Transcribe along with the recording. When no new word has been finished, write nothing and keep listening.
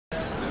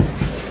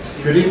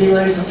Good evening,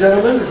 ladies and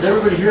gentlemen. Does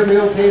everybody hear me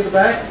okay in the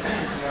back?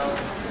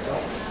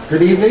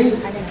 Good evening.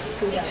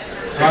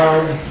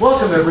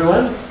 Welcome,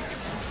 everyone.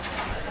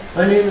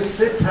 My name is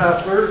Sid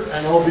Taffler,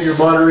 and I'll be your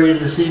moderator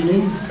this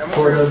evening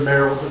for the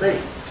mayoral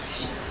debate.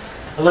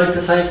 I'd like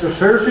to thank the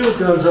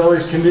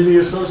Fairfield-Gonzales Community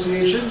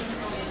Association,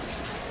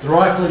 the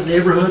Rockland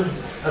Neighborhood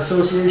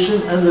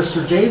Association, and the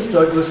Sir James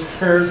Douglas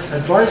Parent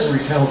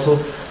Advisory Council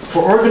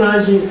for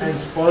organizing and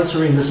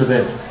sponsoring this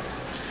event.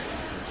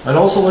 I'd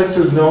also like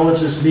to acknowledge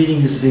this meeting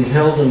is being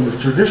held on the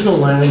traditional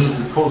lands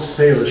of the Coast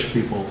Salish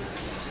people.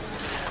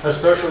 A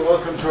special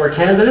welcome to our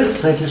candidates.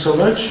 Thank you so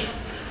much.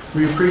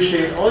 We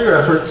appreciate all your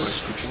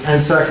efforts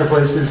and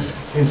sacrifices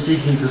in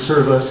seeking to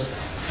serve us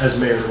as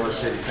mayor of our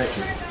city. Thank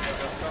you.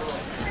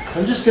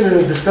 I'm just going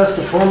to discuss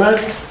the format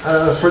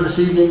for this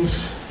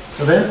evening's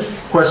event,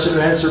 question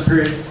and answer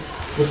period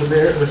with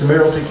the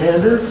mayoralty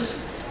candidates.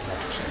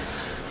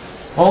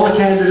 All the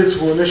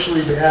candidates will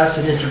initially be asked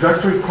an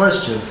introductory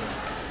question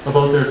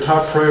about their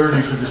top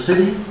priority for the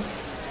city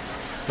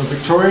of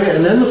Victoria,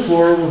 and then the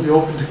floor will be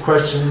open to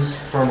questions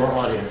from our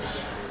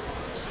audience.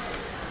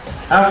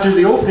 After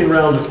the opening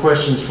round of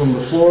questions from the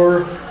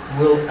floor,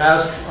 we'll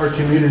ask our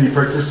community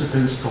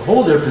participants to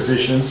hold their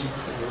positions,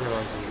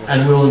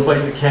 and we'll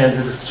invite the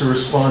candidates to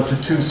respond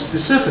to two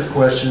specific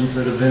questions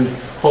that have been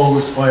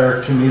posed by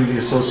our community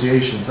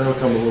associations. That'll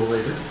come a little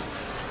later.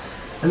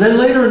 And then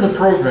later in the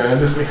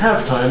program, if we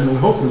have time, and we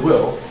hope we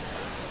will,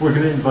 we're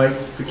going to invite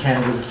the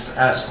candidates to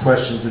ask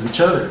questions of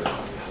each other.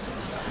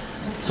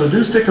 So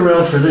do stick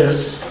around for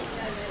this.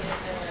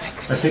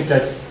 I think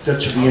that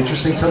should be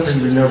interesting,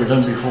 something we've never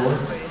done before.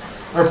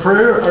 Our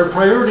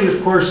priority, of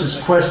course,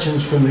 is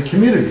questions from the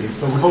community,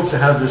 but we hope to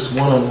have this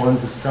one-on-one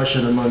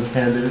discussion among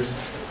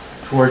candidates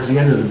towards the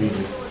end of the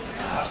meeting.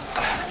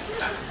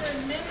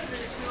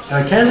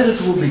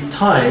 Candidates will be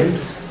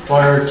timed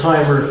by our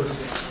timer,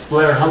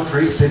 Blair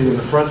Humphrey, sitting in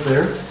the front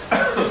there,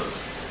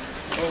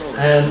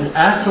 and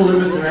asked to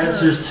limit their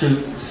answers to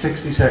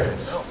 60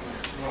 seconds.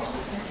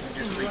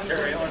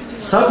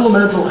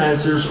 Supplemental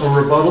answers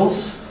or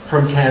rebuttals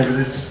from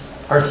candidates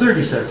are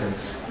 30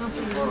 seconds.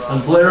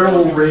 And Blair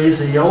will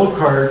raise a yellow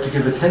card to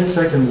give a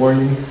 10-second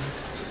warning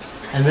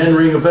and then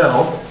ring a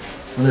bell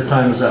when the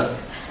time is up.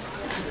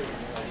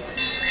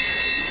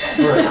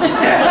 Right.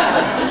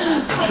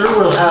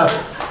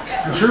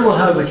 I'm sure we'll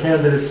have the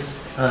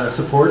candidates'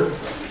 support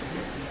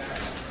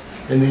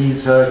in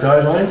these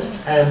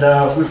guidelines,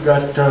 and we've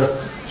got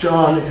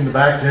John in the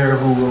back there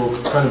who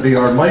will kind of be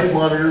our mic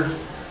monitor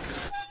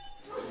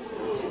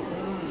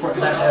for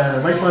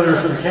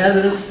the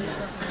candidates,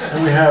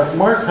 and we have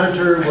Mark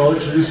Hunter. We'll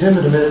introduce him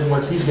in a minute and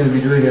what he's going to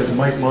be doing as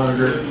a mic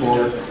monitor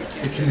for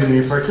the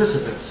community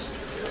participants.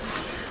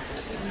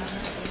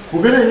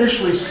 We're going to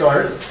initially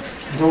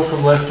go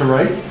from left to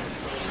right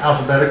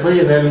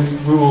alphabetically, and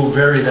then we will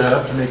vary that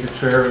up to make it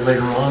fair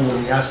later on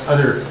when we ask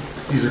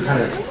these are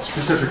kind of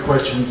specific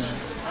questions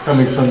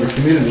coming from the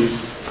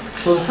communities.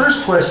 So the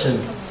first question,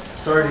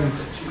 starting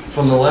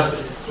from the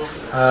left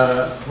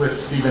with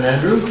Stephen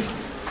Andrew.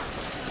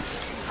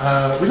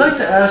 We'd like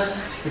to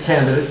ask the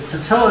candidate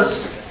to tell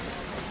us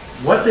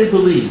what they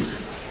believe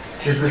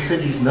is the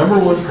city's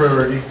 #1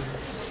 priority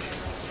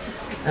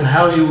and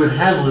how you would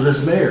handle it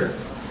as mayor.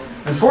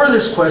 And for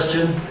this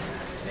question,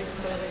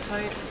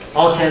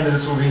 all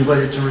candidates will be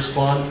invited to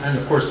respond, and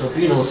of course there'll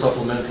be no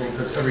supplemental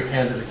because every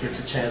candidate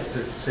gets a chance to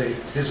say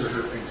his or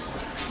her piece.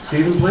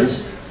 Stephen,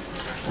 please.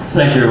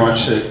 Thank you very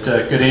much.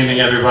 Good evening,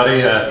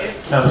 everybody.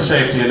 Now the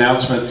safety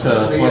announcement,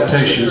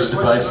 flotations,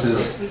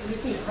 devices. We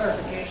just need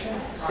clarification.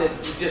 Sid,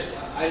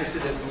 I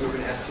understood that we were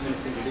going to have 2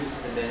 minutes to introduce,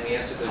 and then we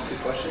answered those 2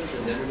 questions,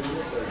 and then we're doing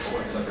this, or just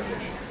one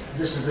clarification?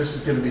 This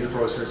is going to be the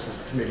process,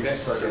 as the committee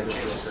decided on this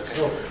process.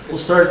 So we'll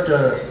start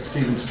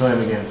Stephen's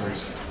time again,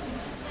 please.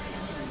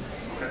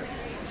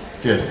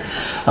 Good.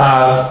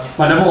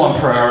 My #1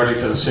 priority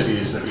for the city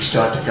is that we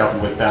start to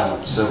govern with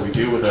balance. So we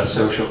deal with our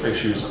social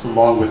issues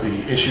along with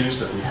the issues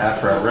that we have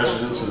for our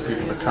residents and the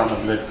people that come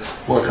and live,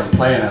 work and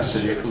play in our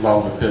city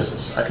along with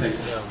business. I think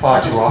far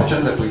too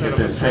often that we have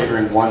been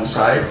favoring one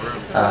side.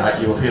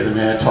 You will hear the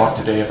mayor talk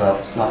today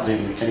about not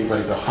leaving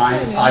anybody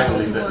behind. I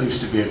believe that needs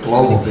to be a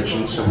global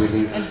vision so we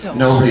leave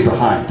nobody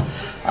behind.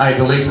 I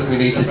believe that we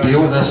need to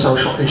deal with our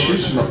social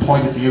issues from the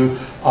point of view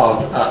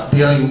of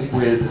dealing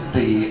with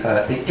the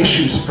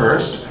issues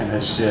first. And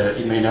as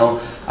you may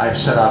know, I've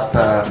set up,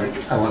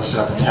 I want to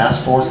set up a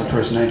task force the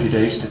first 90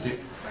 days to do.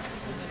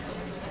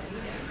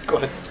 Go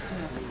ahead.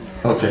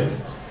 Okay.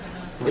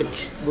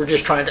 We're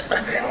just trying to.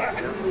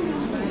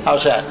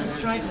 How's that?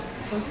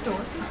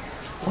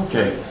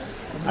 Okay.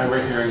 I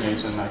wear hearing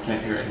aids and I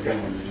can't hear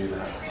anything when you do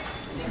that.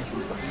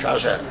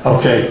 How's that?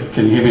 Okay.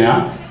 Can you hear me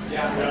now?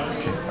 Yeah.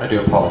 Okay. I do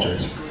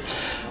apologize.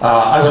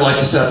 I would like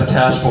to set up a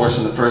task force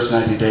in the first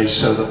 90 days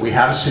so that we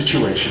have a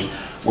situation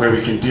where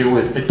we can deal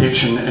with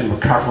addiction and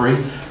recovery,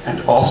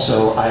 and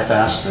also I have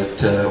asked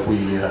that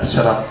we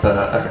set up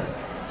a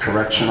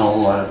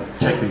correctional,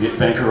 take the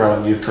Banker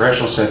Island Youth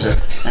Correctional Center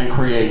and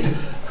create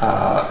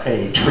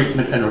a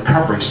treatment and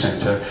recovery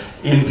center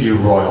in View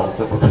Royal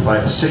that will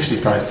provide us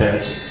 65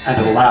 beds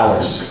and allow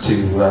us to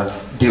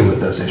deal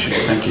with those issues.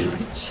 Thank you.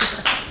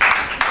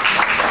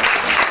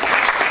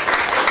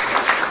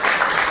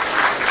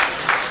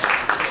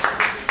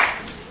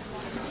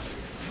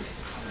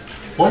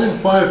 One in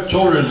 5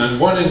 children and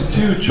 1 in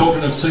 2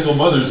 children of single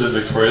mothers in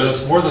Victoria,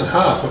 that's more than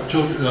half of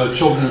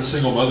children of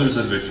single mothers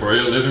in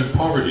Victoria, live in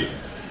poverty.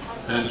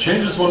 And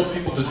Changes wants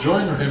people to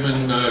join him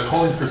in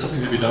calling for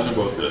something to be done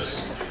about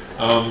this.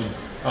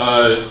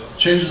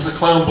 Changes the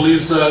Clown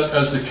believes that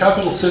as the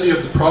capital city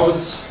of the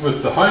province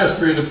with the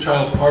highest rate of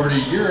child poverty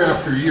year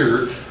after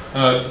year,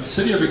 the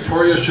city of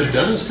Victoria should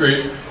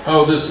demonstrate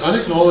how this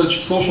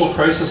unacknowledged social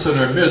crisis in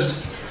our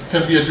midst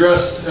can be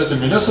addressed at the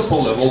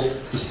municipal level,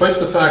 despite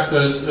the fact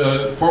that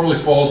it formally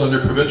falls under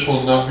provincial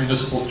and not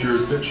municipal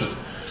jurisdiction.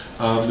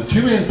 The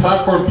 2 main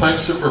platform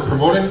planks that we're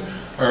promoting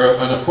are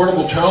an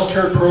affordable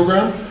childcare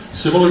program,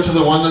 similar to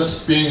the one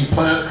that's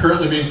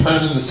currently being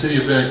planned in the city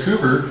of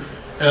Vancouver,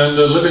 and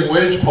a living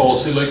wage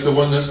policy like the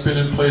one that's been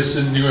in place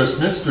in New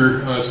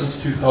Westminster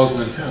since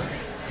 2010.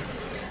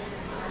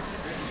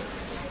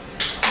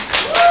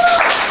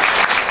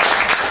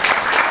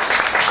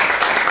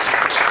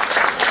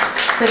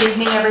 Good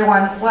evening,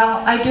 everyone.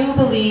 Well, I do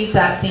believe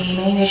that the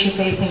main issue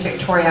facing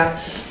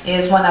Victoria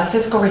is one of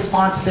fiscal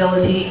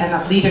responsibility and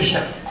of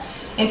leadership.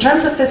 In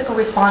terms of fiscal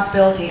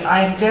responsibility,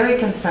 I am very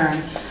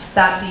concerned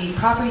that the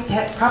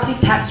property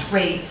tax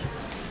rates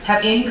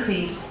have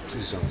increased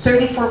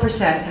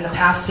 34% in the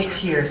past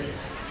 6 years.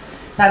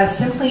 That is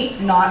simply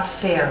not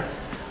fair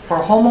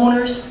for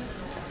homeowners,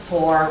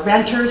 for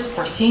renters,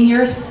 for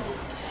seniors,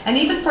 and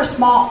even for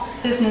small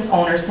business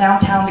owners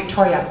downtown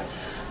Victoria,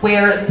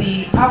 where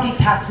the property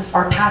taxes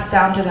are passed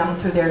down to them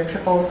through their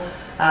triple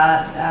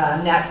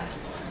net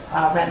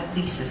rent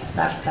leases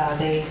that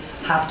they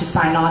have to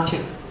sign on to.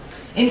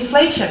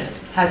 Inflation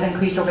has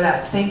increased over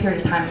that same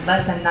period of time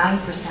less than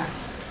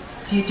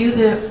 9%. So you do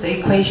the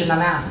equation, the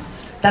math,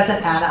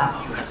 doesn't add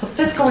up. So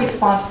fiscal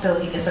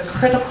responsibility is a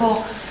critical,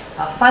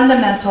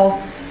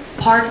 fundamental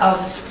part of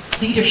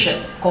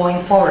leadership going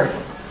forward.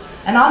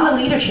 And on the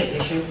leadership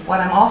issue, what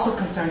I'm also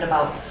concerned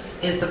about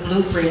is the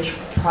Blue Bridge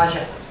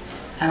project.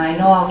 And I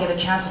know I'll get a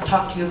chance to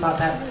talk to you about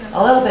that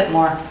a little bit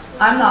more.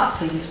 I'm not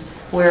pleased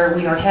where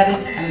we are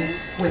headed and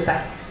with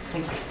that.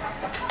 Thank you.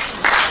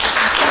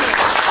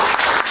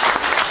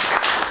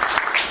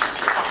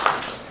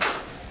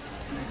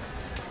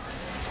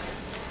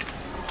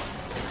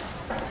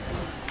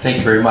 Thank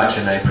you very much,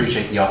 and I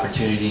appreciate the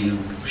opportunity to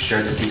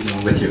share this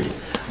evening with you.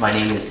 My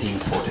name is Dean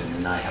Fortin,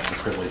 and I have the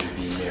privilege of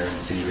being mayor in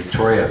the city of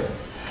Victoria.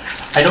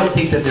 I don't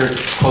think that there's,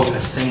 quote, a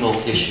single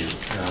issue,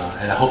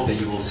 and I hope that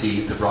you will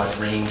see the broad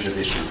range of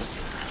issues.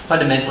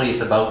 Fundamentally,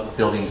 it's about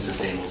building a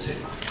sustainable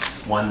city,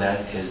 one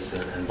that is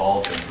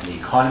involved in the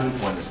economy,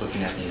 one that's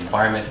looking at the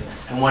environment,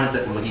 and one is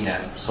that we're looking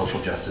at social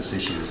justice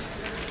issues.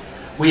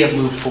 We have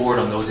moved forward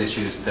on those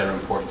issues that are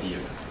important to you.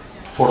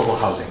 Affordable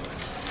housing,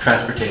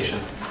 transportation,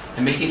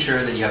 and making sure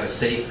that you have a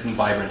safe and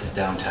vibrant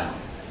downtown.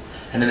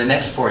 And in the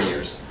next 4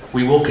 years,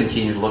 we will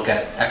continue to look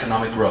at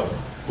economic growth.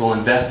 We'll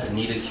invest in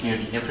needed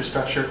community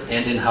infrastructure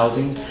and in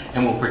housing,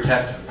 and we'll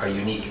protect our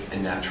unique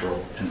and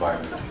natural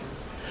environment.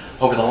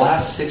 Over the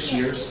last 6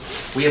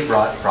 years, we have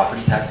brought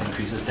property tax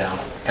increases down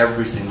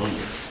every single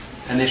year.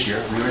 And this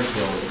year, we are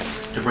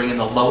able to bring in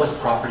the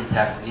lowest property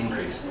tax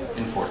increase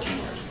in 14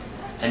 years.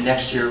 And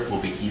next year will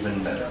be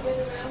even better.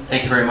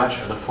 Thank you very much.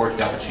 I look forward to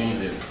the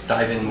opportunity to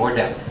dive in more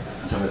depth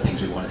on some of the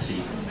things we want to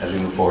see as we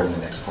move forward in the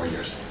next 4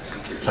 years.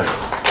 Pleasure.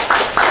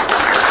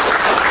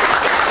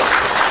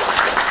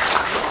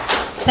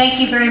 Thank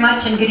you very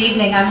much and good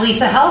evening. I'm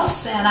Lisa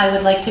Helps and I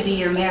would like to be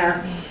your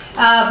mayor.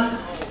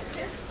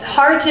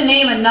 Hard to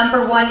name a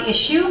 #1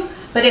 issue,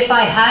 but if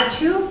I had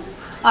to,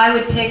 I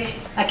would pick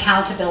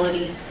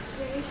accountability.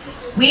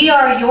 We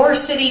are your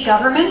city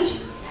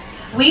government.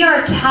 We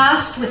are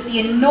tasked with the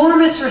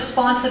enormous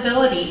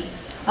responsibility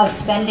of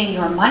spending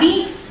your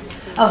money,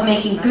 of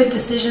making good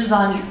decisions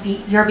on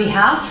your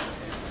behalf,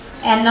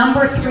 and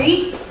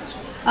 #3,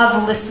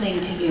 of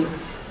listening to you.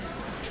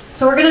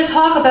 So we're going to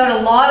talk about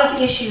a lot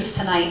of issues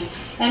tonight,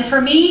 and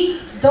for me,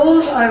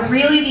 those are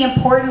really the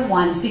important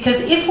ones,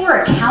 because if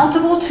we're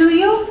accountable to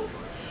you,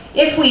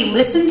 if we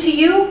listen to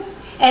you,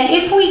 and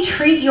if we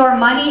treat your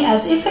money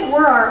as if it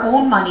were our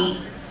own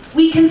money,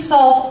 we can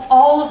solve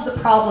all of the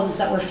problems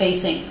that we're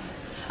facing.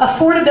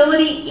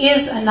 Affordability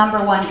is a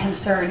 #1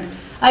 concern.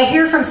 I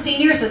hear from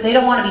seniors that they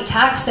don't want to be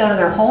taxed out of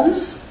their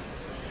homes,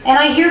 and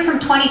I hear from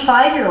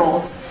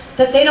 25-year-olds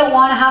that they don't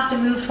want to have to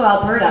move to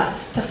Alberta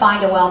to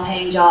find a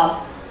well-paying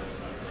job.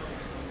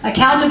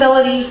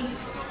 Accountability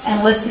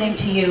and listening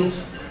to you.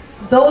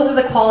 Those are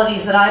the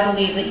qualities that I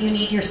believe that you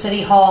need your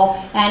City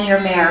Hall and your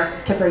mayor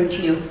to bring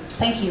to you.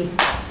 Thank you.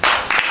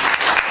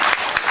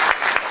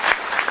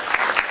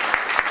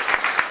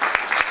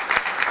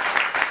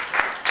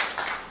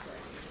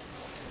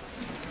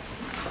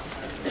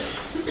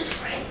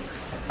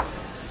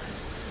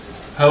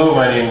 Hello,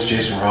 my name is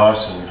Jason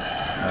Ross, and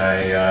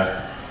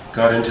I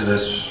got into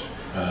this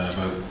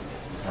about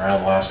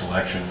around the last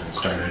election and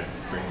started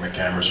bringing my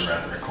cameras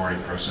around and recording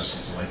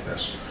processes like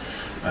this.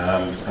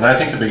 And I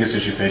think the biggest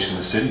issue facing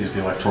the city is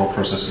the electoral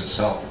process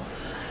itself.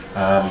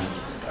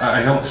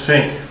 I don't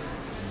think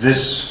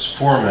this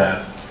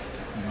format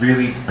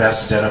really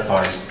best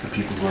identifies the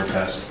people who are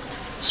best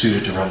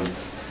suited to run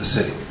the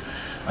city.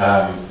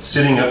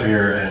 Sitting up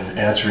here and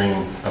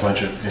answering a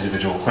bunch of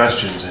individual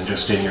questions and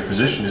just stating your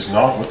position is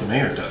not what the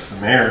mayor does. The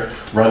mayor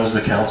runs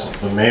the council.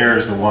 The mayor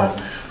is the one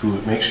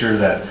who makes sure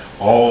that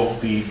all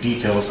the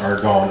details are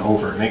gone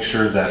over, make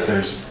sure that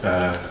there's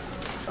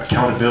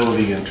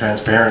accountability and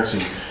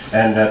transparency,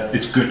 and that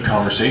it's good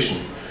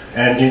conversation.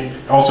 And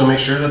it also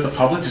makes sure that the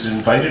public is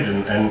invited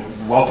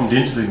and welcomed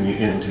into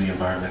the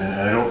environment. And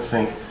I don't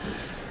think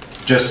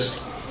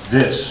just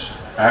this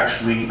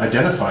actually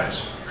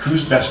identifies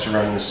who's best to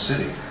run this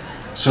city.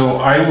 So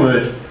I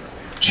would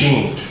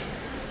change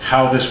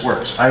how this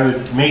works. I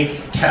would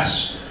make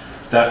tests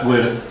that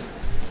would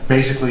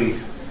basically,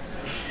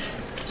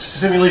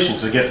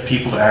 simulations to get the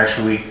people to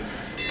actually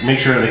make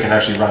sure they can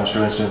actually run, for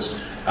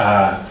instance,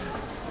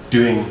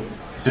 doing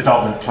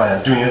development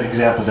plan, doing an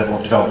example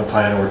development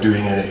plan, or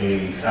doing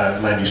a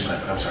land use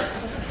plan. I'm sorry.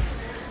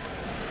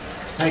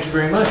 Thank you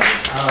very much.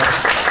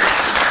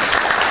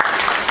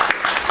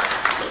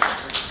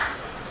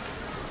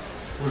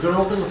 We're going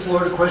to open the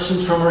floor to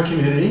questions from our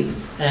community,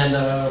 and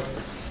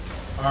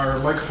our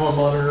microphone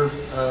monitor,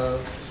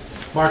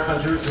 Mark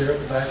Hunter, is there at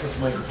the back with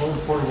the microphone,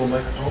 a portable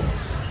microphone.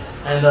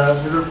 And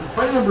there are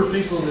quite a number of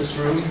people in this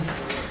room,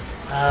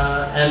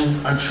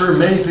 and I'm sure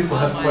many people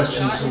have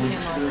questions, so we're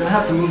going to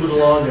have to move it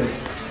along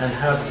and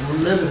have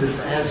limited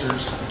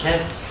answers. I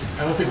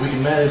don't think we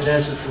can manage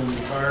answers from the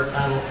entire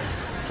panel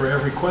for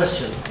every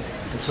question.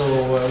 And so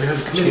we had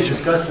a committee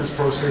discuss this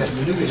process, and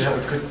we knew we'd have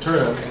a good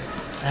turnout.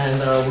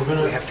 And we're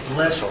going to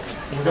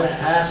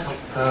ask,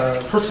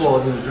 first of all,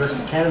 I'm going to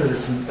address the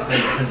candidates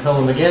and tell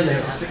them again they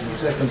have 60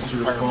 seconds to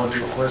respond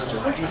to a question.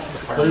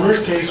 But in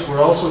this case,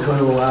 we're also going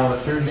to allow a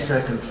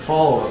 30-second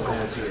follow-up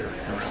answer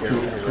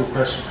to a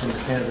question from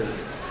the candidate.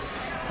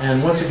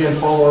 And once again,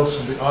 follow-ups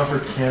will be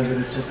offered to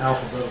candidates in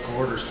alphabetical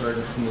order,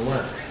 starting from the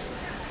left.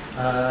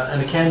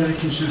 And a candidate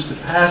can choose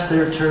to pass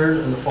their turn,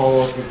 and the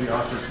follow-up will be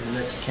offered to the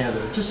next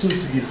candidate. It just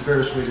seems to be the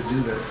fairest way to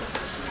do that.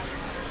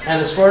 And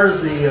as far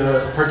as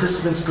the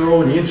participants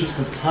go, in the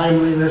interest of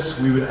timeliness,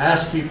 we would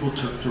ask people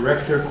to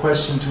direct their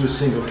question to a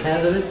single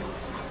candidate,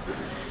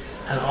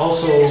 and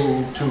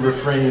also to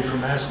refrain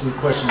from asking a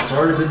question that's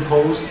already been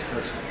posed.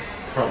 That's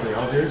probably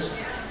obvious.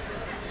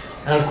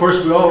 And of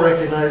course, we all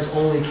recognize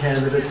only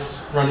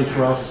candidates running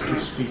for office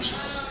give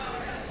speeches.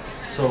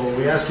 So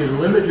we ask you to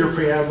limit your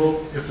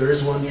preamble, if there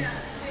is one,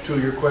 to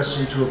your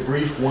question to a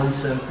brief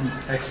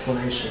one-sentence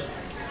explanation.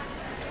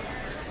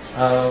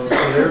 So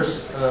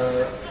there's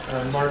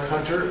Mark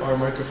Hunter, our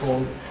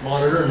microphone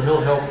monitor, and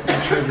he'll help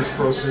ensure this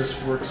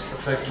process works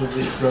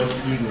effectively throughout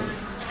the evening.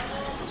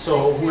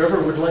 So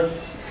whoever would like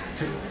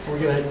to, we're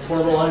going to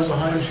form a line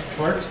behind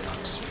Mark,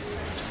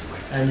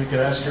 and you can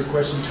ask your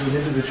question to an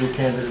individual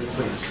candidate,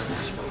 please.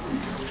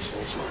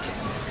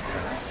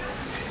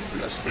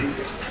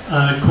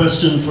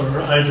 Question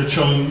for Ida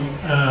Chung.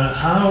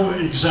 How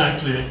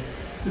exactly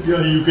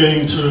are you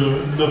going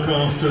to look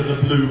after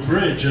the Blue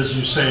Bridge, as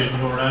you say in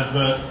your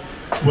advert,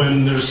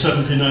 when there's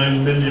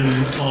 79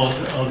 million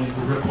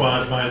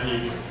required by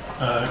the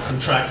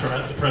contractor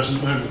at the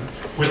present moment,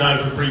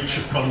 without a breach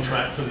of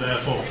contract, and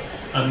therefore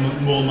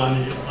more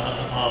money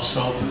asked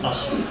of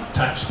us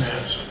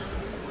taxpayers?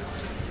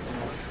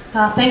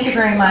 Thank you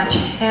very much.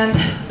 And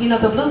you know,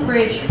 the Blue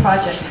Bridge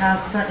project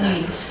has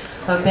certainly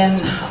been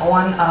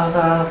one of,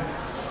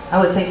 I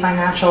would say,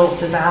 financial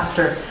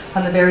disaster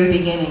from the very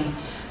beginning,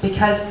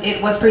 because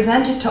it was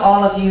presented to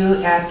all of you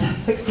at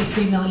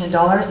 $63 million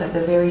at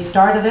the very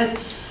start of it.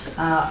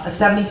 A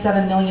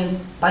 $77 million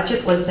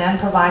budget was then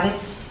provided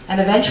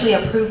and eventually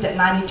approved at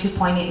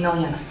 $92.8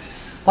 million.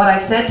 What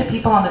I've said to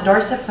people on the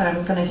doorsteps, and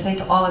I'm going to say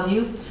to all of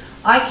you,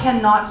 I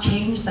cannot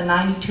change the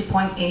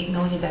 $92.8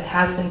 million that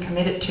has been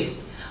committed to.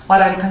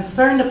 What I'm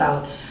concerned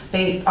about,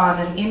 based on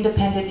an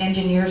independent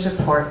engineer's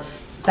report,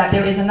 that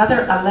there is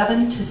another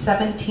 11 to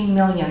 17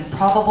 million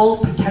probable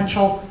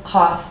potential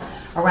costs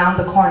around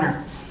the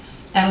corner.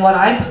 And what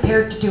I'm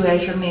prepared to do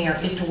as your mayor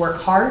is to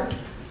work hard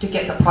to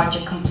get the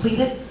project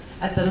completed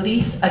at the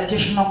least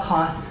additional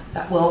cost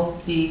that will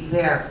be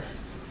there.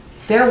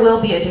 There will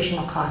be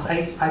additional costs.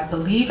 I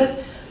believe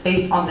it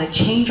based on the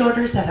change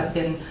orders that have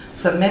been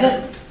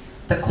submitted.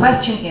 The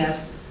question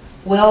is,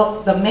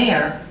 will the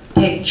mayor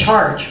take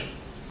charge?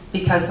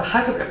 Because the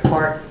Huggett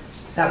report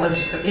that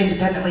was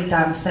independently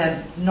done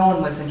said no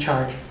one was in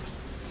charge.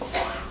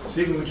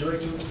 Stephen, would you like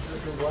to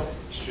reply?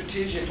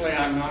 Strategically,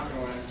 I'm not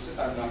going to answer.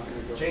 I'm not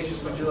going to go.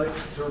 Changes, would you like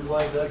to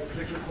reply to that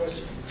particular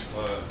question?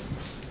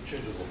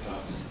 Changes will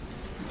pass.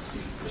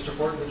 Mr.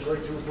 Ford, would you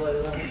like to reply to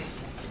that?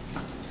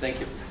 Thank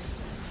you.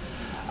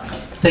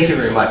 Thank you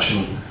very much.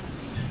 And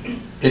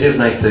it is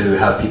nice to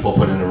have people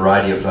put in a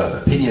variety of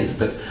opinions,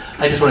 but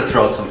I just want to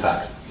throw out some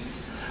facts.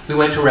 We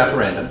went to a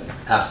referendum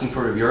asking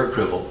for your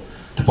approval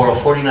to borrow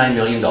 $49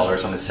 million on a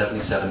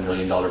 $77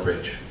 million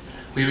bridge.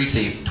 We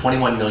received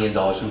 $21 million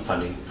in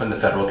funding from the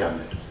federal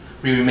government.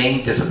 We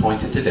remain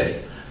disappointed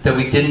today that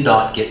we did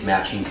not get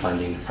matching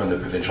funding from the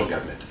provincial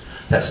government.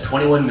 That's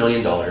 $21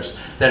 million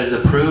that is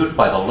approved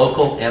by the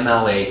local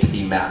MLA to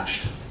be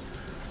matched.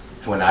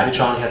 And when Ida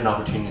Chong had an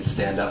opportunity to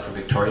stand up for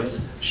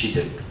Victorians, she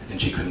didn't, and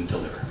she couldn't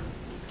deliver.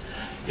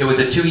 It was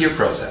a 2-year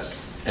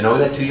process, and over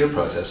that 2-year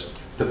process,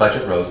 the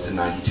budget rose to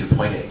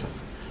 92.8.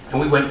 And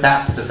we went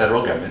back to the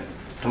federal government,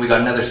 and we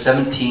got another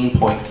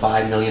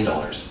 $17.5 million.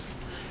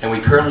 And we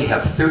currently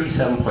have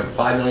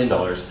 $37.5 million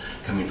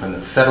coming from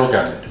the federal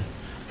government,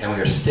 and we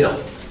are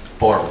still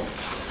borrowing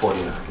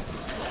 49.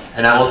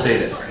 And I will say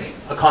this,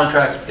 a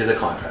contract is a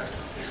contract.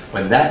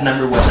 When that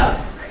number went up,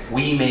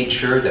 we made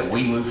sure that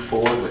we moved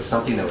forward with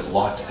something that was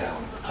locked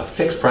down, a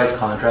fixed price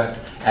contract,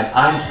 and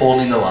I'm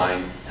holding the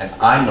line, and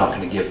I'm not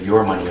going to give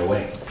your money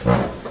away,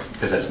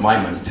 because that's my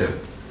money too.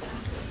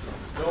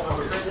 No, I'm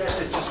afraid that's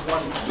it. Just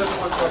one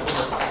second.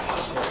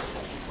 Just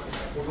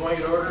one. We're going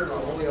in order, and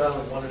I'm only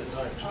on one at a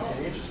time. So in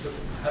the interest of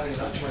having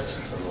enough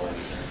questions for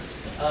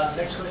the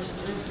next question,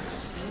 please.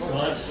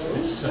 Well, it's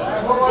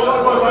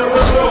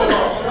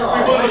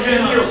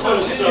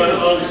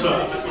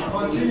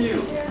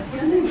Continue.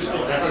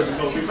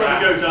 We've got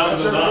to go down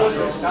the line.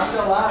 We've got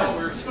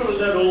to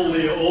let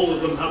all of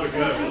them have a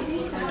go.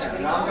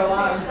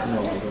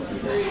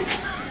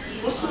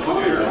 What's the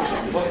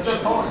point? What's the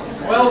point?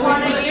 Well, we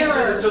can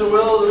listen to the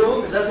will of the room.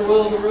 Is that the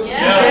will of the room?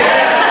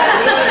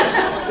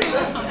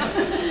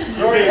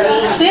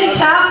 Sid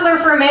Taffler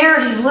for mayor,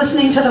 he's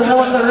listening to the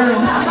will of the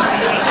room.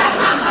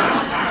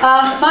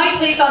 My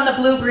take on the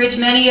Blue Bridge,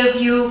 many of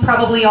you,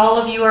 probably all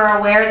of you, are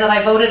aware that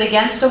I voted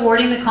against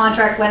awarding the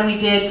contract when we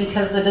did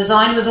because the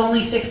design was only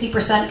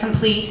 60%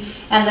 complete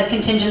and the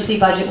contingency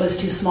budget was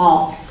too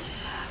small.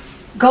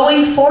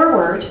 Going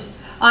forward,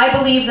 I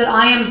believe that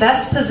I am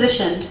best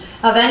positioned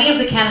of any of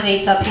the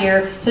candidates up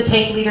here to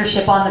take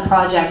leadership on the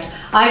project.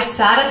 I've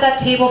sat at that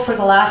table for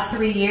the last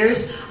 3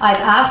 years. I've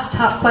asked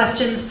tough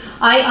questions.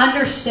 I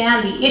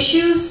understand the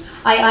issues.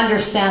 I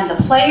understand the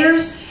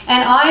players.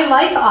 And I,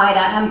 like Ida,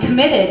 am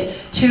committed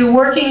to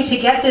working to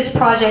get this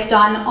project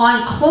done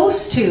on as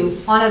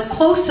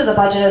close to the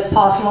budget as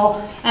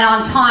possible and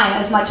on time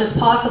as much as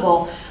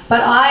possible.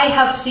 But I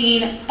have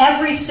seen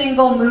every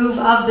single move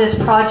of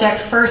this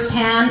project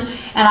firsthand,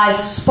 and I've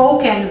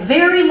spoken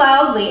very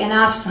loudly and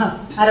asked,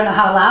 I don't know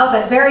how loud,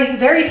 but very,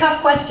 very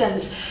tough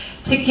questions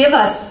to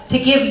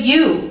give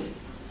you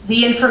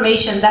the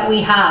information that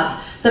we have.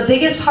 The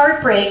biggest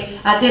heartbreak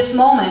at this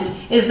moment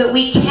is that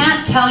we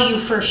can't tell you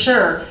for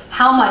sure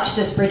how much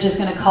this bridge is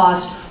going to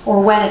cost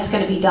or when it's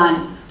going to be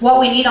done. What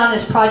we need on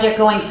this project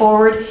going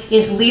forward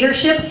is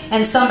leadership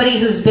and somebody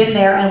who's been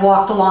there and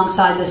walked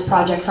alongside this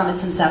project from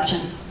its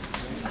inception.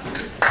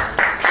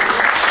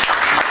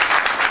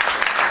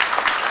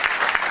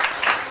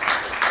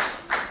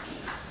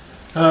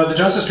 The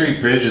Johnson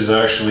Street Bridge is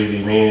actually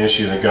the main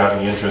issue that got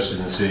me interested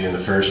in the city in the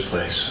first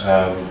place.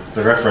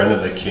 The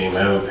referendum that came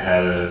out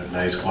had a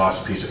nice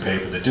glossy piece of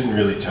paper that didn't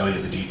really tell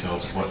you the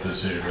details of what the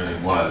decision really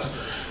was.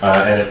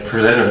 And it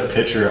presented a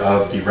picture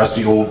of the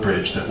rusty old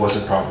bridge that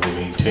wasn't properly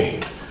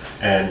maintained,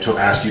 and to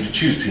ask you to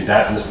choose between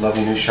that and this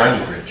lovely new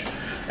shiny bridge.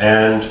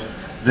 And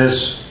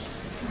this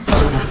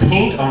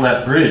paint on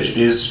that bridge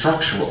is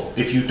structural.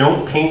 If you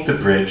don't paint the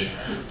bridge,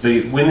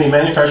 when they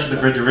manufactured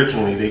the bridge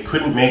originally, they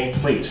couldn't make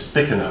plates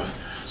thick enough.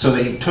 So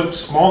they took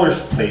smaller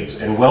plates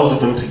and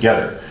welded them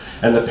together.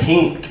 And the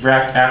paint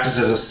acted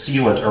as a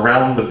sealant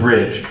around the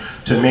bridge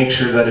to make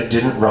sure that it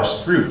didn't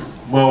rust through.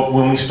 Well,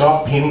 when we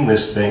stopped painting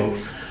this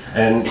thing,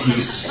 and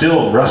it's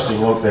still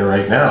rusting out there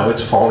right now,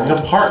 it's falling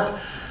apart.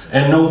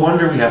 And no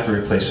wonder we have to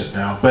replace it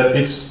now. But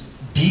it's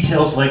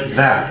details like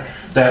that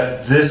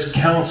that this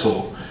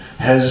council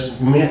has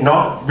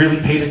not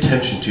really paid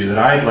attention to, that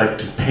I'd like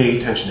to pay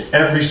attention to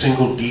every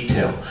single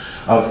detail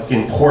of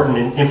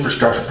important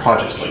infrastructure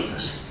projects like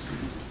this.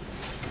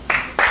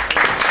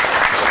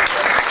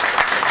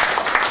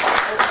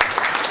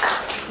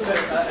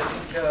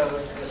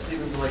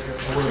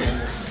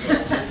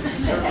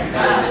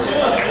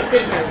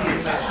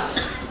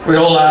 We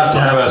all have to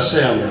have a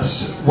say on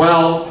this.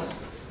 Well,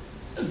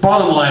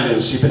 bottom line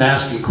is, you've been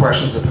asking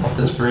questions about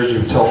this bridge.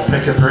 You've been told,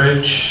 pick a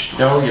bridge.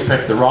 No, you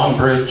picked the wrong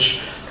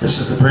bridge. This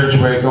is the bridge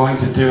we're going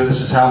to do.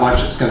 This is how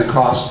much it's going to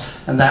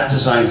cost. And that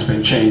design's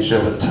been changed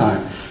over the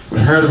time. We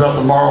heard about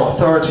the moral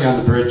authority on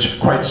the bridge.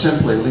 Quite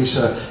simply,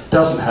 Lisa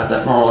doesn't have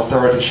that moral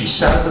authority. She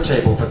sat at the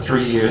table for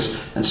 3 years,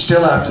 and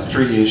still after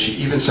 3 years, she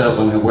even says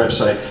on her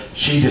website,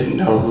 she didn't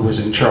know who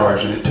was in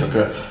charge, and it took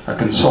a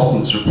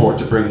consultant's report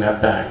to bring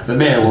that back. The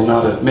mayor will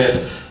not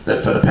admit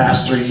that for the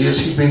past 3 years,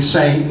 he's been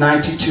saying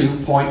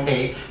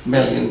 $92.8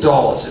 million.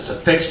 It's a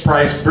fixed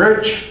price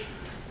bridge,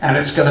 and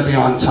it's going to be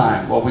on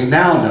time. Well, we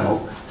now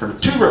know from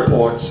 2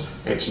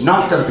 reports, it's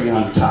not going to be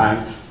on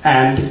time,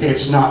 and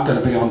it's not going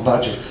to be on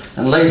budget.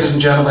 And ladies and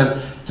gentlemen,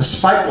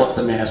 despite what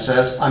the mayor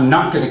says, I'm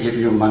not going to give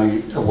you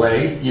money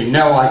away. You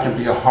know I can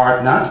be a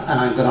hard nut, and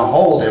I'm going to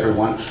hold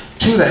everyone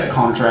to that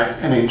contract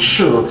and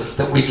ensure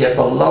that we get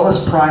the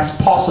lowest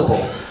price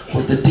possible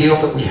with the deal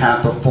that we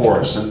have before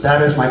us. And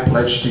that is my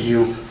pledge to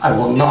you. I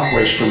will not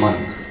waste your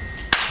money.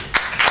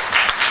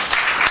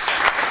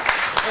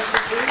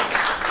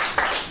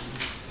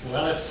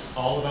 Well, it's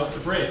all about the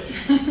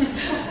bridge.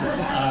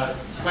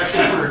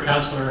 whatever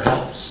councillor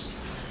helps.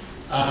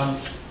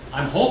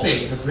 I'm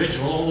hoping the bridge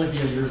will only be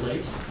a year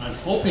late. I'm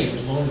hoping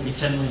it will only be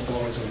 $10 million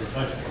over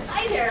budget.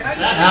 Hi there. If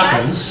that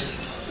happens,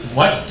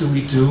 what do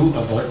we do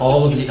about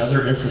all of the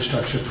other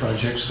infrastructure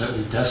projects that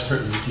we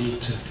desperately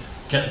need to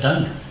get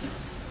done?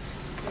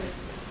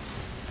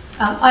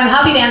 I'm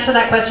happy to answer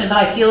that question, but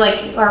I feel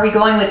like, are we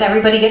going with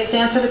everybody gets to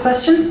answer the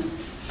question?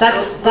 That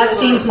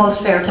seems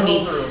most fair to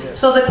me.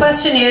 So the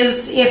question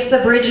is, if the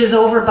bridge is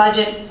over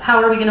budget,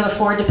 how are we going to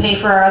afford to pay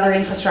for our other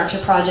infrastructure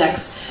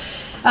projects?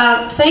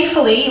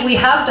 Thankfully, we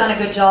have done a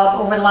good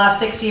job over the last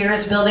 6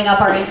 years building up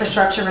our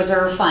infrastructure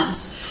reserve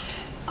funds.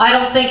 I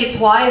don't think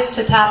it's wise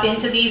to tap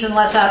into these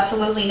unless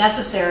absolutely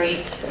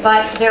necessary,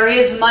 but there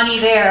is money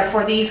there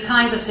for these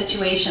kinds of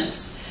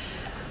situations.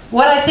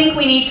 What I think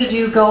we need to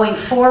do going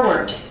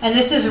forward, and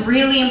this is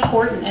really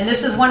important, and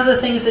this is one of the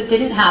things that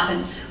didn't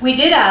happen. We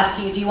did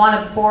ask you, do you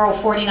want to borrow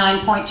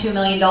 $49.2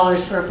 million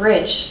for a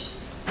bridge?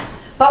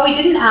 But we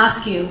didn't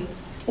ask you,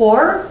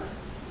 or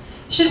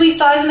should we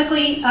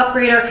seismically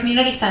upgrade our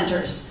community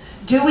centers?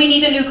 Do we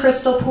need a new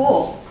crystal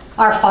pool?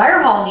 Our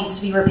fire hall needs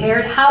to be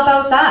repaired. How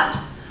about that?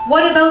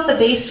 What about the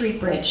Bay Street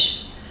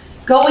Bridge?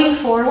 Going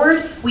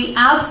forward, we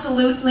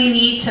absolutely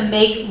need to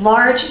make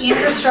large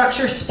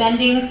infrastructure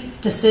spending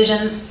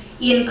decisions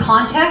in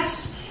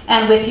context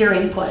and with your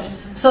input.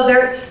 So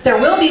there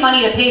will be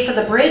money to pay for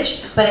the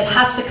bridge, but it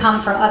has to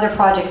come from other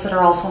projects that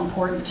are also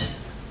important.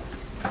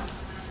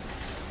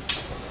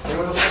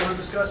 Anyone else want to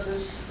discuss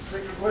this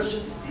particular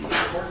question?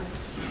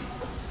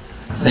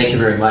 Thank you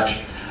very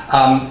much.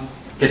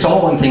 It's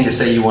all one thing to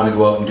say you want to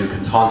go out and do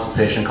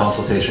consultation,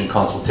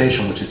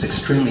 which is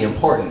extremely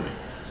important.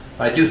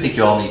 But I do think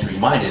you all need to be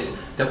reminded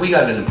that we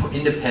got an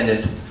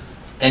independent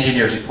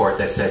engineer's report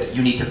that said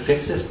you need to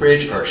fix this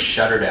bridge or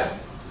shut her down.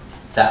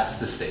 That's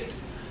the state.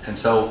 And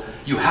so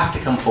you have to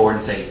come forward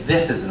and say,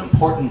 this is an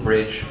important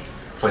bridge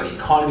for the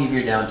economy of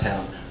your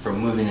downtown, for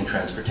moving and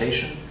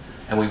transportation.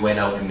 And we went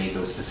out and made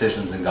those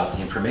decisions and got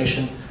the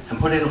information and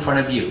put it in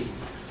front of you,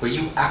 where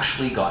you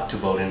actually got to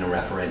vote in a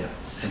referendum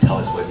and tell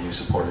us whether you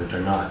support it or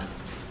not.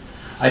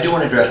 I do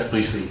want to address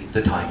briefly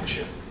the time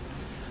issue.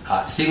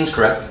 Stephen's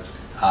correct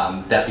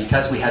that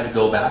because we had to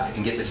go back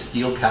and get the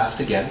steel cast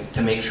again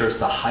to make sure it's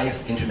the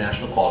highest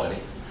international quality,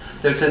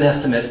 there's an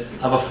estimate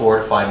of a 4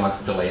 to 5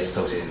 month delay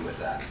associated with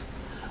that.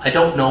 I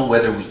don't know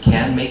whether we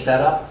can make that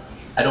up.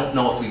 I don't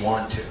know if we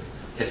want to.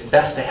 It's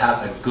best to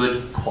have a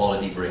good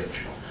quality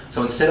bridge.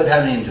 So instead of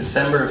having it in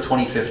December of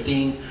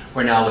 2015,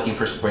 we're now looking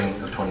for spring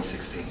of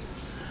 2016.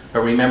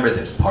 But remember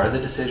this, part of the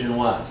decision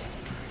was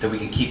that we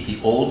can keep the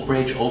old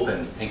bridge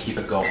open and keep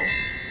it going.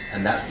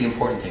 And that's the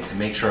important thing, to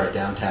make sure our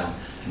downtown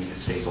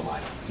stays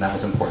alive. And that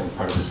was an important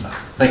part of this stuff.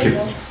 Thank you.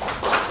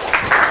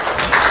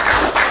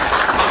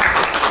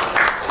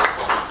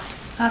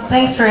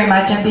 Thanks very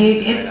much. And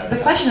the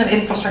question of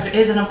infrastructure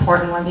is an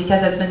important one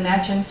because, as been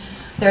mentioned,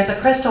 there's a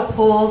crystal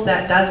pool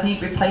that does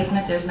need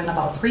replacement. There's been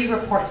about 3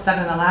 reports done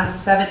in the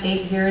last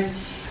 7-8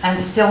 years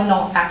and still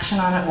no action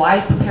on it.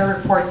 Why prepare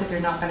reports if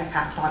you're not going to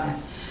act on it?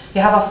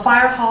 You have a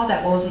fire hall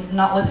that will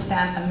not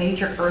withstand a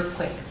major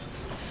earthquake.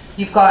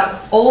 You've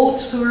got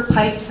old sewer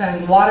pipes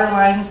and water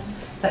lines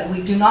that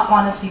we do not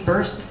want to see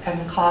burst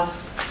and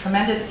cause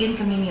tremendous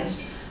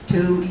inconvenience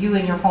to you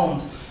and your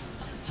homes.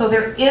 So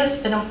there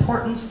is an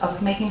importance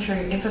of making sure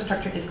your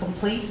infrastructure is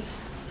complete.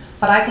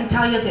 But I can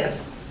tell you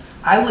this,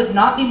 I would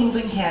not be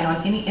moving ahead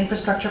on any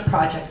infrastructure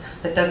project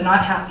that does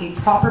not have a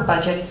proper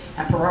budget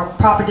and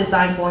proper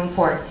design going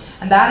forward.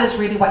 And that is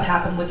really what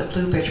happened with the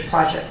Blue Bridge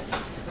project.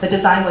 The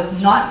design was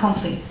not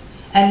complete.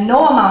 And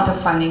no amount of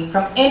funding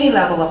from any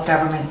level of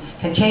government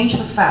can change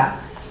the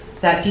fact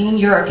that, Dean,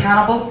 you're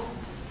accountable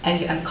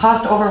and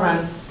cost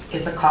overrun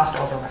is a cost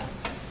overrun.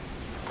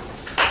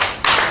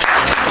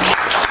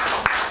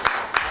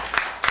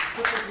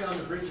 Specifically on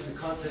the bridge in the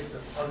context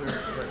of other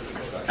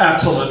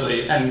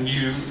Absolutely, and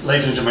you,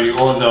 ladies and gentlemen, you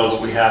all know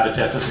that we have a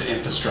deficit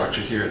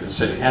infrastructure here in the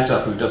city. Hands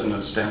up who doesn't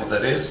understand what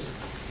that is.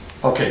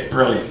 Okay,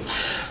 brilliant.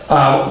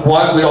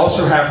 We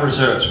also have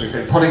reserves. We've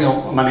been putting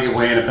money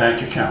away in a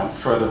bank account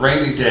for the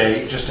rainy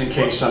day, just in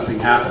case something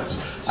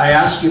happens. I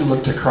ask you to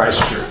look to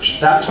Christchurch.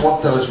 That's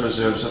what those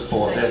reserves are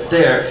for. They're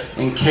there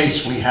in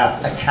case we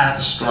have a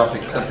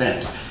catastrophic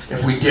event.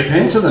 If we dip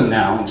into them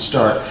now and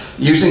start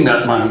using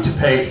that money to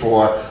pay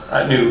for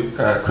a new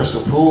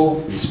crystal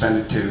pool, we spend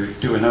it to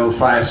do a no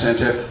fire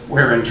center,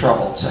 we're in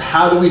trouble. So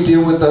how do we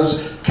deal with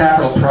those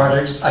capital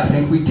projects? I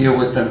think we deal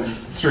with them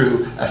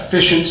through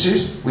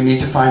efficiencies. We need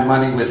to find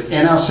money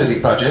within our city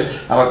budget.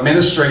 Our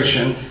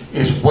administration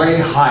is way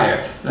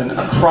higher than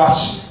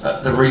across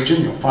the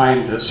region. You'll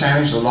find that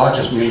Sandwich, the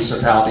largest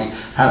municipality,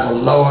 has a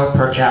lower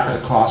per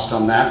capita cost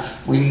on that.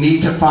 We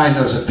need to find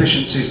those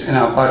efficiencies in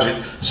our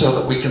budget so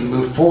that we can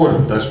move forward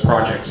with those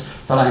projects.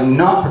 But I'm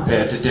not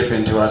prepared to dip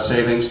into our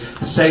savings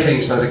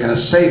that are going to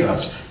save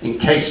us in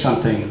case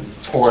something,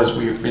 or as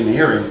we've been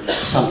hearing,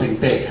 something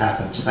big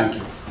happens. Thank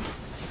you.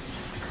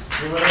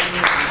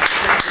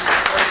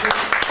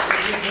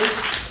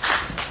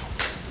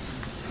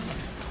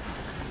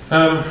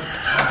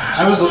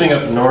 I was living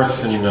up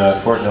north in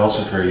Fort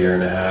Nelson for a year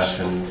and a half,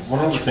 and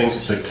one of the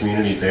things that the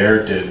community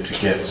there did to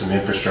get some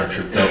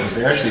infrastructure built was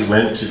they actually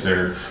went to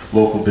their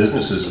local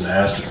businesses and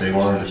asked if they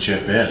wanted to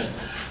chip in.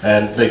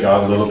 And they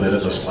got a little bit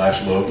of the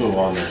Splash logo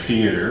on their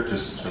theater,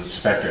 just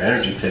Spectre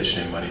Energy pitched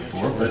in money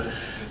for, but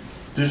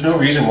there's no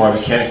reason why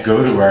we can't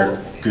go to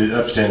our good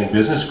upstanding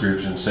business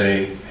groups and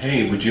say,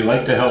 hey, would you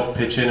like to help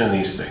pitch in on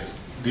these things?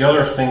 The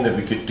other thing that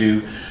we could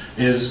do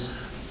is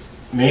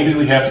maybe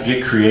we have to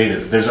get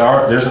creative. There's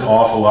an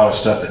awful lot of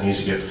stuff that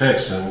needs to get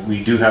fixed, and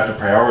we do have to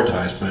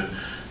prioritize, but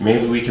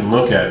maybe we can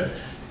look at,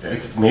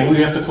 maybe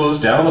we have to close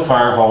down the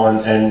fire hall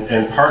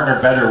and partner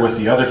better with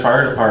the other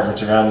fire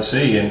departments around the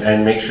city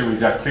and make sure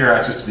we've got clear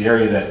access to the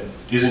area that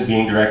isn't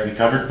being directly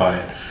covered by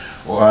it,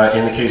 or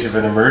in the case of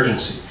an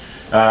emergency.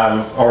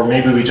 Or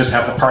maybe we just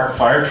have to park the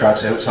fire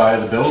trucks outside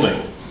of the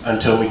building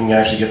until we can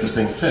actually get this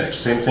thing fixed.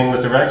 Same thing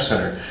with the rec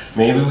center.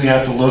 Maybe we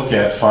have to look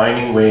at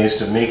finding ways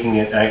to making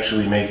it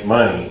actually make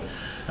money,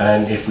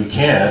 and if we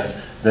can't,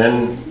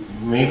 then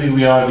maybe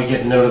we ought to be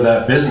getting out of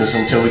that business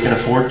until we can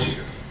afford to.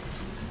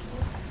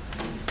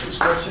 This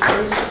question,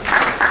 please.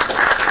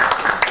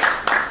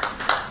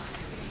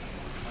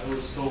 I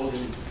was told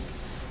in,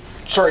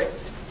 sorry.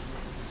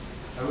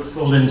 I was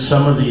told in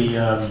some of the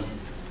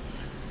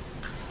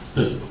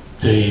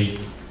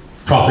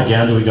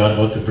propaganda we got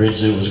about the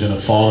bridge that it was going to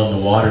fall in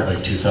the water by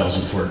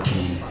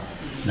 2014.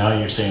 Now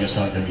you're saying it's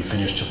not going to be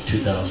finished till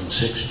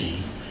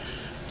 2016.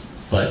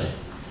 But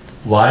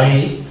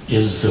why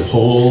is the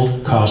whole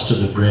cost of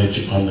the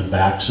bridge on the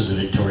backs of the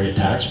Victoria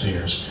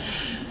taxpayers?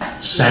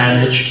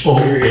 Saanich,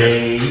 Oak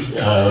Bay,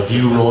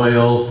 View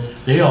Royal,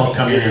 they all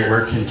come in and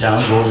work in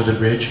town, go over the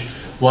bridge.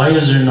 Why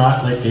is there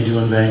not, like they do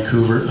in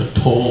Vancouver, a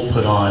toll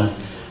put on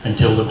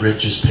until the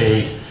bridge is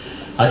paid?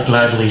 I'd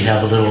gladly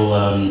have a little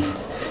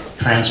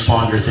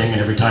transponder thing, and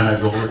every time I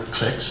go over it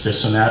clicks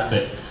this and that,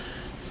 but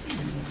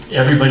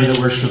everybody that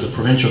works for the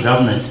provincial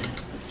government,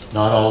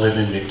 not all live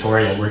in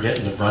Victoria. We're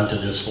getting the brunt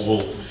of this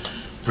whole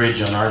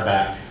bridge on our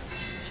back.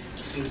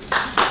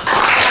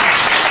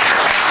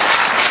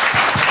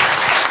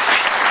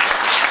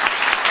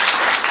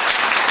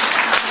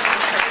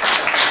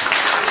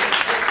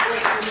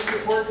 Mr.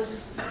 Fortin?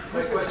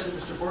 My question,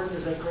 Mr. Fortin,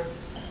 is that correct?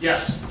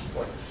 Yes.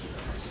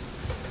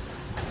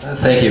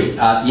 Thank you.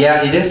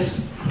 Yeah, it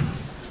is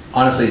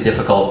honestly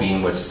difficult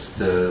being we're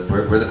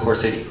the core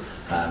city.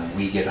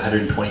 We get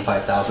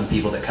 125,000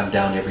 people that come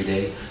down every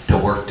day to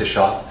work, to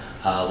shop.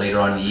 Later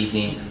on in the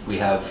evening, we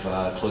have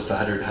close to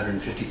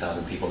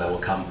 150,000 people that will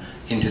come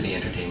into the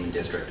entertainment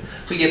district.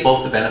 We get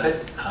both the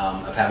benefit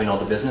of having all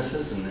the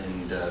businesses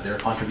and their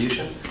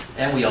contribution,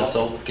 and we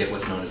also get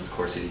what's known as the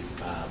core city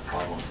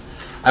problem.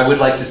 I would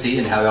like to see,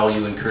 and how all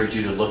you encourage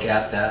you to look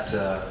at that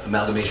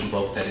amalgamation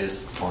vote that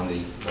is on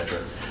the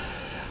ledger.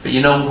 But you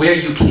know, where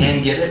you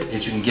can get it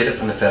is you can get it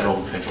from the federal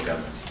and provincial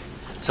governments.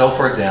 So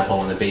for example,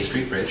 on the Bay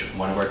Street Bridge,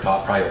 one of our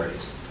top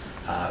priorities,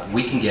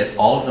 we can get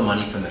all of the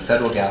money from the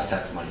federal gas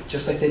tax money,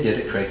 just like they did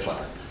at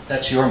Craigflower.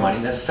 That's your money,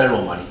 that's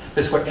federal money.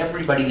 That's where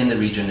everybody in the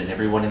region and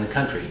everyone in the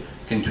country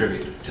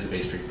contribute to the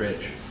Bay Street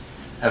Bridge.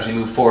 As we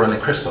move forward on the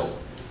Crystal,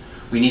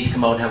 we need to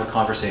come out and have a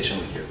conversation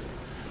with you.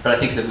 But I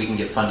think that we can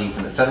get funding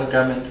from the federal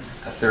government,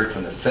 a third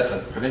from the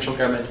provincial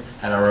government,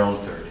 and our own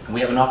third. And we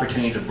have an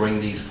opportunity to bring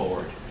these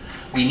forward.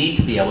 We need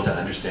to be able to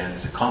understand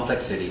it's a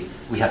complex city.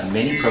 We have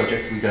many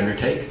projects we can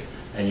undertake,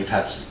 and you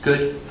have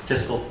good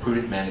fiscal,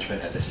 prudent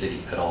management at the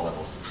city at all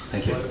levels.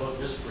 Thank you. What about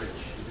this bridge? You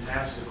didn't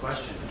ask the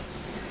question.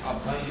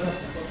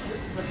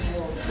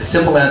 The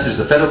simple answer is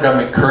the federal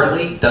government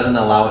currently doesn't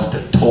allow us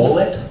to toll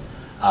it,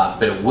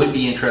 but it would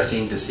be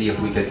interesting to see if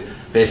we could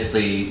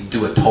basically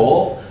do a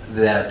toll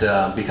that,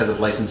 because of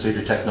license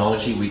reader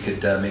technology, we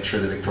could make sure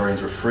the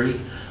Victorians were free.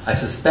 I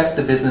suspect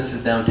the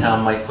businesses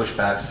downtown might push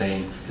back,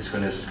 saying it's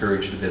going to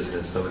discourage the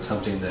business, so it's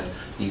something that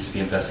needs to be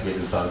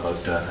investigated and thought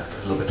about a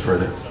little bit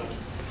further.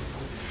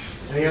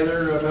 Any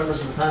other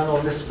members of the panel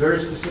on this very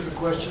specific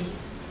question?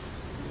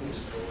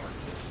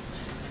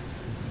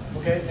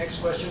 Okay, next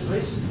question,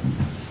 please.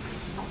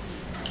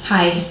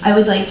 Hi, I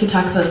would like to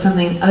talk about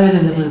something other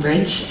than the Blue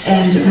Bridge,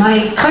 and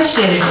my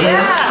question is,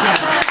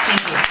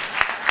 thank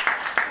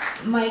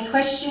you. My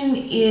question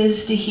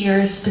is to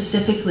hear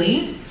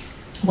specifically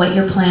what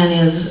your plan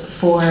is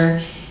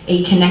for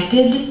a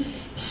connected,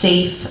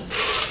 safe,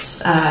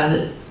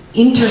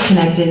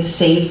 interconnected,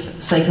 safe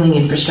cycling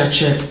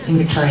infrastructure in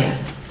Victoria.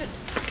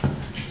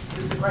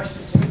 Who's the question?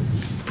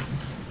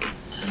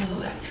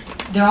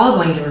 They're all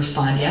going to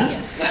respond, yeah?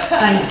 Yes.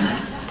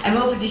 I'm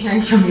open to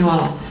hearing from you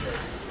all.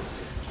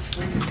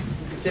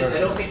 I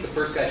don't think the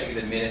first guy should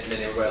get a minute, and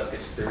then everybody else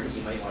gets 30.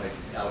 You might want to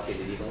allocate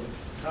it evenly.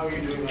 How are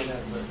you doing on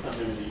that?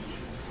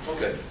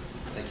 Okay,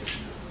 thank you.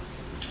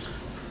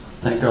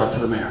 Thank God for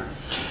the mayor.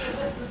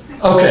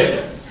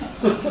 Okay.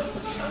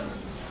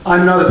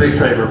 I'm not a big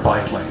favor of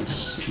bike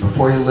lanes.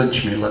 Before you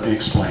lynch me, let me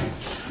explain.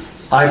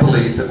 I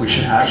believe that we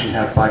should actually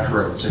have bike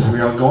roads. If we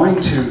are going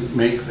to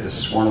make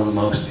this one of the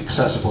most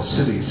accessible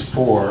cities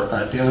for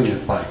dealing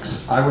with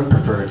bikes, I would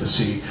prefer to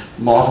see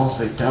models.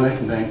 They've done it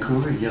in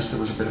Vancouver. Yes, there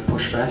was a bit of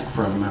pushback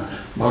from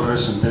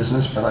motorists and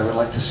business, but I would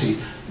like to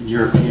see a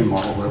European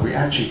model where we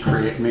actually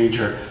create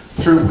major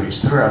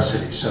throughways through our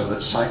city so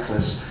that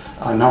cyclists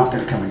are not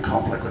going to come in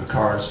conflict with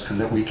cars,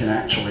 and that we can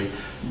actually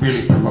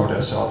really promote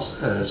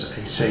ourselves as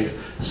a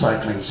safe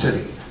cycling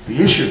city.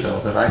 The issue, though,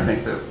 that I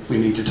think that we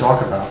need to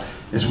talk about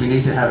is we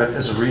need to have it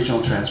as a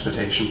regional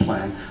transportation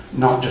plan,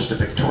 not just a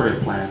Victoria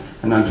plan.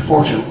 And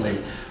unfortunately,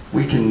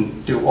 we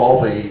can do all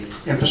the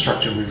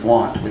infrastructure we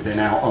want within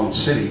our own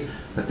city,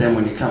 but then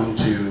when you come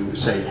to,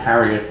 say,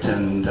 Harriet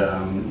and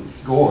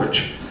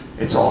Gorge,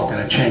 it's all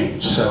going to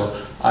change.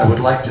 So I would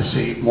like to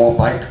see more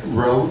bike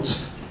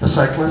roads for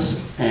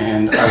cyclists,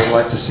 and I would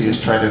like to see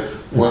us try to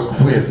work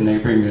with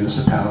neighboring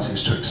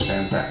municipalities to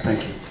expand that.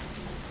 Thank you.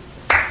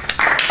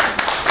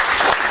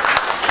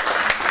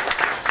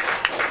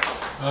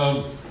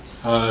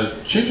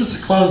 Changes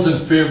to Clown's in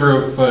favor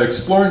of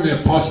exploring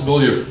the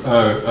possibility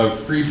of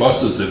free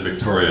buses in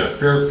Victoria,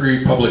 fare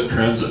free public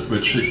transit,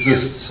 which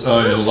exists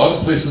in a lot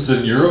of places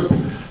in Europe,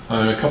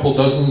 in a couple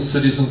dozen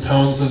cities and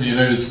towns in the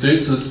United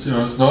States. It's, you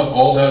know, it's not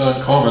all that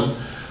uncommon.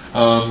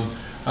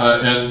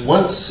 And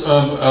once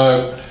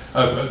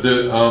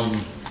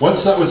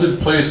once that was in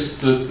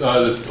place,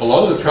 a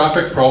lot of the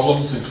traffic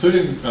problems,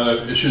 including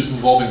issues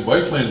involving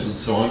bike lanes and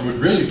so on, would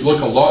really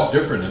look a lot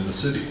different in the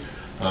city.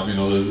 You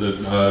know,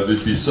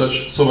 there'd be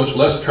so much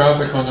less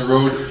traffic on the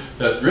road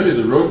that really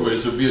the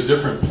roadways would be a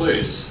different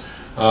place,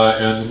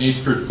 and the need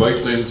for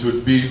bike lanes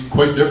would be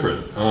quite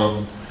different.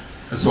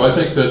 And so I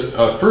think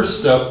that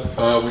first step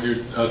when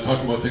you're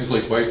talking about things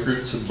like bike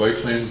routes and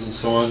bike lanes and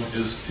so on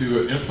is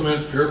to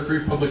implement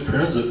fare-free public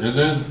transit, and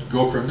then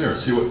go from there,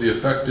 see what the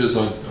effect is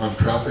on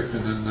traffic,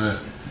 and then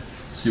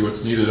see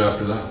what's needed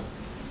after that.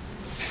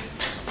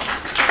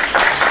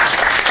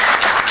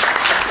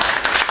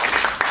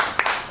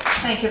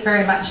 Thank you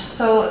very much.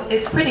 So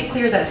it's pretty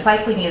clear that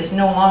cycling is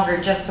no longer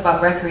just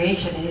about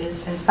recreation. It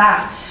is, in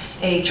fact,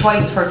 a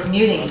choice for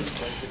commuting.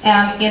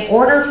 And in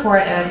order for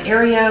an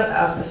area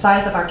of the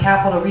size of our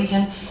capital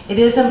region, it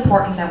is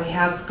important that we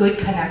have good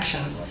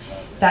connections,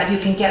 that you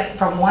can get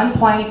from one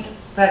point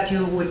that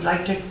you would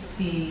like to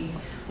be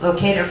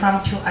located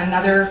from to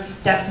another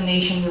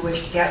destination you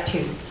wish to get to.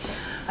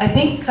 I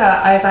think,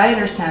 as I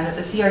understand it,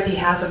 the CRD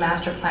has a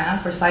master plan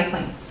for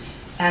cycling,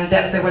 and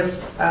that there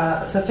was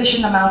a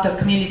sufficient amount of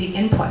community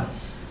input.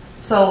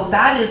 So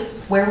that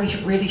is where we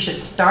really should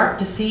start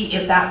to see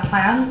if that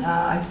plan,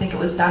 I think it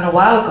was done a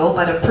while ago,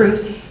 but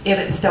approved, if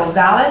it's still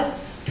valid,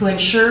 to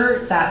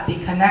ensure that the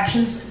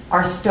connections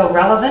are still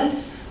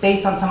relevant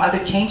based on some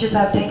other changes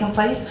that have taken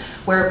place,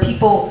 where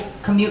people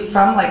commute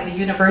from, like the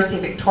University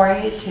of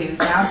Victoria to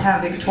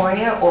downtown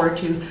Victoria, or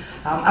to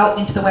out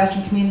into the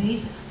Western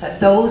communities, that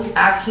those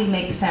actually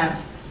make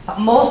sense. But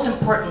most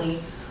importantly,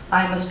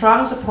 I'm a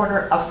strong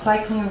supporter of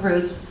cycling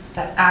routes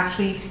that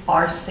actually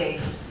are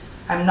safe.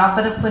 I'm not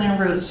going to put in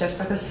routes just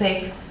for the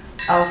sake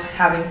of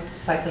having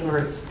cycling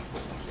routes.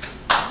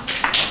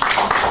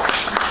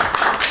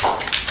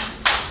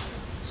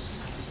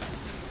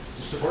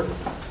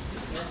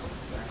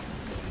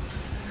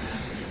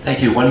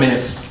 Thank you. 1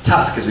 minute's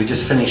tough because we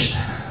just finished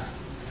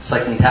the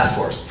cycling task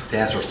force to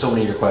answer so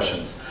many of your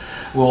questions.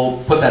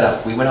 We'll put that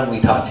up. We went out and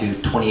we talked to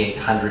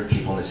 2,800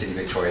 people in the city of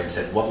Victoria and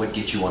said, what would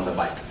get you on the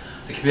bike?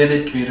 The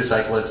committed commuter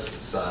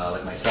cyclists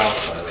like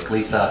myself, like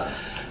Lisa,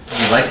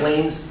 we like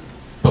lanes,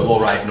 but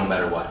we'll ride no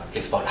matter what.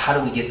 It's about how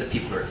do we get the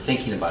people who are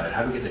thinking about it,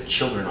 how do we get the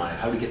children on it,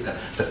 how do we get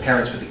the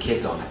parents with the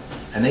kids on it.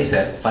 And they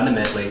said,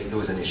 fundamentally, it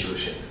was an issue of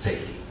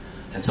safety.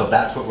 And so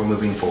that's what we're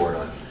moving forward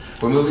on.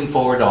 We're moving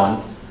forward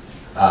on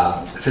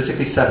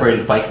physically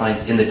separated bike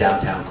lines in the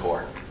downtown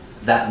core.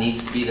 That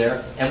needs to be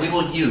there, and we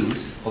will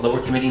use, although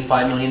we're committing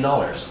 $5 million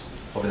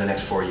over the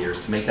next 4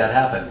 years to make that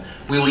happen,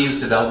 we will use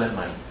development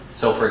money.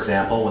 So for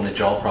example, when the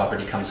Jol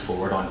property comes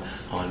forward on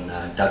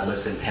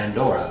Douglas and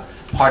Pandora,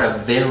 part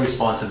of their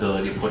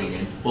responsibility of putting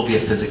in will be a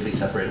physically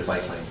separated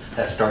bike lane.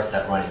 That starts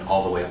that running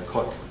all the way up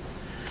Cook.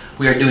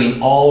 We are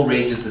doing all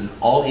ages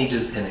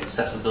and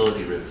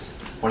accessibility routes.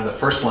 One of the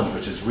first ones,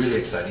 which is really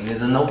exciting,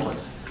 is in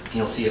Oaklands. And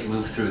you'll see it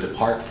move through the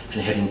park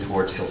and heading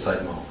towards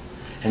Hillside Mall.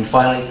 And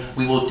finally,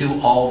 we will do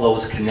all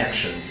those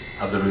connections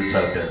of the routes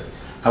out there.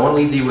 I want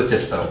to leave you with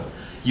this though.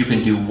 You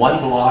can do 1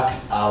 block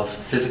of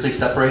physically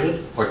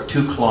separated or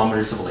 2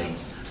 kilometers of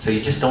lanes. So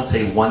you just don't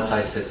say one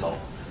size fits all.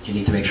 You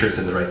need to make sure it's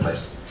in the right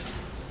place.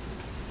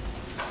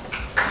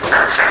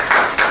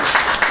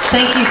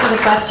 Thank you for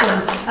the question.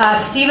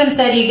 Stephen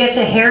said you get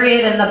to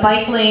Harriet and the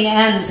bike lane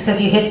ends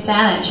because you hit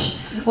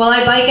Saanich. Well,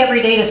 I bike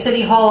every day to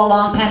City Hall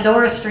along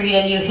Pandora Street,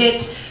 and you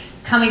hit,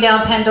 coming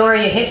down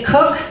Pandora, you hit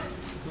Cook,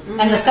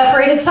 and the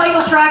separated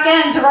cycle track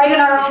ends right in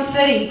our own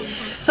city.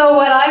 So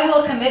what I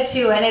will commit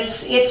to, and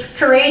it's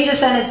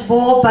courageous and it's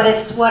bold, but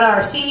it's what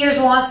our seniors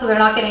want, so they're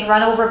not getting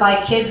run over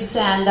by kids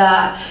and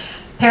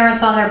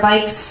parents on their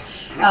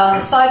bikes on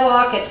the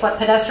sidewalk. It's what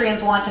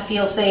pedestrians want to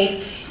feel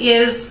safe,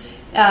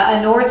 is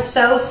a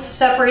north-south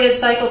separated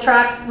cycle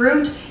track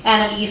route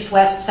and an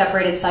east-west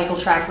separated cycle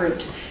track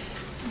route.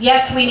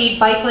 Yes, we need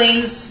bike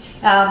lanes.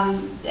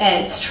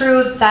 It's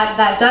true that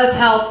that does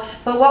help,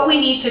 but what we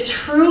need to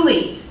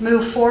truly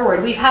move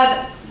forward, we've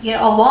had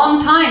a long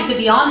time to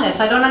be on this.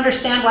 I don't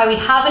understand why we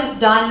haven't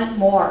done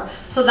more.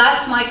 So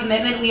that's my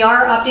commitment. We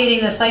are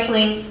updating the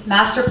cycling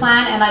master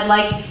plan, and I'd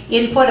like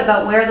input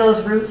about where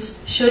those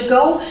routes should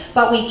go,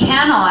 but we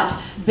cannot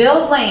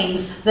build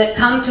lanes that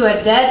come to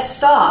a dead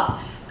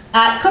stop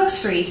at Cook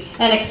Street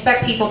and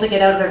expect people to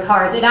get out of their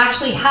cars. It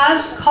actually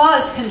has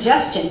caused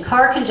congestion,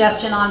 car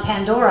congestion on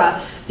Pandora,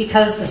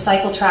 because the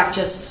cycle track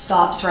just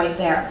stops right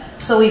there.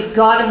 So we've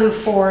got to move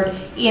forward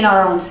in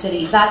our own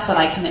city. That's what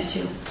I commit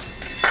to.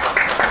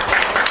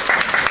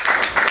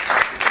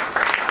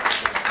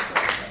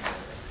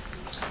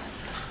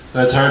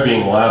 It's hard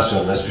being last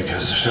on this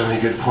because there's so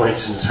many good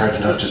points and it's hard to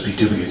not just be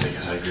dubious,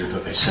 because I agree with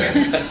what they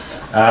said.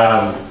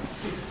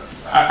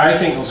 I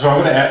think, so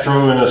I'm going to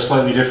throw in a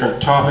slightly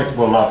different topic,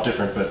 well not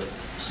different, but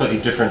slightly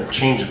different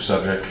change of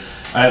subject.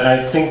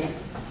 I think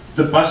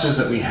the buses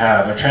that we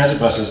have, our transit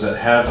buses that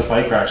have the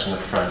bike racks in the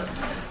front,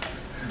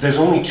 there's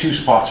only 2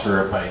 spots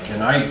for a bike,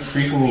 and I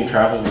frequently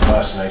travel with a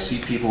bus and I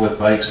see people with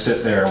bikes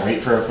sit there and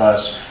wait for a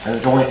bus,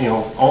 and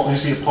only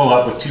see it pull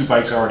up with 2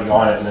 bikes already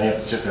on it, and they have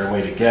to sit there and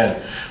wait again,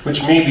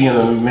 which maybe in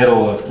the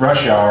middle of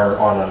rush hour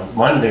on a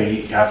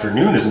Monday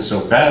afternoon isn't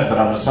so bad, but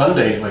on a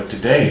Sunday like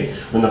today,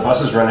 when the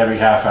buses run every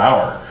half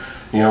hour,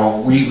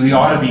 we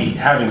ought to be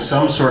having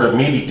some sort of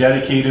maybe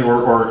dedicated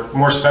or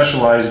more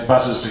specialized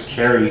buses to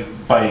carry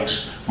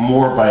bikes,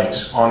 more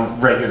bikes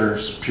on regular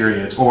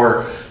periods,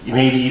 or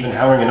maybe even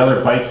having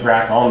another bike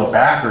rack on the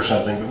back or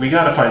something. But we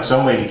got to find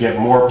some way to get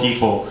more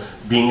people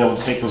being able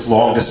to take those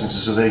long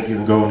distances so they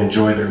can go and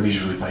enjoy their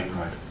leisurely bike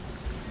ride.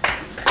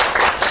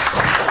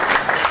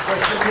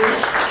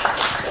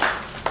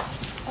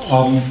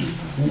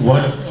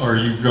 What are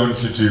you going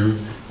to do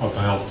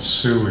about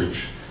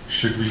sewage?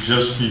 Should we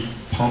just be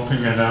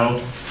pumping it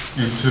out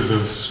into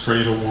the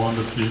Strait of Juan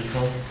de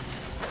Pico?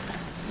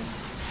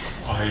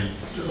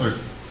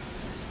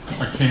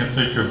 I can't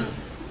think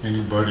of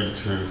anybody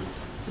to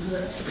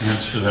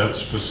answer that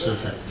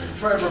specifically.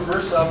 Try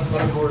reverse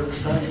alphabetical order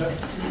this time, yeah.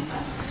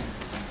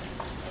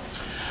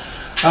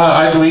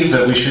 I believe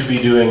that we should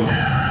be doing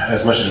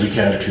as much as we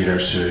can to treat our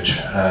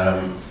sewage,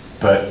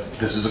 but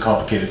this is a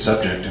complicated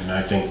subject, and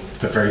I think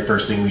the very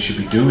first thing we should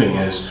be doing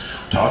is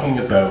talking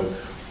about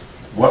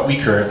what we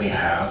currently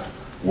have,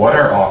 what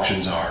our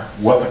options are,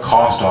 what the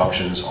cost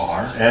options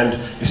are, and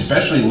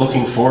especially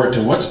looking forward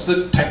to what's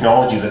the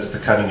technology that's the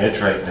cutting edge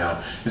right now.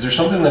 Is there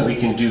something that we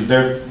can do?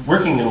 They're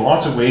working in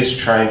lots of ways to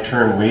try and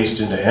turn waste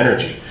into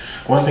energy.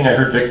 One thing I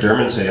heard Vic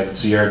Derman say at the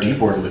CRD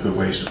board of Liquid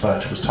Waste a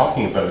bunch was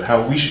talking about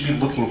how we should be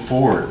looking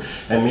forward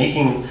and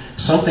making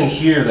something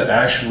here that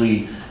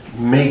actually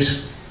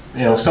makes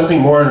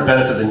something more of a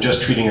benefit than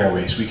just treating our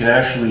waste. We can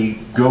actually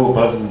go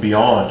above and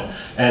beyond,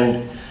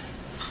 and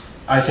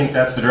I think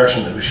that's the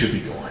direction that we should be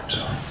going.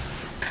 So.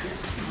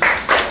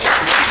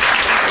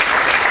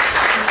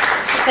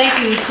 Thank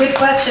you. Good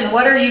question.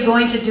 What are you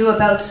going to do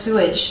about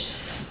sewage?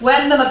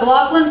 When the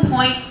McLaughlin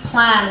Point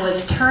plan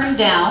was turned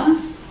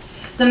down,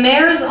 the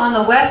mayors on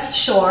the West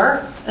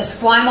Shore,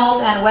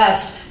 Esquimalt and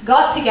West,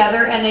 got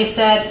together and they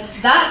said,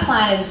 that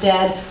plan is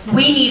dead,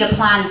 we need a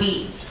plan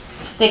B.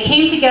 They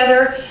came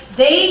together.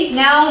 They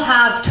now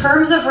have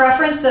terms of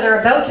reference that are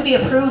about to be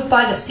approved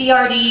by the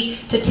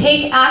CRD to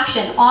take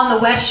action on the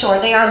West Shore.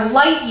 They are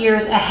light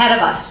years ahead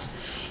of us.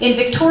 In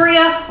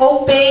Victoria,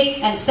 Oak Bay,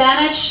 and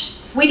Saanich,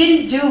 we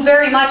didn't do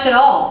very much at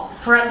all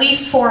for at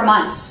least 4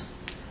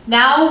 months.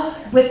 Now,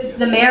 with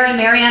the Mayor and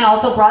Marianne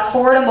also brought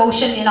forward a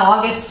motion in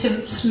August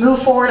to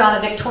move forward on a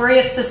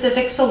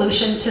Victoria-specific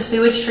solution to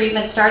sewage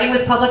treatment, starting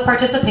with public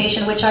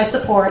participation, which I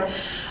support.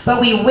 But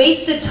we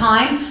wasted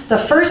time. The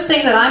first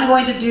thing that I'm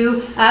going to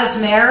do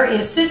as mayor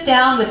is sit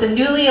down with the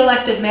newly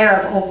elected mayor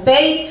of Oak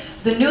Bay,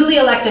 the newly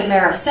elected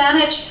mayor of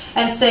Saanich,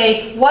 and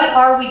say, what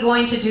are we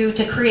going to do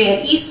to create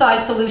an east side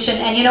solution?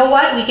 And you know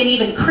what? We can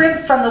even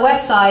crib from the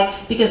west side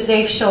because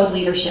they've showed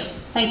leadership.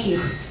 Thank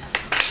you.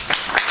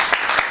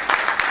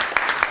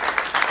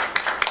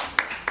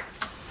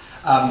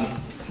 I'm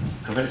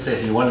going to say,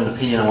 if you want an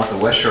opinion on what the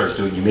West Shore is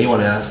doing, you may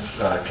want to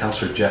ask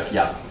Councillor Jeff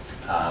Young,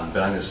 but I'm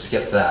going to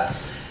skip that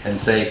and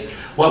say,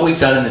 what we've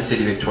done in the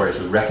City of Victoria is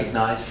we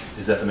recognize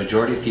is that the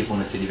majority of people in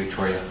the City of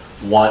Victoria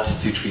want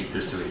to treat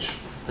their sewage,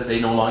 that they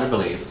no longer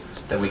believe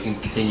that we can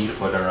continue to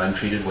put our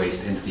untreated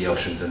waste into the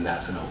oceans and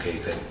that's an okay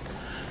thing.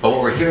 But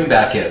what we're hearing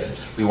back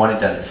is, we want it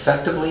done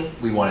effectively,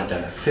 we want it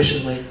done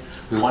efficiently,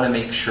 we want to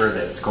make sure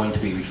that it's going to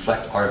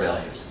reflect our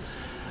values.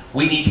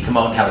 We need to come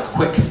out and have a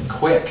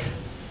quick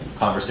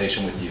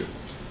conversation with you,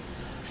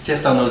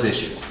 just on those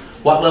issues.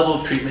 What level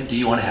of treatment do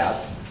you want to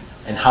have,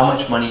 and how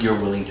much money you're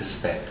willing to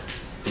spend,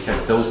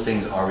 because those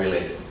things are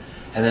related.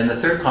 And then the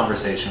third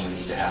conversation we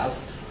need to have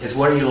is,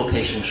 what are your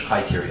location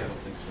criteria?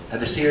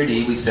 At the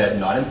CRD we said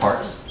not in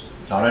parks,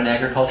 not on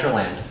agricultural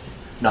land,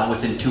 not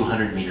within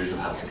 200 meters of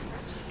housing.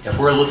 If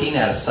we're looking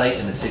at a site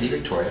in the City of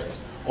Victoria,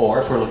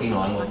 or if we're looking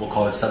on what we'll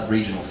call a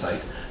sub-regional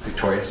site,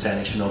 Victoria,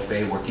 Saanich, and Oak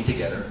Bay working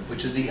together,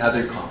 which is the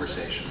other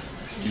conversation.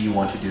 Do you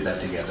want to do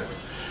that together?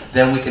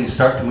 Then we can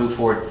start to move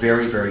forward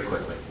very, very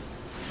quickly.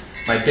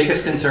 My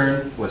biggest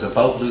concern was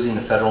about losing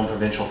the federal and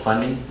provincial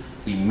funding.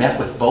 We met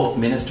with both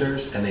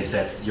ministers and they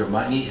said, your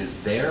money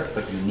is there,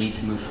 but you need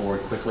to move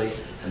forward quickly,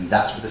 and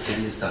that's what the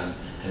city has done.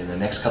 And in the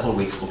next couple of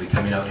weeks, we'll be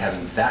coming out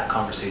having that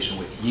conversation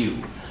with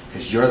you,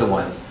 because you're the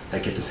ones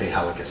that get to say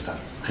how it gets done.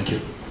 Thank you.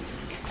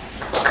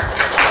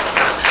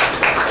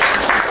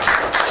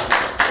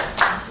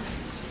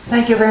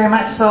 Thank you very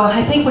much. So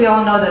I think we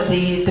all know that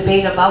the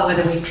debate about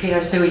whether we treat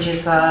our sewage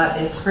is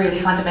really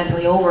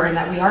fundamentally over, and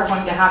that we are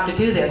going to have to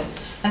do this.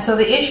 And so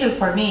the issue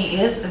for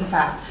me is, in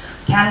fact,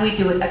 can we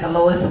do it at the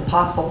lowest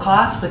possible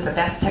cost with the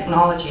best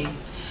technology?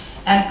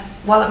 And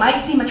while it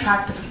might seem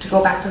attractive to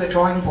go back to the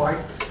drawing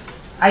board,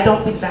 I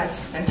don't think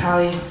that's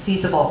entirely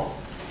feasible,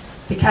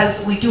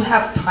 because we do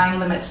have time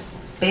limits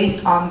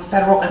based on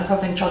federal and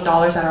provincial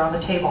dollars that are on the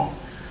table.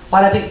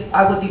 What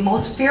I would be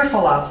most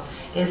fearful of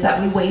is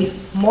that we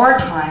waste more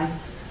time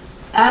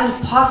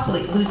and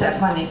possibly lose that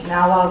funding.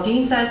 Now, while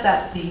Dean says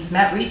that he's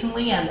met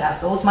recently and that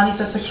those monies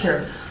are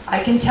secure,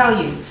 I can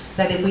tell you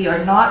that if we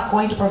are not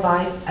going to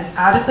provide an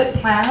adequate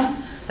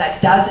plan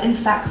that does in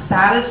fact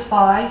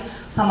satisfy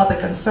some of the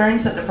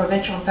concerns that the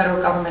provincial and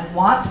federal government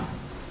want,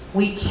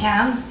 we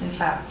can in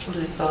fact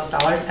lose those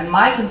dollars. And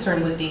my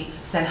concern would be,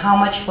 then how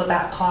much will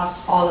that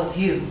cost all of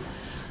you?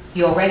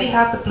 You already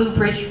have the Blue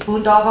Bridge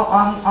boondoggle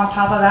on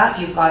top of that.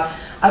 You've got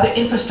other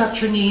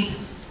infrastructure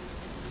needs.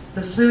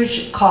 The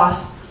sewage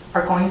costs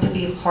are going to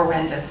be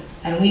horrendous,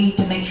 and we need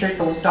to make sure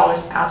those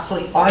dollars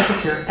absolutely are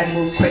secure and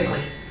move quickly.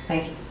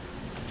 Thank you.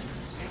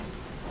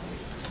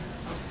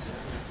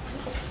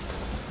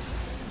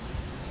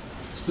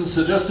 It's been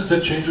suggested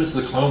that Changes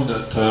the Clown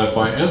that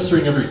by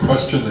answering every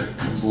question that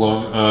comes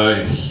along,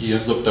 he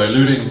ends up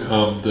diluting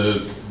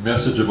the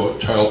message about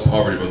child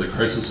poverty, about the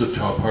crisis of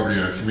child poverty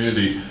in our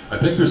community. I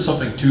think there's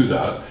something to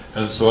that,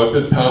 and so I've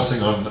been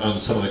passing on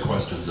some of the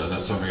questions, and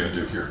that's what I'm going to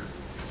do here.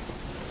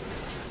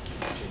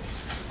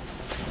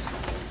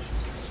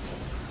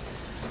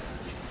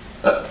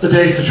 The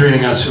date for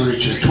treating our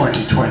sewage is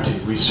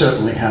 2020. We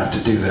certainly have to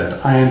do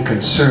that. I am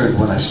concerned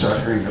when I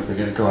start hearing that we're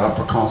going to go out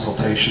for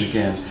consultation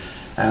again,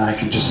 and I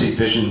can just see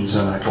visions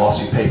on a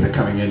glossy paper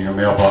coming in your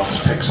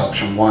mailbox, picks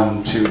option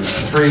 1, 2, and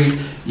 3.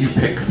 You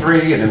pick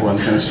 3, and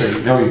everyone's going to say,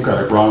 no, you've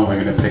got it wrong,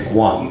 we're going to pick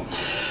 1.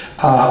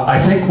 I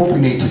think what we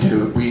need to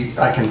do,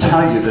 I can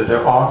tell you that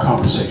there are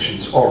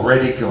conversations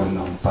already going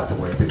on, by the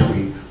way,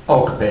 between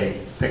Oak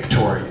Bay,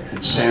 Victoria, and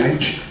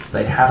Saanich.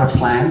 They have a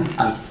plan.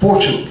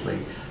 Unfortunately,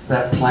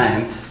 that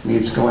plan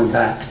means going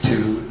back to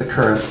the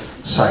current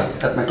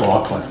site at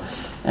McLaughlin,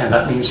 and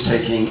that means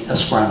taking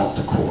Esquimalt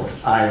to court.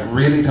 I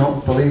really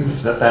don't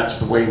believe that that's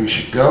the way we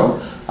should go.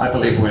 I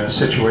believe we're in a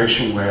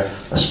situation where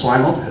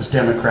Esquimalt has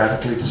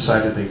democratically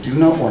decided they do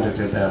not want it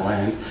in their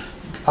land.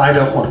 I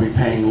don't want to be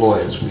paying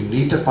lawyers. We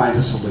need to find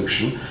a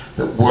solution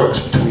that works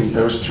between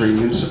those 3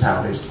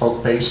 municipalities,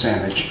 Oak Bay,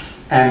 Saanich,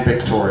 and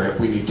Victoria.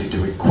 We need to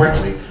do it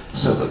quickly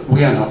so that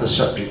we are not the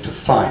subject of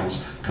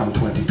fines come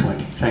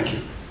 2020. Thank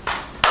you.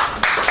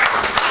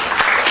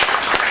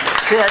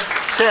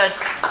 Sid,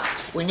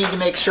 we need to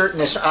make certain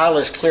this aisle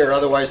is clear,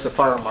 otherwise the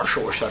fire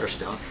marshal will shut us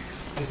down.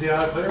 Is the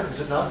aisle clear? Is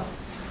it not?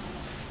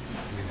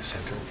 You mean the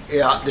center?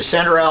 Yeah, the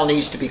center aisle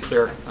needs to be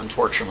clear,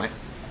 unfortunately.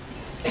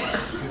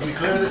 Can we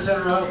clear the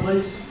center aisle,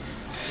 please?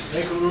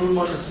 Make a room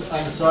on the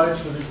sides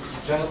for the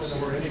gentlemen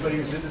or anybody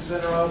who's in the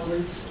center aisle,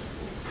 please.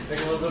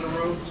 Make a little bit of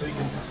room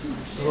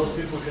so those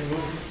people can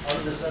move out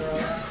of the center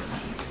aisle.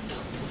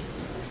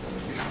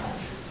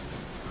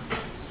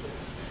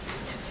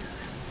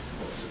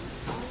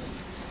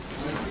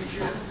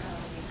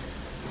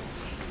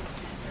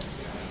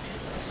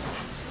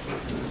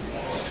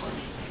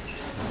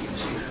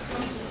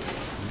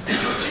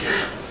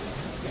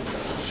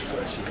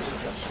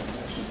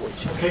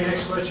 Okay,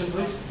 next question,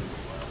 please.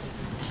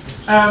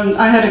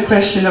 I had a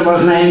question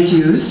about land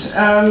use.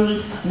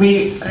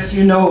 We, as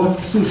you know,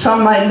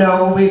 some might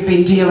know, we've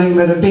been dealing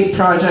with a big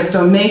project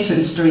on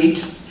Mason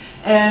Street,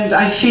 and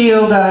I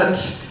feel that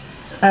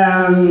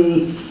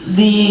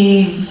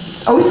the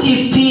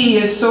OCP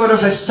is sort of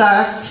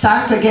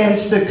stacked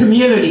against the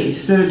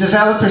communities. The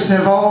developers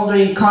have all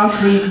the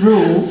concrete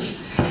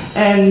rules,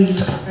 and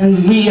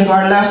we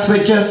are left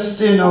with just,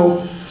 you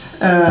know,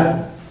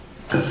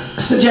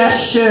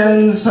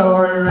 suggestions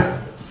or...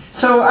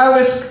 So I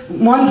was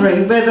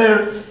wondering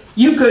whether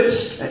you could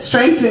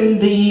strengthen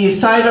the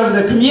side of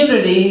the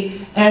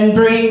community and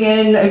bring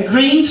in a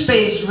green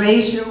space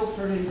ratio,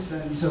 for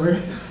instance, or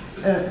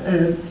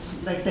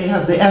like they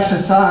have the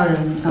FSR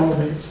and all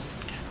this.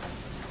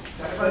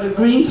 But a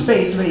green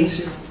space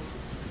ratio.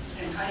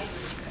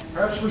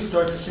 Perhaps we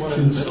start this one in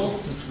the middle,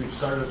 since we've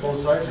started at both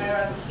sides.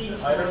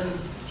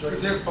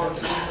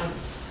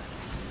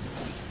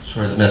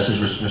 Sorry, the message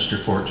was Mr.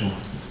 Fortune.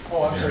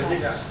 Oh, I'm sorry.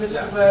 This is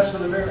ask for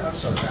the mayor. I'm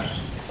sorry.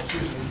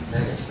 Excuse me.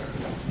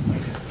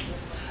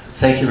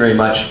 Thank you very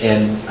much,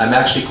 and I'm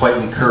actually quite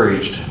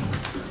encouraged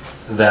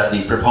that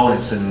the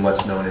proponents in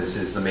what's known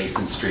as the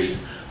Mason Street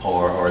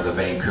or the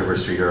Vancouver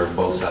Street or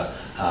Bosa,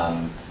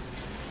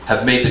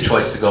 have made the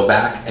choice to go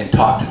back and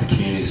talk to the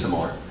community some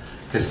more.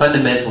 Because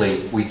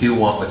fundamentally, we do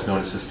want what's known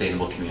as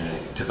sustainable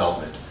community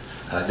development.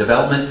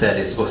 Development that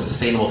is both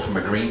sustainable from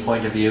a green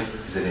point of view,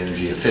 is it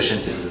energy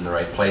efficient, is it in the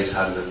right place,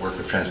 how does it work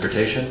with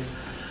transportation,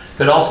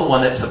 but also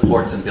one that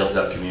supports and builds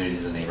up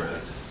communities and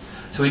neighborhoods.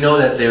 So we know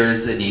that there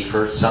is a need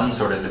for some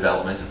sort of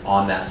development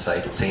on that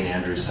site, St.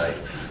 Andrew's site,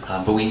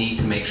 but we need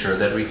to make sure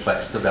that it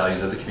reflects the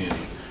values of the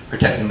community,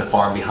 protecting the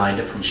farm behind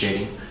it from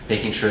shading,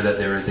 making sure that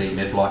there is a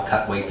mid-block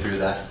cutway through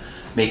that,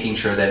 making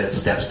sure that it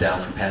steps down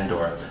from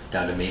Pandora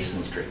down to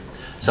Mason Street.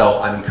 So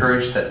I'm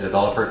encouraged that the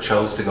developer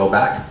chose to go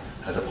back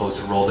as opposed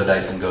to roll the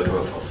dice and go to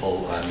a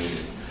full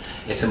meeting.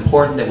 It's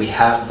important that we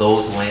have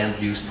those land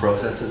use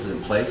processes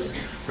in place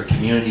where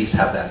communities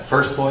have that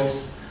first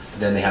voice,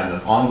 and then they have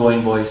an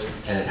ongoing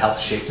voice, and it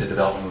helps shape the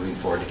development moving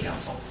forward to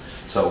council.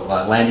 So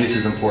land use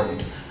is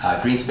important.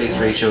 Green space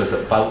ratio is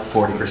about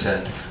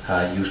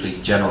 40%,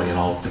 usually generally in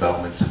all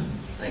development.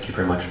 Thank you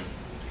very much.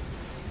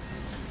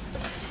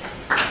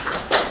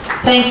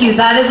 Thank you.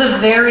 That is a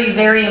very,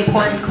 very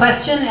important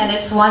question, and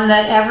it's one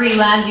that every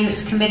land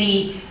use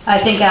committee, I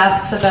think,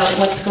 asks about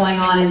what's going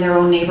on in their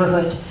own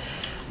neighborhood.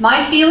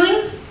 My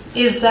feeling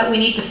is that we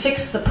need to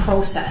fix the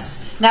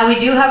process. Now, we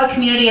do have a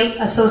community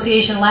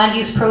association land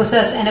use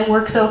process, and it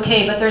works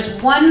okay, but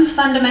there's one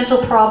fundamental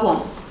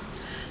problem.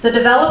 The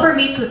developer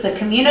meets with the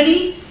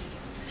community,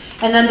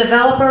 and then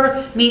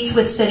developer meets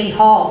with City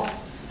Hall.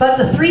 But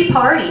the three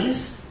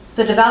parties,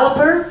 the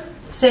developer,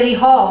 City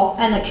Hall,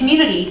 and the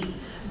community,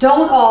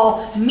 don't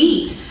all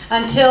meet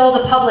until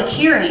the public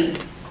hearing,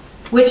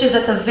 which is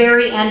at the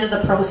very end of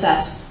the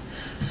process.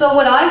 So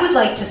what I would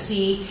like to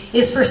see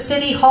is for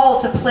City Hall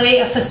to play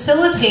a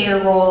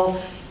facilitator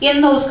role in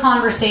those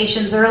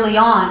conversations early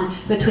on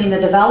between the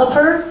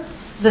developer,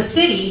 the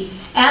city,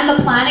 and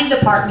the planning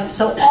department,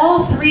 so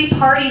all three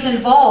parties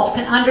involved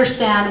can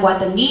understand what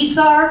the needs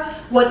are,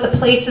 what the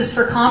places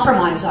for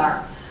compromise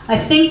are. I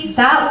think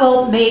that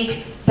will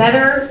make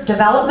better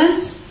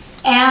developments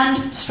and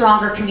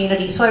stronger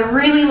communities. So I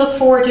really look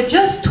forward to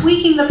just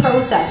tweaking the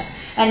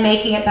process and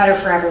making it better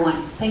for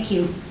everyone. Thank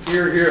you.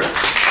 Hear, hear.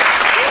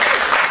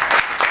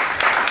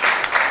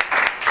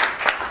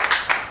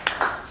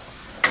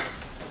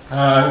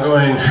 I'm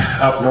going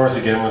up north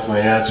again with my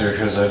answer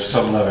because I've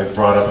something that I've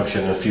brought up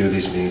in a few of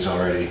these meetings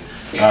already.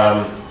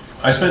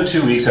 I spent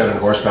 2 weeks out on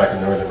horseback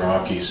in the Northern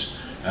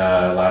Rockies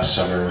last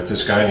summer with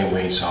this guy named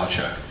Wayne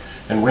Sawchuk.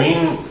 And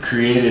Wayne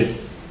created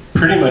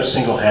pretty much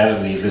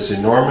single-handedly this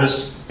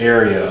enormous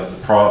area of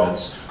the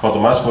province called the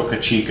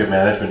Muskoka-Chica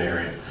Management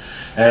Area.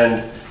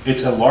 And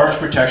it's a large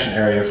protection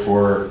area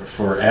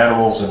for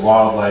animals and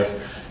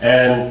wildlife,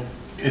 and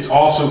it's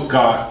also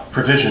got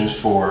provisions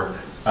for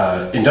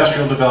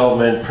industrial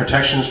development,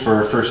 protections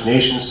for First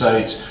Nation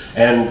sites,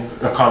 and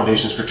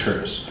accommodations for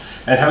tourists.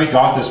 And how he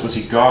got this was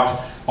he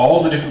got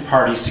all the different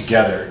parties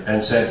together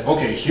and said,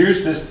 okay,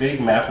 here's this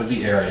big map of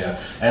the area,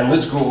 and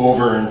let's go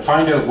over and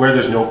find out where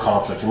there's no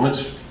conflict, and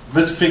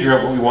let's figure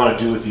out what we want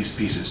to do with these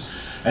pieces.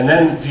 And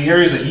then the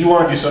areas that you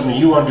want to do something,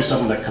 you want to do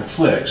something that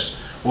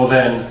conflicts, well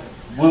then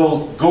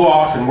we'll go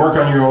off and work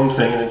on your own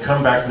thing and then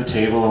come back to the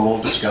table and we'll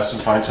discuss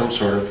and find some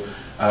sort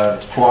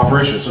of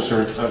cooperation, some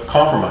sort of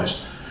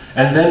compromise.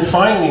 And then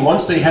finally,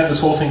 once they had this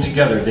whole thing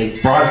together, they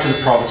brought it to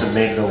the province and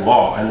made it a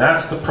law. And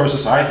that's the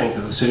process I think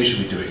that the city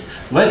should be doing.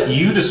 Let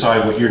you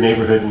decide what your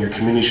neighborhood and your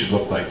community should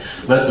look like.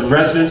 Let the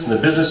residents and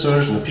the business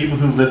owners and the people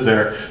who live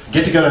there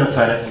get together and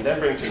plan it and then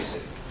bring it to the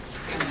city.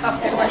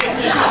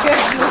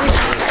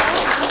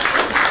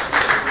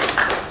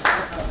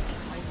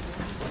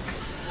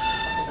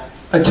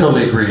 I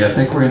totally agree. I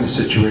think we're in a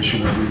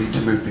situation where we need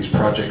to move these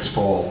projects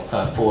forward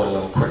a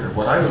little quicker.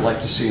 What I would like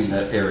to see in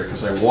that area,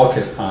 because I walk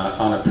it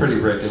on a pretty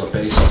regular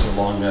basis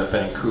along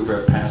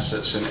Vancouver, past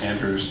St.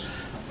 Andrews.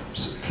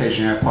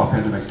 Occasionally I pop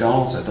into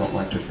McDonald's. I don't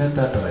like to admit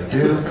that, but I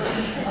do.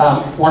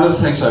 One of the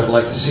things I would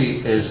like to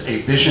see is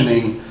a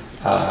visioning,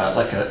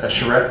 like a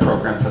charrette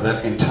program for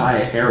that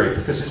entire area,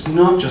 because it's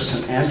not just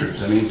St.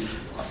 Andrews. I mean,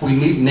 we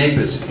need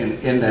neighbors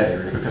in that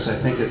area, because I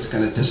think it's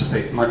going to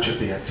dissipate much of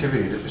the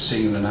activity that we're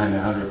seeing in the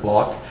 900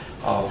 block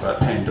of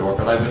Pandora.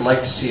 But I would like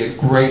to see a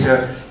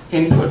greater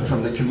input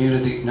from the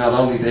community, not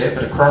only there,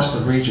 but across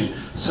the region.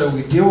 So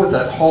we deal with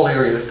that whole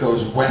area that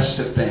goes west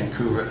of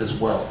Vancouver as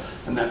well.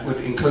 And that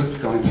would include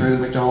going through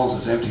the McDonald's,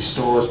 there's empty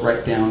stores,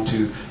 right down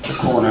to the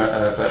corner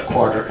of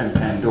Quadra and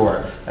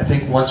Pandora. I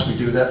think once we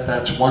do that,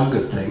 that's one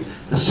good thing.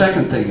 The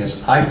second thing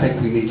is, I think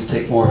we need to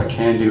take more of a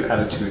can-do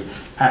attitude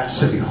at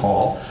City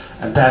Hall.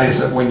 And that is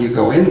that when you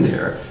go in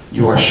there,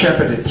 you are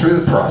shepherded through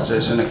the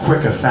process in a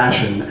quicker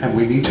fashion, and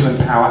we need to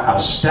empower our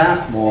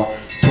staff more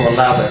to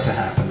allow that to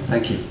happen.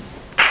 Thank you.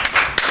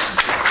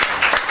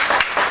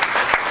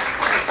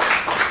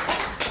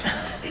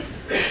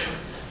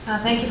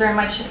 Thank you very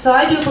much. So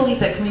I do believe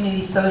that community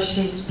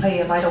associations play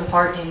a vital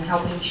part in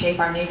helping shape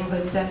our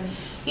neighborhoods, and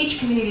each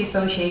community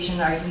association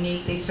are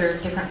unique. They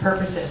serve different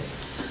purposes.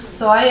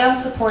 So I am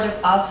supportive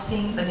of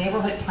seeing the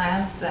neighborhood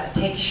plans that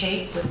take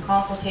shape with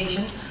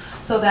consultation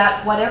so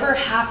that whatever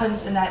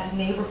happens in that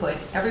neighborhood,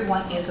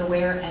 everyone is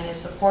aware and is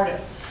supportive.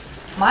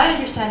 My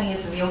understanding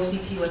is that the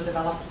OCP was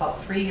developed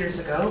about 3 years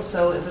ago,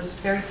 so it was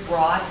very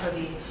broad for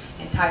the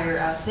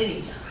entire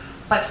city.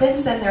 But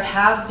since then, there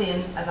have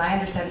been, as I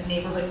understand it,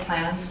 neighborhood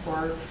plans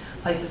for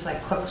places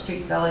like Cook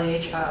Street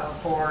Village,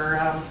 for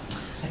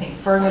I think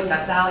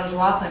Fairfield-Gonzales,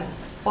 Rothland.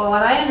 But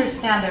what I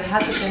understand, there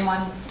hasn't been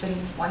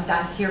one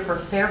done here for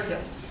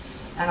Fairfield.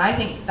 And I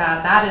think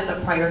that that is a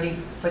priority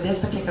for this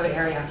particular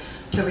area,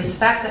 to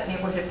respect that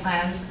neighborhood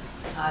plans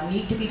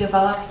need to be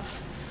developed,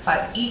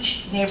 but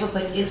each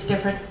neighborhood is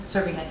different,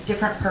 serving a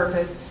different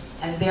purpose,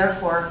 and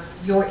therefore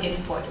your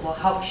input will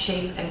help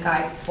shape and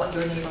guide what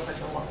your neighborhood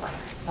will look like.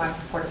 So I'm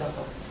supportive of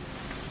those.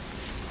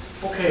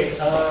 Okay,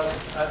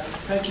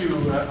 thank you,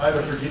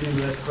 Ida, for dealing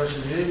with that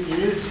question. It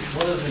is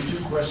one of the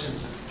 2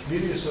 questions that the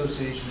community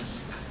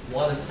associations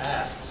wanted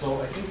asked.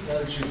 So I think now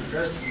that you've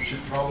addressed it, we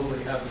should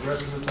probably have the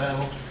rest of the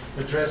panel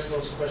address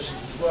those questions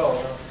as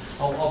well.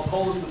 I'll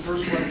pose the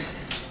first one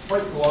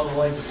quite along the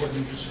lines of what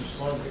you just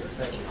responded there.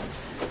 Thank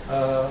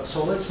you.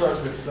 So let's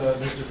start with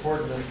Mr.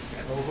 Fortin, and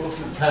we'll go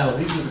through the panel.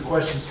 These are the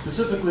questions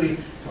specifically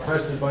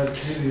requested by the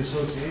community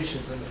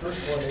associations. And the first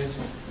one is,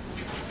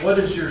 what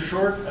is your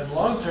short and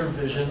long-term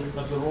vision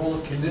of the role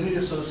of community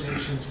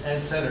associations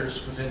and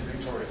centers within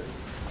Victoria?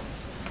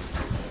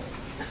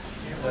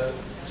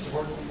 Mr.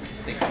 Fortin?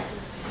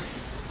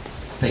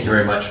 Thank you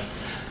very much.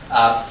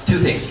 2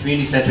 things,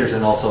 community centers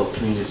and also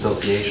community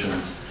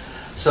associations.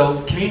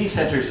 So community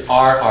centers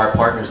are our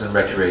partners in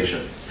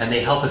recreation, and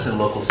they help us in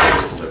local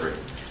service delivery.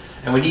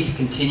 And we need to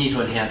continue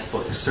to enhance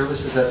both the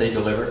services that they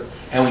deliver,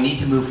 and we need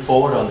to move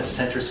forward on the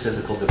center's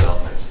physical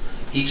developments.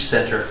 Each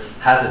center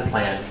has a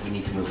plan. We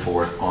need to move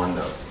forward on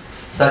those,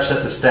 such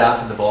that the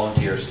staff and the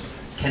volunteers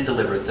can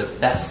deliver the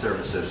best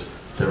services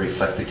that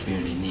reflect the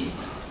community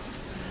needs.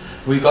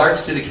 In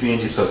regards to the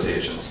community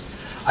associations,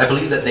 I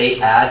believe that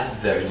they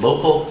add their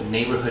local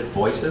neighborhood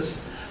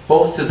voices,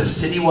 both to the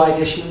citywide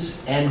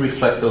issues and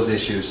reflect those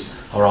issues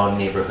around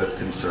neighborhood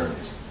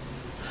concerns.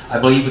 I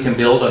believe we can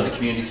build on the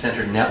community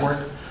center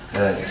network,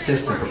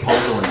 assist in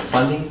proposal and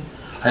funding.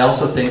 I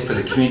also think for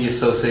the community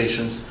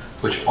associations,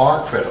 which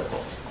are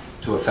critical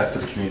to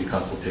effective community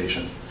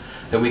consultation,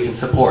 that we can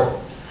support.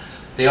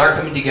 They are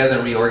coming together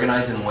and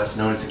reorganizing in what's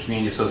known as the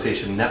Community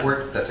Association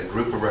Network. That's a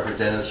group of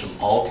representatives from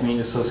all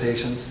community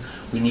associations.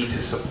 We need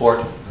to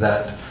support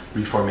that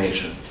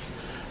reformation.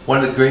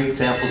 One of the great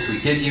examples we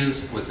did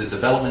use was the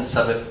Development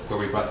Summit, where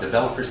we brought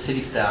developers, city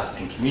staff,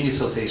 and community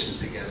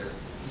associations together.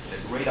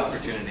 It's a great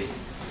opportunity,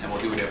 and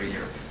we'll do it every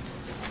year.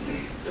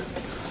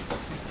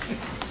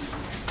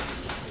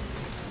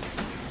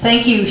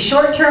 Thank you.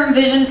 Short-term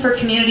vision for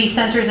community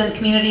centers and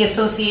community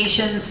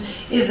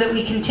associations is that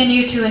we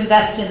continue to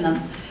invest in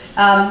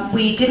them.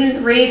 We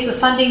didn't raise the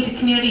funding to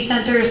community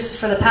centers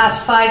for the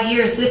past 5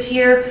 years. This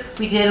year,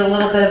 we did a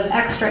little bit of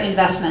extra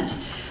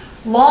investment.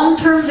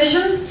 Long-term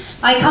vision,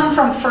 I come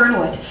from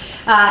Fernwood,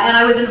 and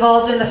I was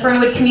involved in the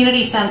Fernwood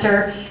Community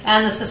Center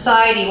and the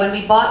Society when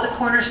we bought the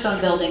Cornerstone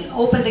building,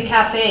 opened a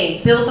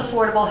cafe, built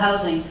affordable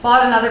housing,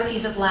 bought another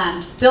piece of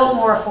land, built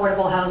more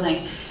affordable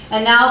housing,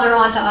 and now they're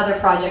on to other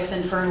projects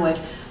in Fernwood.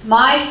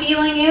 My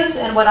feeling is,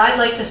 and what I'd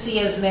like to see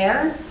as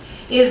mayor,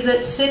 is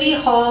that City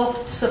Hall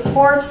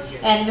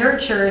supports and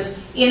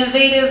nurtures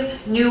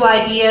innovative new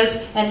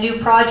ideas and new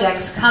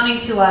projects coming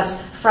to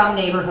us from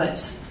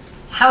neighborhoods.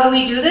 How do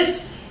we do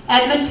this?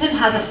 Edmonton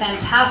has a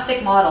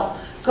fantastic model.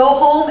 Go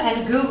home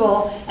and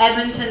Google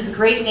Edmonton's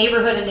Great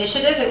Neighborhood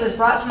Initiative. It was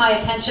brought to my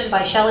attention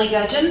by Shelley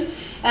Gudgeon.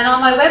 And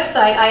on my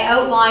website, I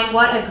outline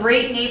what a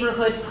great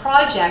neighborhood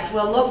project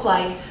will look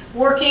like,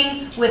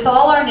 working with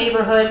all our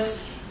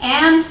neighborhoods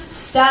and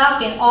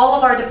staff in all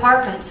of our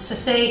departments to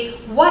say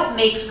what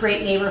makes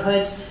great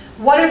neighborhoods,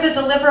 what are the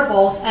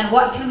deliverables, and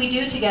what can we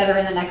do together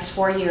in the next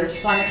 4 years.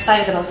 So I'm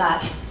excited about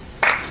that.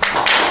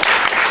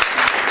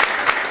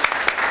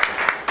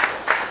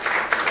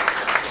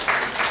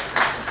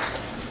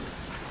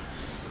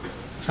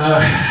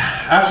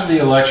 After the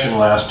election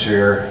last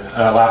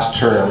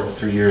term,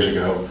 3 years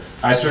ago,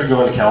 I started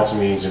going to council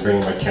meetings and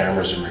bringing my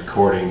cameras and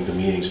recording the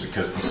meetings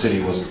because the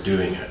city wasn't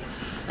doing it.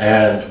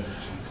 And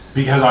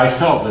because I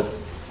felt that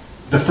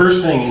the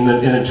first thing in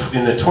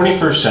the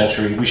 21st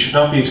century, we should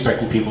not be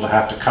expecting people to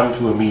have to come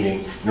to a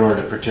meeting in order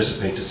to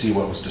participate to see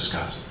what was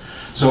discussed.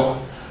 So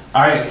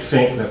I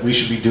think that we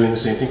should be doing the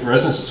same thing for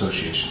residents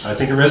associations. I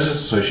think a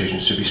residents association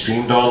should be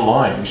streamed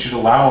online. We should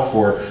allow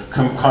for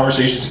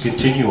conversations to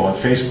continue on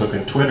Facebook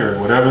and Twitter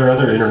and whatever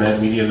other internet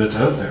media that's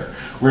out there.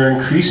 We're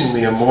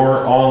increasingly a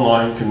more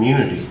online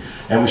community,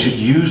 and we should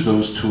use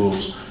those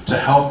tools to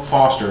help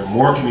foster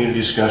more community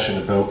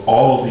discussion about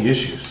all of the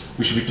issues.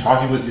 We should be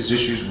talking about these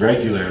issues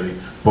regularly,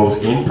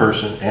 both in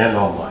person and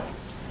online.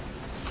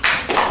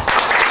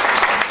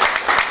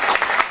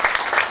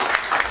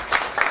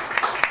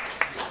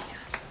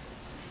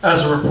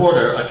 As a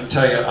reporter, I can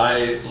tell you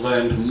I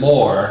learned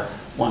more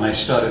when I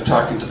started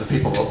talking to the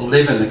people that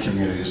live in the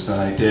communities than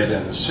I did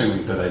and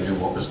assuming that I knew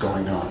what was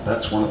going on.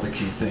 That's one of the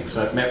key things.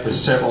 I've met with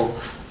several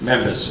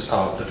members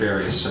of the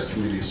various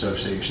community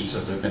associations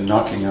as I've been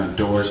knocking on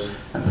doors,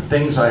 and the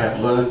things I have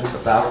learned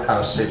about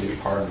our city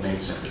are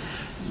amazing.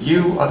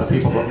 You are the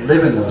people that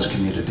live in those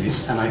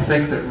communities, and I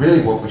think that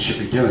really what we should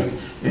be doing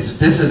is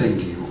visiting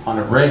you on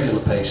a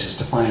regular basis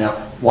to find out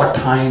what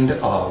kind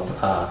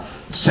of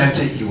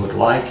center you would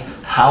like,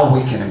 how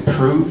we can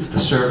improve the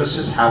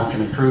services, how we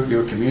can improve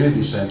your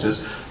community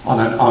centers on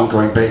an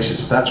ongoing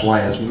basis. That's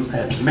why as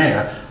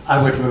mayor,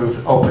 I would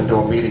move open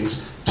door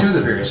meetings to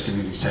the various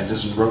community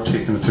centers and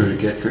rotate them through to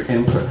get your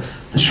input.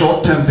 The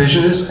short-term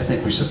vision is, I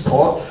think we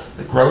support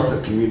the growth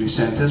of community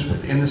centers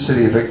within the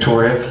city of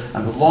Victoria,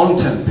 and the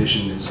long-term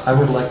vision is I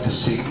would like to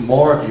see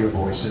more of your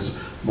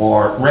voices,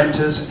 more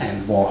renters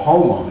and more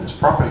homeowners,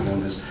 property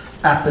owners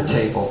at the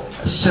table,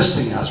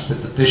 assisting us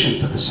with the vision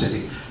for the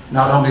city.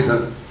 Not only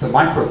the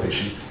micro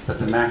vision, but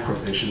the macro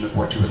vision of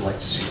what you would like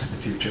to see for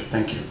the future.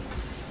 Thank you.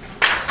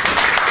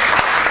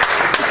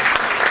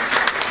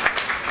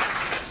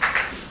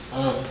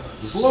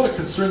 There's a lot of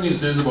concern these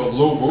days about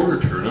low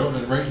voter turnout,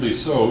 and rightly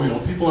so. You know,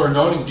 people are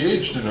not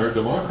engaged in our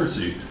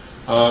democracy.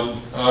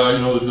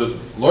 You know, the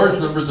large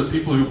numbers of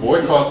people who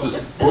boycott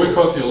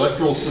the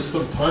electoral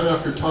system time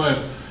after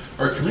time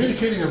are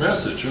communicating a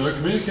message. You know,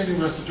 communicating a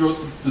message about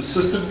the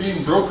system being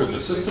broken. The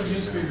system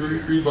needs to be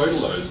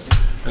revitalized.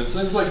 And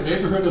things like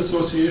neighborhood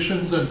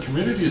associations and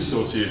community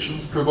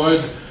associations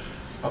provide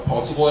a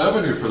possible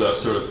avenue for that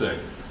sort of thing.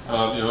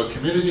 You know, a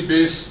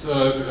community-based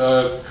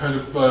kind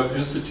of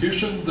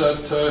institution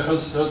that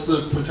has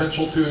the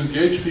potential to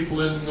engage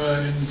people in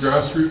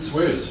grassroots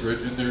ways, right,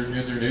 in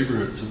their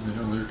neighborhoods and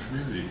in their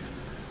community.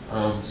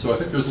 So I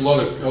think there's a lot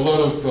of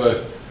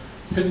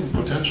hidden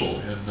potential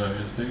in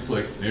things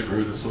like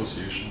neighborhood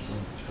associations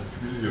and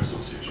community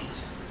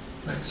associations.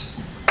 Thanks.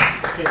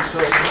 Okay, so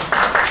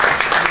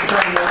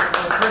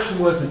my question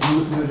was that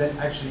you would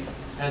actually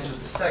answer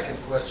the second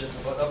question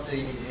about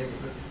updating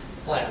neighborhood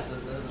plans.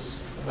 That was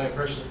my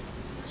impression.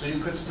 So you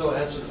could still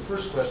answer the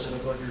first question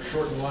about your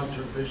short and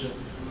long-term vision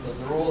of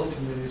the role of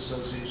community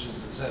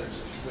associations and centers,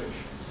 if you wish.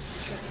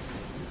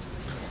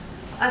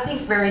 I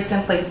think very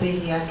simply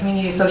the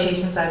community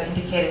associations I've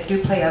indicated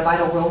do play a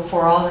vital role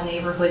for all the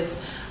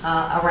neighborhoods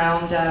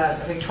around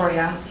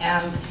Victoria,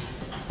 and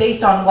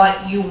based on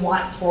what you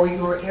want for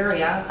your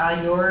area,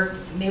 your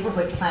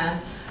neighborhood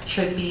plan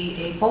should be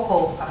a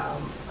focal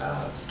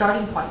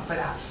starting point for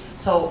that.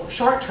 So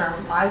short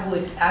term, I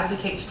would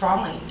advocate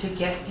strongly to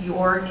get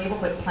your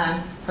neighborhood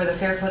plan for the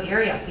Fairfield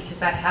area, because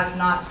that has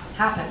not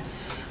happened.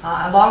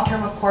 Long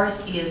term, of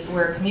course, is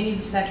where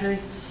community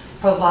centers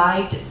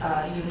provide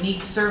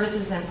unique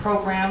services and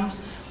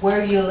programs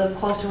where you live,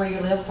 close to where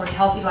you live, for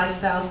healthy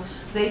lifestyles.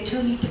 They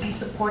too need to be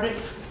supported,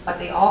 but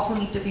they also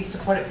need to be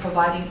supported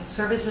providing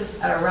services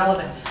that are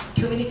relevant.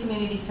 Too many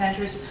community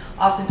centers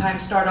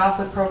oftentimes start off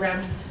with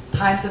programs,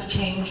 times have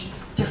changed,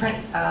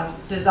 different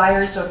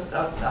desires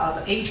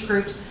of age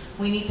groups.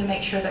 We need to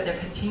make sure that they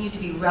continue to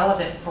be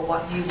relevant for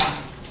what you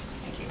want.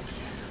 Thank you.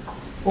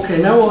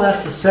 Okay, now we'll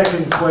ask the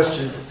second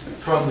question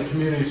from the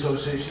community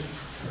association.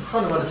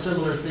 Kind of on a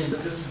similar theme,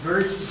 but this is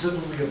very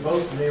specifically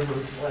about the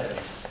neighborhood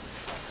plans.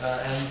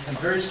 And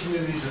various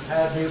communities have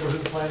had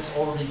neighborhood plans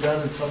already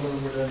done, and some of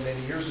them were done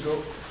many years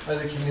ago.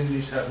 Other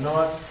communities have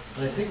not.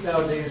 And I think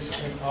nowadays,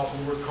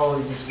 often we're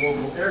calling these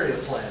local area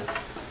plans.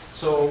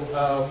 So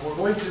we're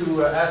going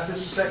to ask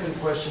this second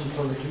question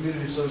from the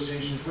community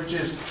association, which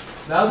is,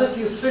 now that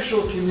the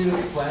official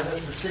community plan,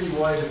 that's the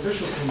citywide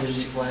official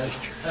community plan,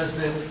 has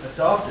been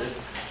adopted,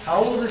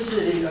 how will the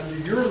city, under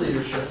your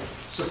leadership,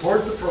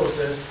 support the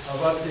process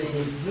of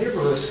updating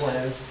neighborhood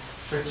plans,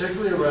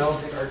 particularly around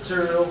the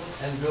arterial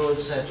and village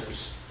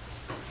centers?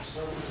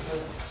 Start with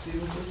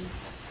Stephen, please.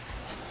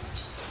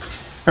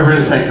 I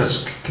really think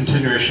this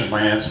continuation of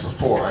my answer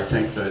before. I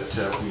think that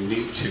we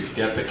need to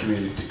get the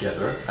community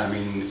together. I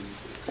mean,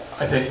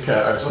 I think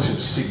I was listening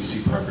to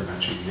CBC program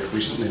actually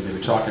recently, and they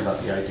were talking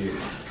about the idea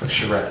of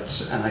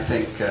charrettes. And I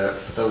think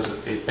for those,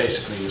 it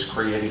basically is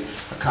creating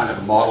a kind of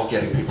a model,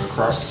 getting people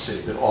across the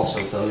city, but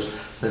also those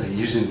that are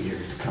using the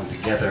area to come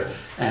together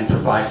and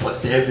provide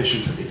what their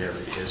vision for the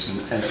area is,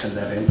 and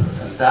that input.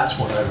 And that's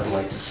what I would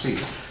like to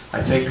see.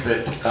 I think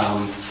that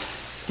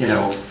you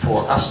know,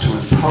 for us to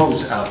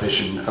impose our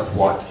vision of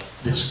what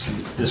this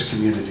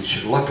community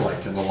should look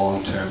like in the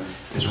long term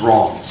is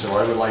wrong. So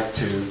I would like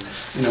to,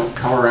 you know,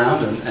 come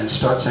around and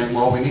start saying,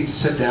 well, we need to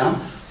sit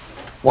down.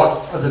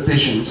 What are the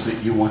visions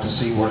that you want to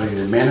see? What are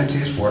the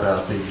amenities? What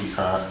are the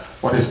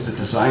what is the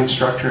design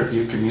structure of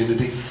your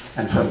community?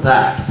 And from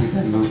that, we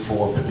then move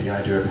forward with the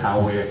idea of how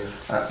we're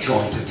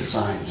going to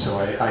design. So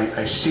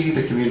I see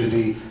the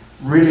community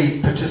really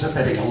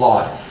participating a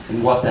lot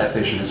in what that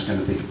vision is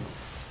going to be.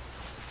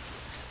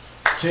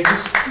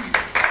 Changes? So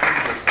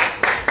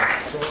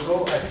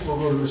I think we'll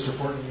go to Mr.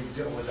 Fortin. You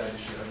deal with that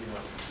issue. How do you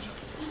want to?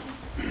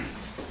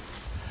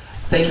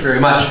 Thank you very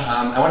much.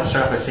 I want to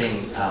start off by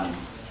saying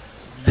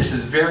this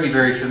is very,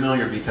 very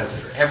familiar,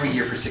 because every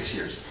year for 6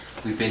 years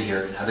we've been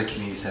here in other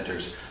community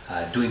centers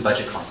doing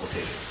budget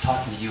consultations,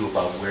 talking to you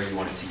about where you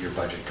want to see your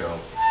budget go.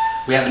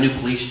 We have a new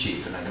police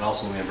chief, and I can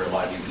also remember a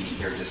lot of you being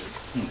here just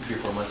 3 or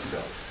 4 months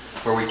ago.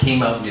 where we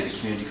came out and did a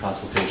community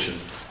consultation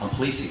on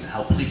policing and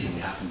how policing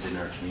happens in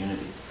our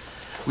community.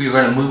 We are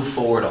going to move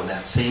forward on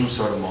that same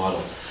sort of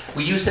model.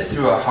 We used it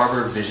through our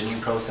harbor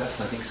visioning process,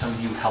 and I think some of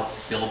you helped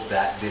build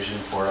that vision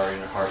for our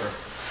inner harbor.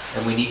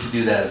 And we need to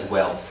do that as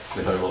well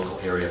with our local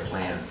area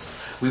plans.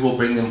 We will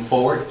bring them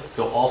forward.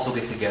 We'll also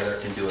get together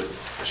and do a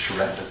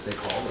charrette, as they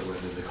call it, or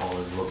whether they call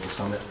it a local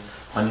summit,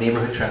 on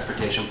neighborhood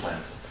transportation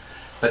plans.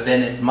 But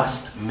then it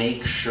must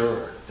make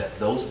sure that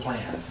those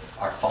plans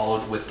are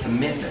followed with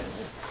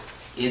commitments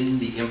in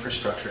the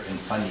infrastructure and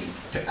funding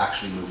to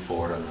actually move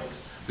forward on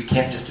those. We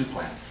can't just do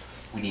plans.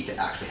 We need to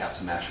actually have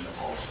some action that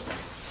follows them.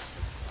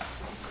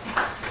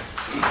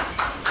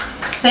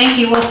 Thank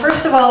you. Well,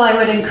 first of all, I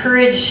would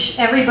encourage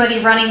everybody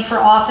running for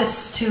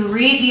office to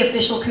read the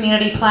official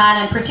community plan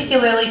and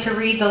particularly to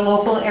read the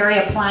local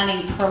area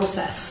planning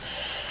process.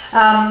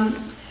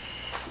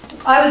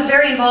 I was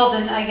very involved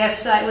in, I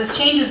guess, it was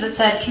changes that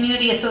said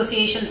community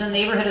associations and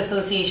neighborhood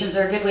associations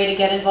are a good way to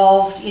get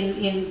involved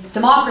in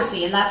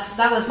democracy, and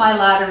that was my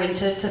ladder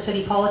into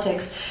city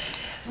politics.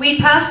 We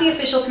passed the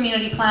official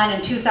community plan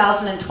in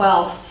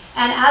 2012,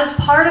 and as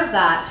part of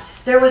that,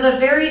 there was a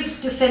very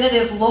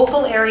definitive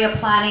local area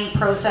planning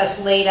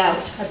process laid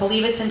out. I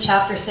believe it's in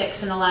Chapter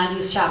 6 in the Land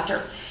Use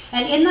chapter.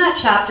 And in that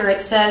chapter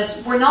it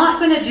says, we're not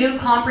going to do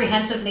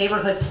comprehensive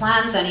neighborhood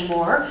plans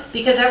anymore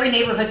because every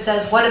neighborhood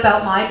says, what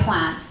about my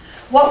plan?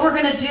 What we're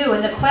going to do,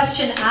 and the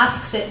question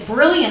asks it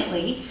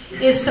brilliantly,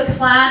 is to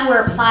plan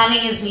where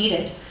planning is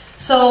needed.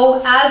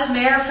 So as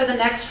mayor for the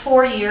next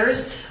 4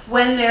 years,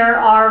 when there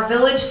are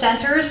village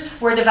centers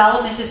where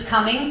development is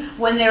coming,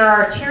 when there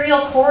are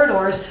arterial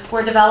corridors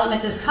where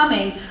development is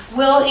coming,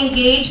 we'll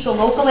engage the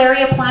local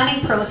area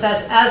planning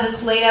process as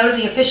it's laid out in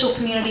the official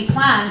community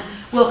plan.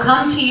 We'll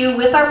come to you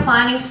with our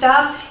planning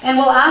staff and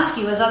we'll ask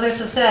you, as others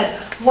have said,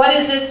 what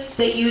is it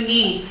that you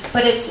need?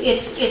 But there's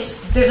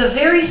a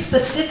very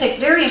specific,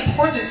 very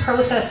important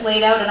process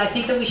laid out, and I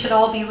think that we should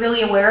all be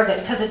really aware of it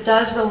because it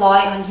does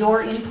rely on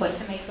your input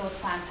to make those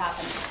plans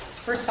happen.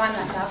 First time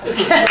that's happened.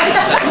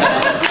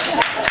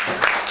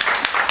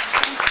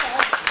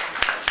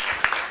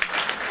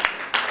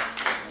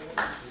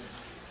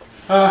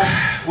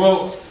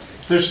 Well,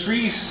 there's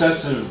 3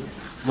 sets of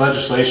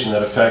legislation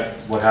that affect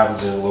what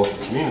happens in a local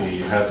community.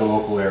 You have the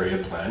local area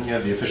plan, you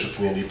have the official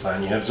community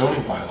plan, you have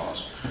zoning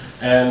bylaws.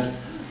 And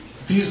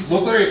these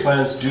local area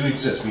plans do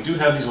exist. We do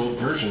have these old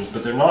versions,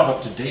 but they're not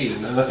up to date.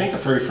 And I think the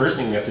very first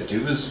thing we have to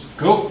do is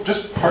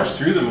just parse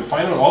through them and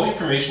find out all the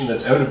information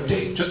that's out of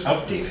date. Just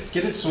update it.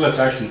 Get it so it's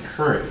actually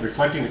current,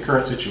 reflecting the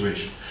current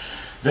situation.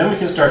 Then we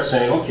can start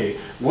saying, okay,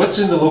 what's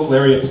in the local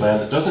area plan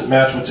that doesn't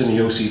match what's in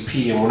the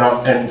OCP,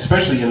 and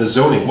especially in the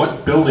zoning,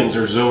 what buildings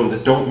are zoned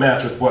that don't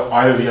match with what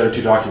either of the other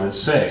 2 documents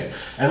say.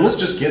 And let's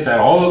just get that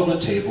all out on the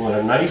table in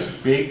a nice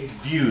big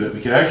view that we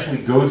can actually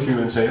go through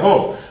and say,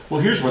 oh, well,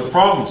 here's what the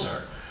problems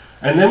are.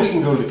 And then we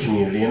can go to the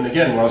community, and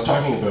again, what I was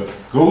talking about,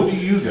 go to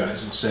you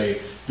guys and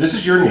say, this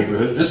is your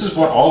neighborhood, this is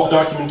what all the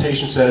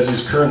documentation says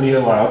is currently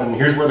allowed, and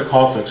here's where the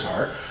conflicts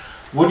are.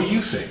 What do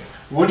you think?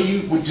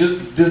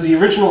 Does the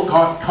original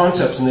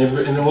concepts in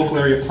the local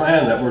area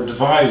plan that were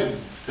devised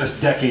a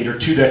decade or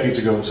 2 decades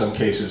ago in some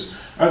cases,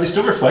 are they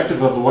still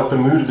reflective of what the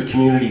mood of the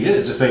community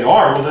is? If they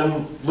are, well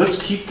then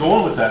let's keep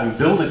going with that and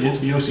build it into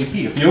the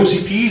OCP. If the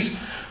OCP's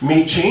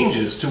made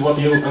changes to what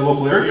the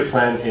local area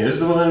plan is,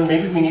 well then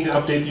maybe we need to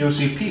update the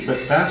OCP, but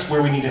that's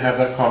where we need to have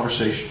that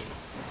conversation.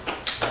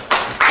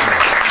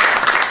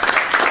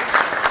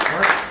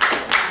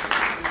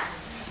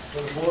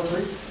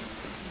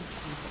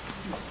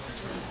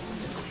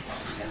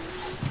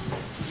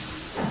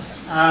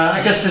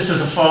 I guess this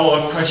is a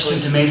follow-up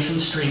question to Mason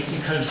Street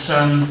because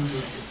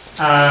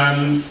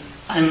I'm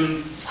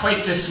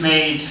quite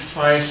dismayed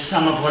by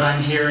some of what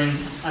I'm hearing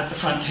at the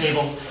front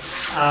table.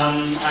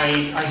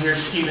 I hear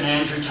Steve and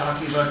Andrew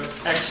talking about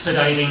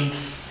expediting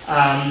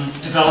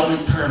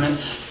development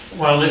permits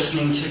while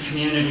listening to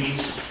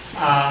communities.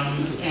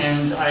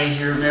 And I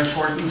hear Mayor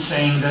Fortin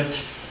saying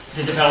that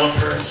the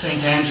developer at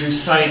St. Andrew's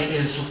site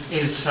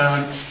is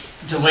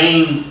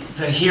delaying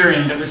the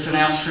hearing that was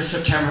announced for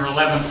September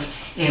 11th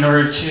in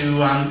order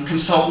to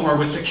consult more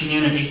with the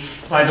community.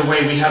 By the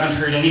way, we haven't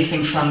heard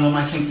anything from them.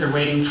 I think they're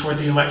waiting for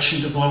the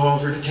election to blow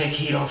over to take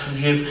heat off of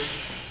you.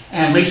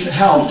 And Lisa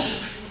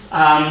Helps,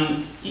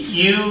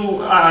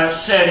 you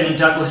said in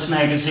Douglas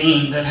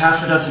Magazine that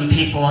half a dozen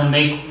people on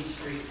Mason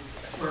Street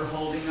were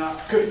holding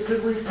up.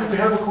 Could we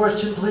have a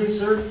question, please,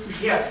 sir?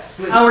 Yes.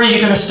 Please. How are you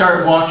going to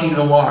start walking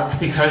the walk?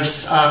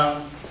 Because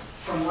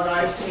from what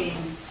I've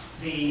seen,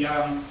 the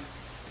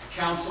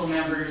council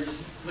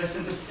members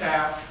listen to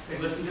staff, they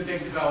listen to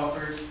big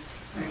developers.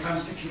 When it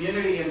comes to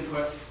community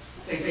input,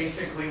 they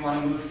basically want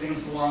to move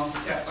things along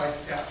step by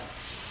step.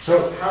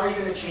 So how are you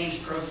going to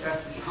change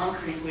processes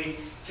concretely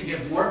to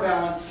give more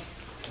balance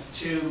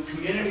to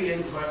community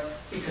input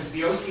because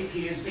the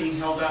OCP is being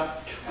held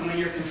up, and when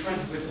you're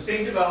confronted with a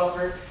big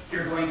developer,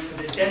 you're going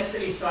for the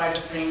density side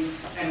of things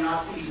and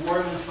not the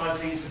warm and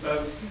fuzzies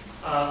about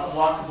a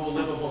walkable,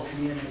 livable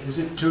community. Is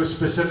it to a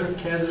specific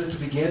candidate to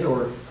begin,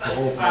 or the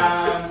whole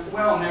panel?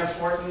 Well, Mayor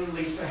Fortin,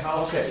 Lisa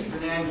Helps, Okay.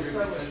 Stephen Andrew.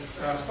 Start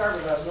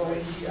with us. No, I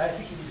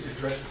think you need to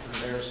address it to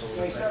the mayor. So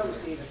Can we start with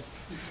Stephen?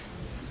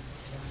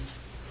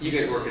 You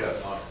guys work it out,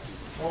 honestly.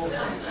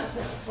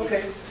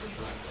 Okay.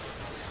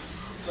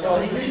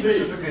 Well, he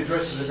specifically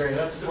addresses the mayor.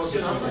 That's supposed to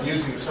be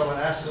using. If someone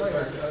asks a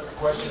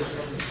question or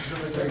something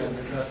specifically, then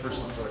that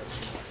person starts.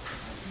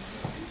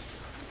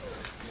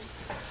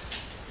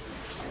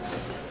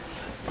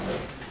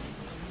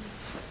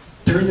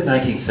 During the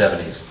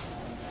 1970s,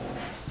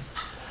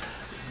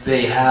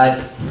 they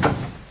had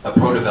a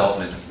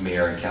pro-development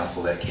mayor and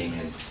council that came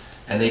in,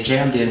 and they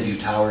jammed in View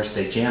Towers,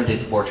 they jammed in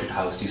Orchard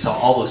House. You saw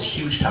all those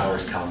huge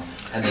towers come,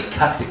 and they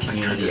cut the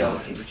community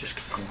out.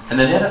 And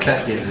the net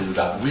effect is we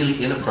got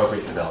really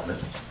inappropriate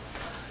development,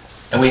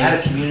 and we had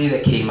a community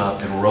that came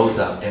up and rose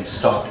up and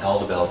stopped all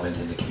development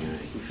in the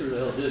community. We sure the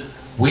hell did.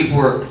 We've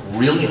worked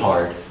really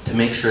hard to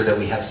make sure that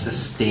we have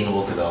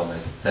sustainable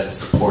development that is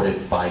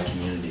supported by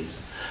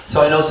communities.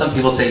 So I know some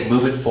people say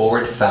move it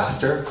forward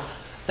faster.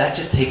 That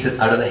just takes it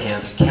out of the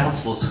hands of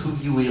councils who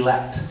you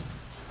elect,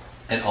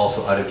 and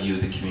also out of you,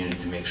 the community,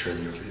 to make sure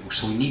that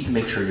so we need to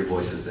make sure your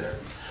voice is there.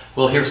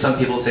 We'll hear some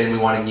people saying we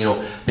want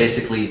to,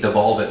 basically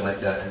devolve it and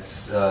let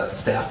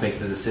staff make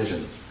the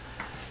decision.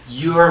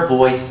 Your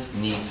voice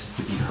needs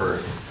to be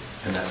heard,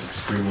 and that's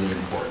extremely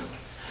important.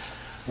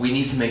 We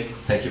need to make,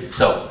 thank you.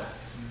 So,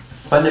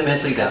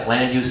 fundamentally, that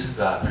land use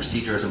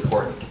procedure is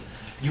important.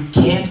 You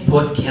can't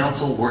put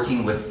council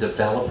working with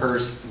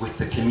developers, with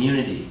the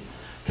community,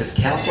 because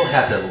council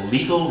has a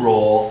legal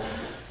role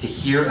to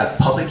hear a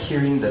public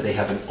hearing that they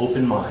have an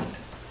open mind.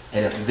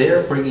 And if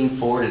they're bringing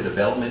forward a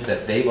development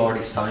that they've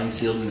already signed,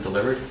 sealed, and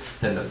delivered,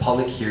 then the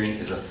public hearing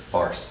is a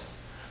farce.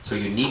 So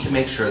you need to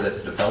make sure that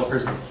the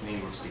developers and the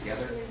community works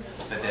together,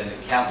 but then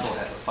the council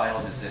has the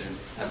final decision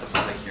at the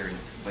public hearing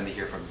when they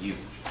hear from you.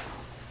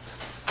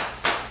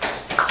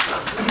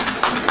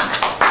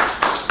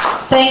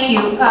 Thank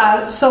you.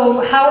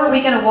 So how are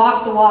we going to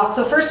walk the walk?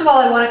 So first of all,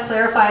 I want to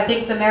clarify, I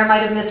think the mayor might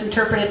have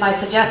misinterpreted my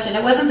suggestion.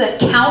 It wasn't that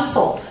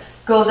council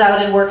goes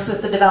out and works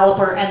with the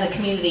developer and the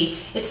community.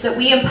 It's that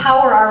we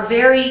empower our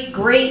very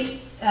great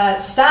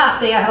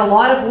staff. They have a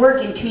lot of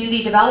work in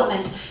community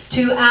development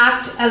to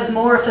act as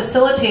more a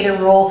facilitator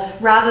role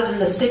rather than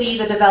the city,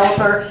 the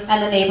developer,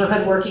 and the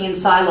neighborhood working in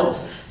silos.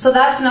 So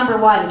that's number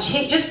one.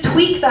 Just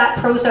tweak that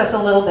process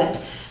a little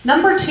bit.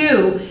 Number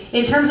two,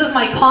 in terms of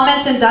my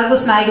comments in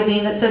Douglas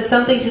Magazine that said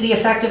something to the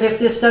effect of if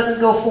this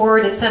doesn't go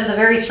forward, it sends a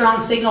very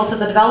strong signal to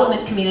the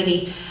development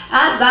community.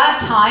 At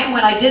that time,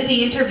 when I did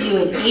the interview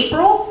in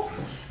April,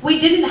 we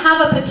didn't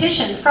have a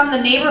petition from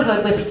the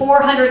neighborhood with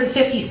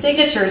 450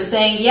 signatures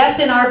saying,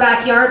 yes, in our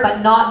backyard,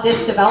 but not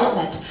this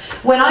development.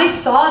 When I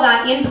saw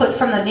that input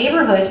from the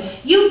neighborhood,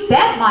 you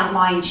bet my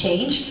mind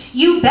changed.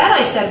 You bet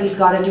I said we've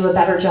got to do a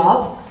better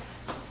job.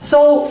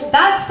 So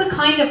that's the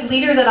kind of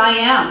leader that I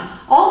am.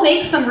 I'll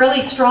make some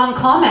really strong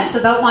comments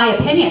about my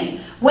opinion.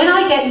 When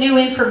I get new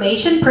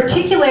information,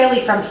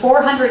 particularly from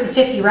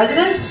 450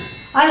 residents,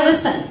 I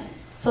listen.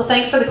 So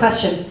thanks for the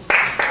question.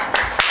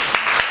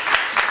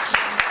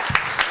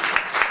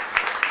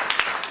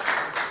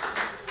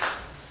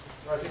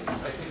 I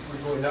think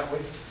we're going that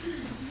way.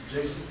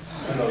 Jason?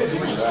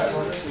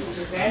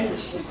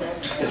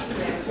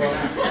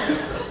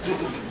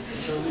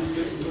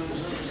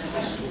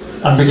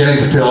 I'm beginning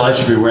to feel I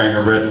should be wearing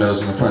a red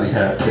nose and a funny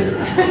hat too.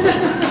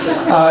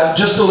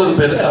 Just a little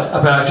bit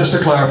about, just to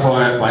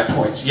clarify my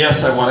points.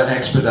 Yes, I want to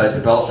expedite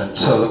development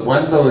so that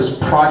when those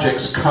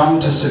projects come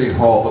to City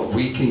Hall that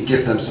we can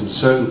give them some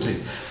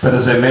certainty. But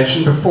as I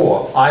mentioned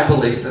before, I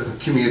believe that the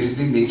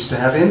community needs to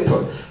have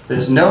input.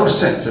 There's no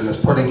sense in us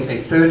putting a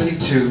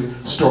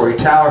 32-story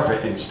tower, for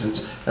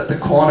instance, at the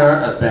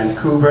corner of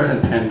Vancouver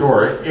and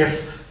Pandora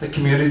if the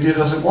community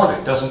doesn't want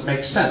it. It doesn't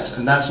make sense,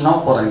 and that's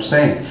not what I'm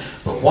saying.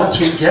 But once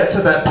we get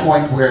to that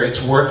point where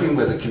it's working,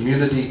 where the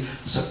community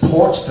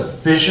supports the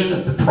vision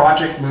of the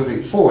project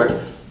moving forward,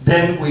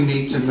 then we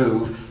need to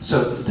move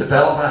so that the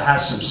developer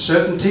has some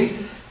certainty,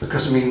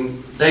 because I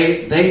mean,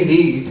 they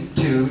need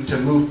to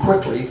move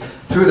quickly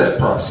through that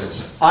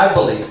process. I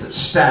believe that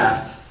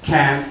staff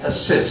can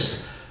assist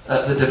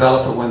the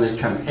developer when they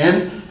come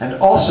in, and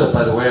also,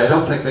 by the way, I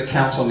don't think that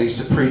council needs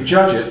to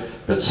prejudge it,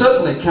 but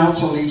certainly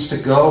council needs to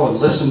go and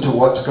listen to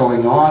what's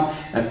going on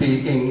and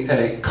be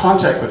in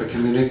contact with the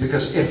community,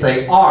 because if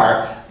they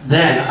are,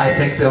 then I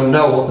think they'll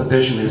know what the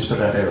vision is for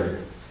that area.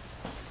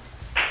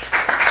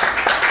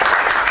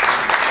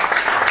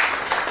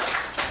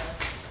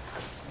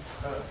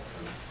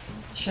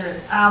 Sure.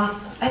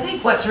 I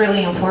think what's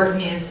really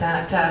important is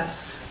that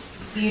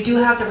you do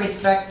have to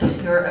respect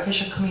your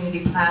official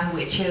community plan,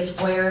 which is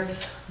where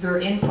your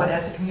input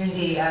as a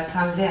community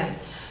comes in.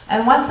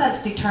 And once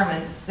that's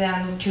determined,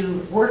 then to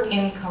work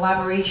in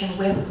collaboration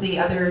with the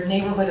other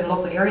neighborhood and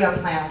local area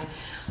plans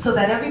so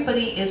that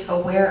everybody is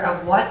aware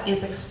of what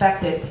is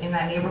expected in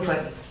that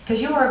neighborhood, because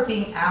you are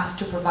being asked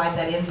to provide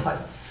that input.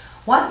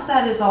 Once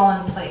that is all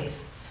in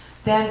place,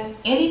 then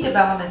any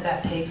development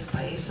that takes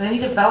place, any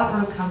developer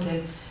who comes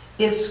in,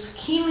 is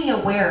keenly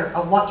aware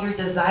of what your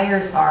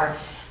desires are.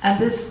 And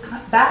this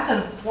back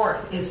and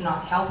forth is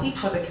not healthy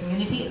for the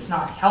community. It's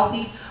not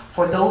healthy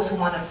for those who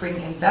want to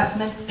bring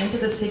investment into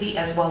the city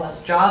as well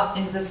as jobs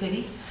into the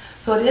city.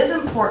 So it is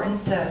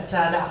important that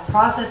that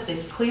process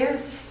is clear,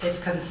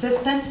 it's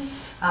consistent,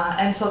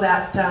 and so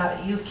that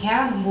you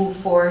can move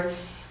forward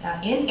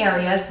in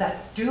areas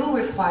that do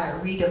require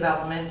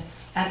redevelopment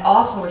and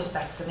also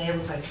respects the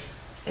neighborhood.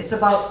 It's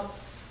about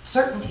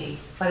certainty,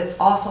 but it's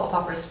also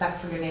about respect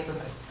for your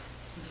neighborhood.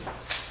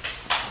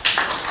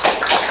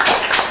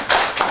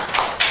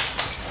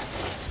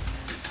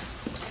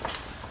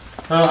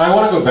 I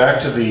want to go back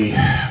to the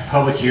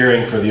public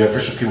hearing for the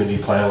official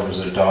community plan that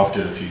was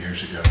adopted a few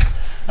years ago.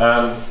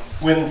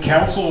 When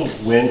council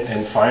went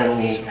and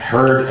finally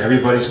heard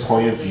everybody's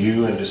point of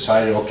view and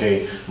decided,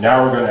 okay,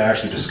 now we're going to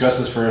actually discuss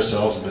this for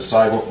ourselves and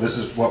decide this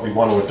is what we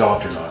want to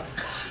adopt or not.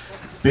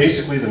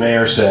 Basically, the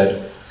mayor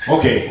said,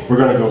 okay, we're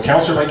going to go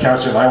councillor by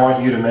councillor, and I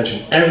want you to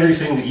mention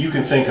everything that you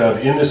can think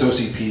of in this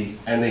OCP,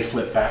 and they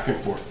flipped back and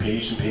forth,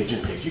 page and page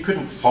and page. You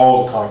couldn't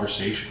follow the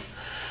conversation.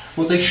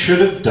 What they should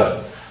have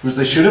done was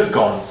they should have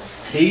gone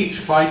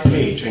page by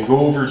page and go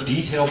over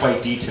detail by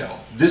detail.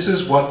 This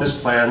is what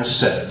this plan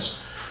says.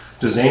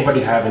 Does anybody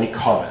have any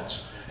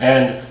comments?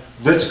 And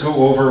let's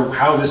go over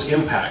how this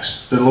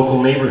impacts the local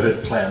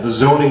neighborhood plan, the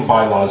zoning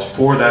bylaws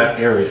for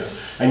that area.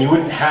 And you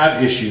wouldn't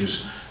have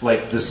issues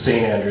like the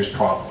St. Andrews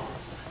problem.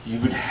 You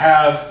would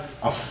have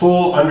a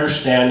full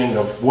understanding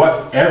of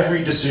what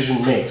every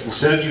decision makes.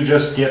 Instead of you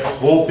just get a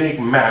whole big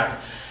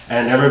map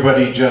and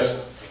everybody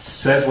just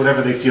says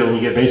whatever they feel and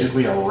you get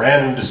basically a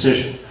random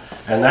decision.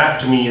 And that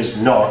to me is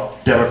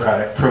not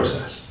democratic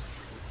process.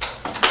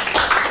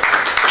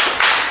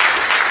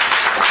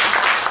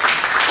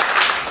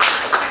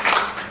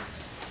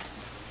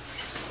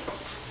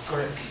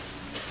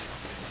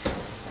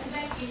 I'd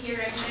like to hear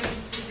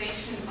everybody's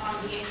position on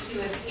the issue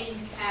of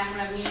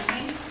in-camera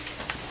meetings.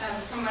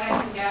 From what I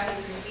can gather,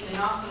 there's been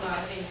an awful lot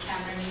of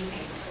in-camera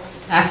meetings over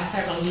the past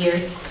several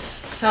years.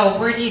 So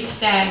where do you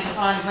stand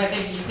on whether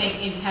you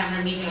think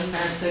in-camera meetings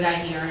are a good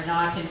idea or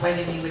not, and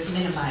whether you would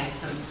minimize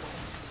them?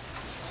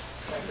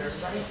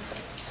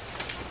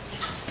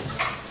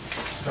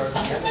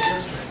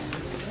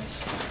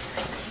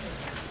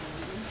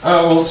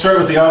 Well, let's start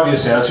with the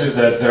obvious answer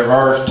that there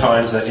are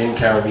times that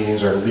in-camera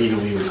meetings are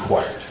legally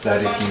required.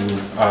 That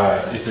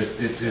if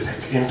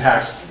it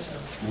impacts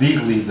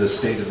legally the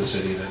state of the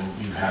city, then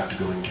you have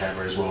to go in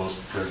camera, as well as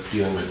for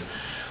dealing with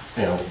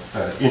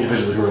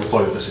individuals who are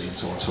employed with the city and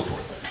so on and so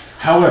forth.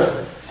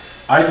 However,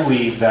 I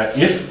believe that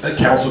if a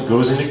council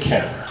goes into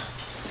camera,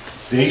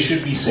 they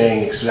should be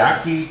saying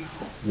exactly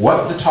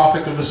what the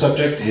topic of the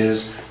subject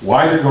is,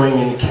 why they're going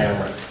into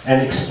camera,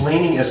 and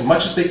explaining as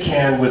much as they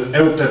can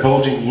without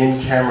divulging the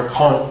in-camera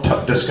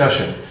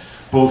discussion,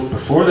 both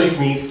before they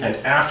meet and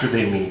after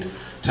they meet,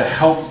 to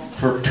help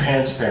for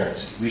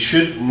transparency. We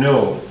should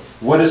know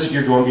what is it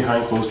you're going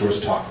behind closed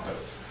doors to talk about.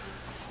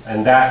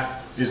 And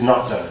that is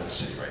not done in the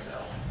city right now.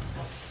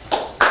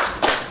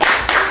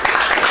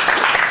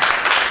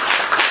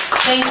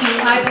 Thank you.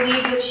 I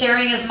believe that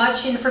sharing as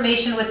much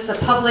information with the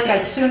public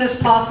as soon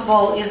as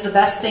possible is the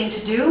best thing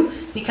to do,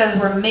 because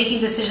we're making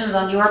decisions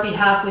on your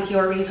behalf with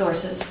your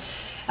resources.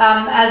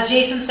 As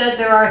Jason said,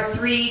 there are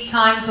 3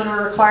 times when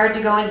we're required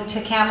to go into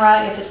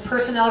camera: if it's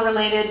personnel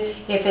related,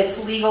 if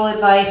it's legal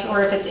advice,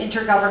 or if it's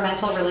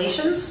intergovernmental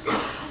relations.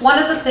 One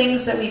of the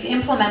things that we've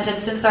implemented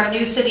since our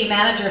new city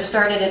manager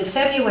started in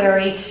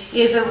February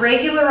is a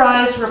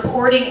regularized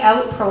reporting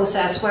out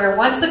process where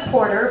once a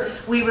quarter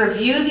we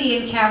review the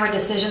in-camera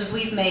decisions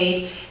we've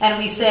made and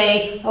we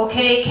say,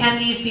 okay, can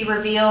these be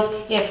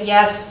revealed? If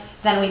yes,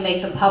 then we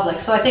make them public.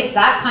 So I think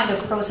that kind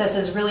of process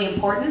is really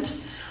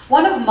important.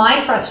 One of my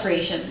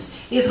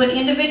frustrations is when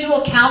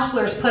individual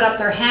councillors put up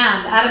their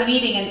hand at a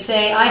meeting and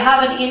say, I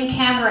have an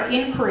in-camera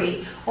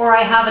inquiry, or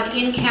I have an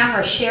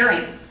in-camera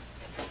sharing.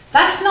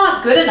 That's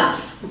not good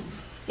enough.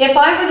 If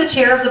I were the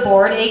chair of the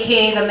board,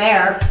 aka the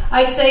mayor,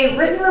 I'd say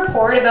written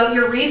report about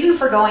your reason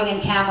for going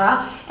in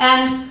camera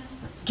and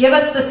give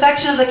us the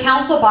section of the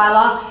council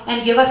bylaw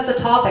and give us the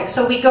topic.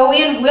 So we go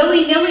in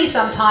willy-nilly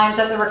sometimes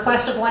at the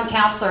request of one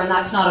councillor, and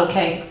that's not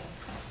okay.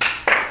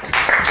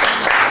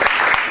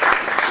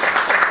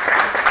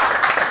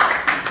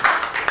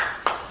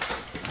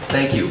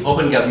 Thank you.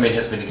 Open government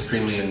has been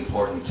extremely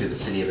important to the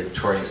City of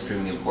Victoria,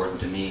 extremely important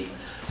to me.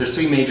 There's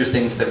 3 major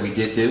things that we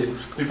did do.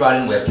 We brought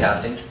in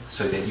webcasting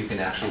so that you can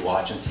actually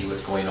watch and see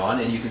what's going on,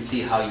 and you can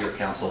see how your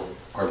council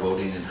are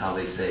voting and how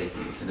they say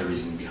and the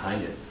reasoning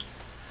behind it.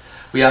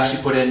 We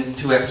actually put in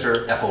 2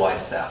 extra FOI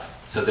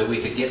staff so that we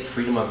could get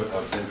freedom of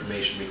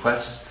information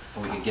requests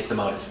and we could get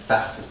them out as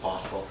fast as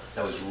possible.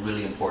 That was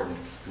really important.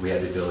 We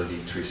had the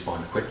ability to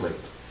respond quickly.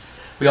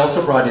 We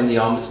also brought in the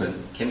Ombudsman,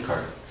 Kim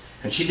Carter,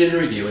 and she did a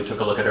review and took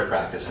a look at our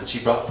practice, and she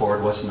brought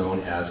forward what's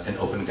known as an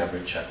open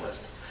government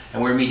checklist.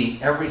 And we're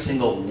meeting every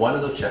single one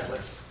of those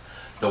checklists.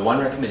 The one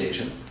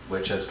recommendation,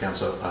 which as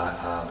Council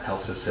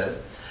Helps has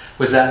said,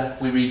 was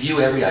that we review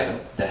every item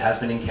that has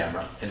been in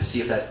camera and to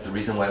see if the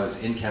reason why it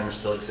was in camera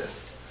still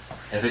exists.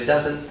 And if it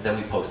doesn't, then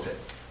we post it.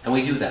 And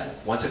we do that.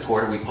 Once a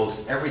quarter, we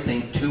post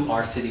everything to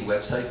our city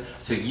website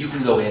so you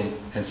can go in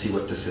and see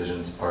what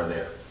decisions are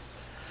there.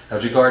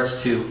 As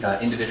regards to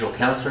individual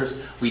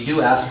councillors, we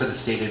do ask for the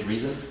stated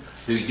reason.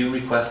 We do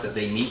request that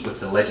they meet with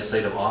the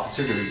legislative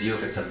officer to review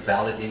if it's a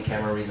valid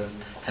in-camera reason.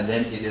 And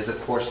then it is,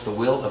 of course, the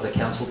will of the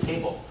council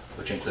table,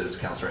 which includes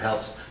Councillor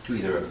Helps, to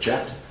either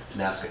object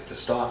and ask it to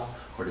stop,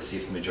 or to see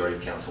if the majority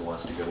of council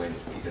wants to go in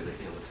because they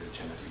feel it's a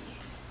legitimate reason.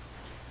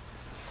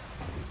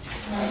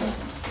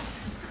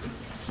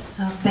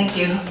 Thank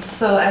you.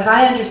 So as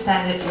I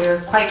understand it,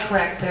 you're quite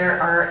correct. There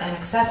are an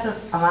excessive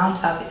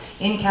amount of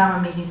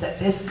in-camera meetings that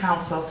this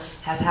council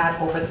has had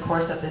over the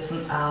course of this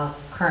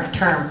current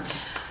term.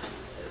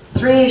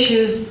 3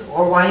 issues,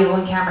 or why you go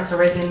in camera, has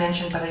already been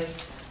mentioned, but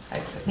I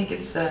think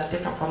it's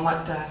different from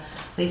what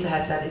Lisa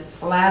has said.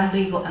 It's land,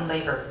 legal, and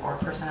labor, or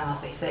personnel,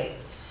 as they say.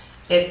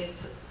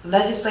 It's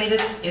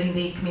legislated in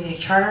the community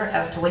charter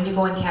as to when you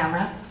go in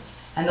camera,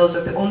 and those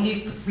are the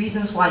only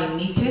reasons why you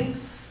need to.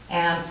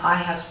 And I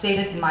have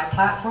stated in my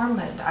platform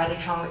at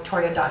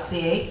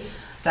idachongvictoria.ca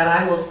that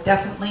I will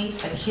definitely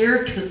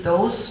adhere to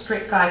those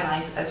strict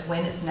guidelines as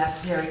when it's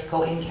necessary to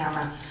go in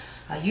camera.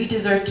 You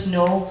deserve to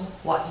know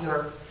what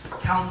your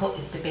council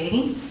is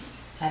debating,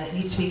 and it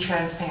needs to be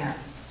transparent.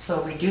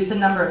 So reduce the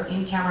number of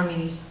in-camera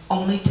meetings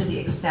only to the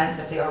extent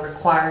that they are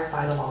required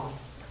by the law.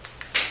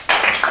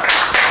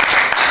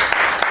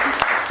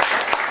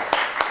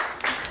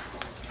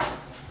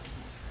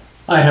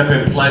 I have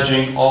been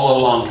pledging all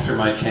along through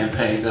my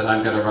campaign that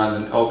I'm going to run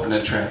an open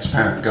and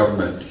transparent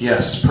government.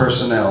 Yes,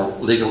 personnel,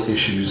 legal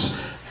issues,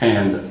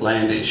 and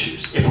land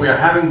issues. If we are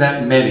having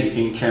that many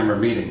in-camera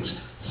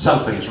meetings,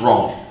 something's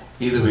wrong.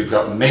 Either we've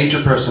got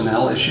major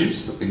personnel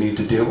issues that we need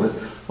to deal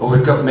with, or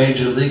we've got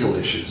major legal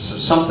issues. So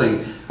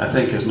something, I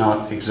think, is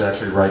not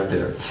exactly right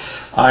there.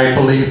 I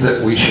believe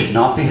that we should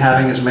not be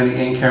having as many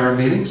in-camera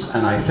meetings,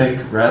 and I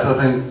think rather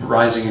than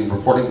rising and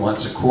reporting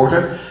once a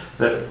quarter,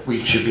 that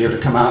we should be able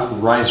to come out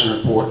and rise and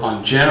report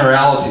on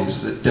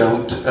generalities that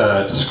don't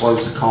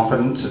disclose the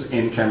confidence of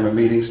in-camera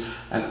meetings.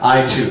 And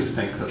I too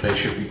think that they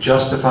should be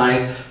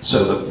justified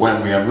so that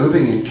when we are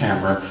moving in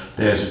camera,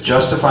 there's a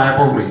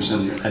justifiable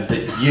reason, and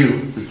that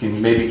we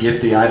can maybe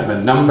give the item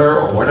a number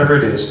or whatever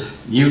it is,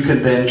 you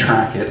can then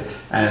track it,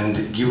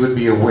 and you would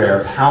be aware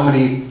of how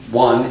many,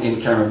 1,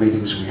 in-camera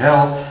meetings we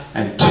held,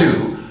 and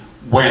 2,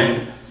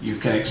 when you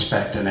can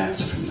expect an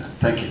answer from them.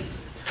 Thank you.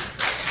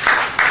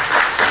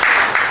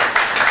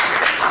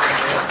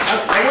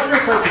 I wonder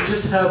if I could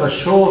just have a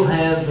show of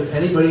hands of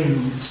anybody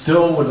who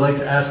still would like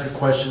to ask a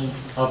question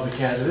of the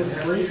candidates,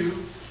 please.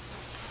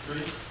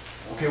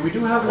 Okay, we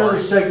do have another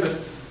segment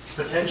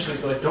potentially,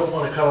 but I don't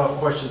want to cut off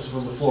questions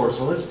from the floor.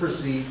 So let's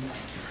proceed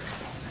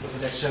with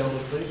the next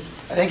gentleman, please.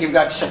 I think you've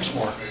got 6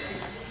 more.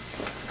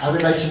 I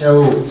would like to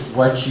know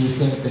what you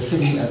think the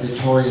city of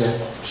Victoria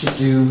should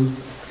do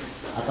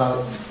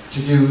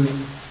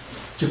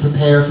to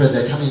prepare for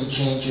the coming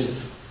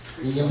changes,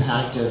 the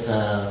impact of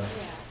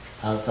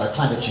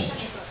climate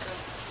change.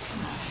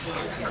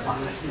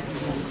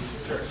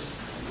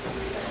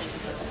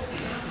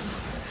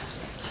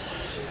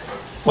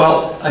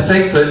 Well, I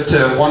think that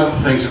one of the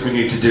things that we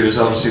need to do is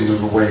obviously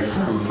move away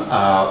from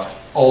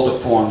older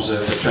forms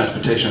of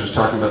transportation. I was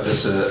talking about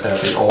this,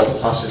 the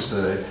old buses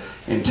that are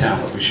in town,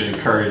 that we should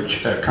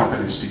encourage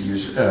companies to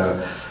use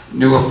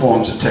newer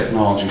forms of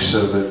technology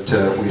so that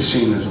we're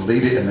seen as a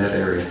leader in that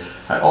area.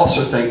 I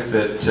also think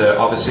that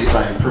obviously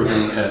by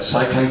improving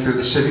cycling through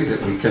the city,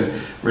 that we can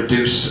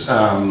reduce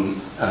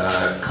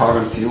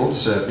carbon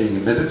fuels being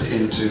emitted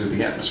into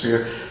the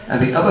atmosphere.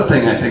 And the other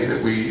thing I think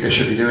that we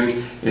should be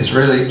doing is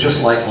really,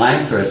 just like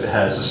Langford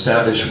has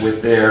established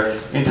with their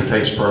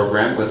interface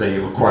program, where they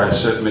require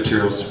certain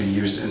materials to be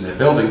used in their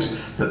buildings,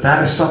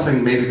 that is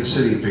something maybe the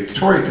city of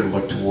Victoria can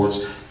look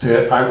towards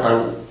to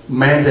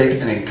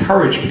mandate and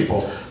encourage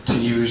people to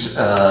use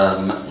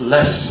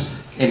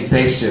less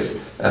invasive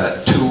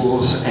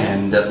tools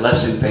and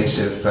less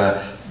invasive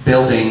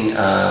building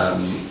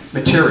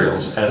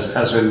materials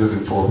as we're moving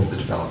forward with the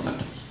development.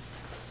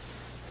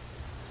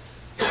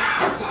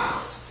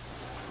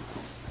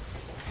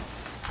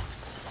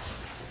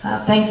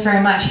 Thanks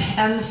very much.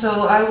 And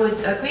so I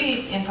would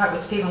agree in part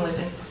with Stephen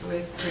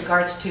with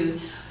regards to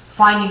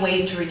finding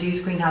ways to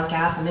reduce greenhouse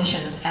gas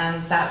emissions,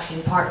 and that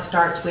in part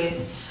starts with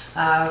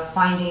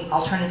finding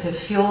alternative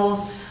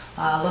fuels,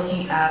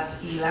 looking at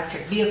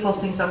electric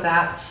vehicles, things like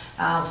that.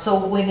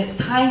 So when it's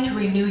time to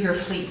renew your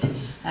fleet,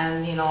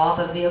 and all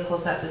the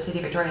vehicles that the City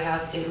of Victoria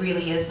has, it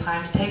really is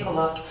time to take a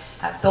look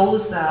at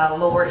those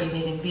lower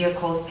emitting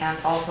vehicles and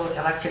also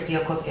electric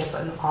vehicles if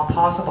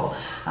possible.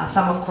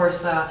 Some of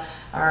course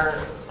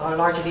are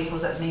larger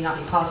vehicles that may not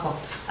be possible.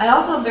 I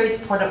also am very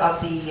supportive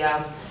of the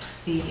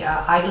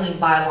idling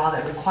bylaw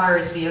that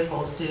requires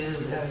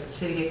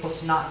city vehicles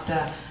to not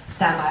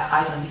stand by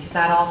idling, because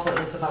that also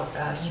is about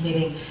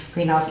emitting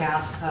greenhouse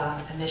gas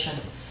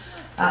emissions.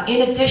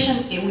 In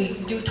addition, we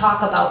do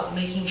talk about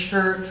making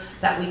sure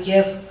that we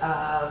give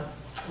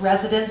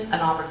residents an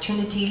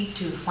opportunity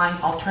to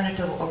find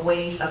alternative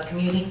ways of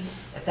commuting.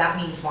 If that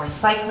means more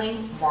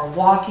cycling, more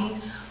walking,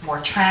 more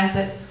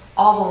transit,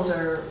 all those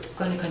are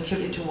going to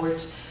contribute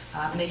towards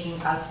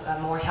making us a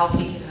more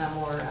healthy and a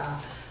more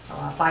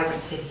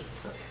vibrant city.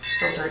 So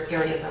those are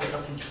areas that we're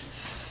looking to.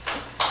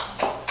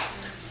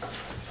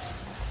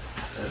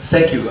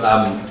 Thank you.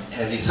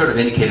 As you sort of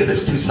indicated,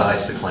 there's two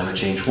sides to climate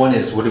change. One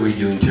is what are we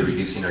doing to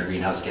reducing our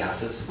greenhouse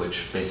gases,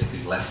 which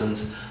basically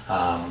lessens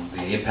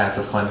the impact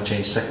of climate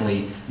change.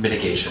 Secondly,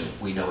 mitigation.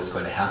 We know it's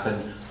going to happen.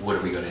 What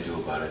are we going to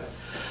do about it?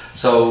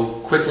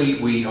 So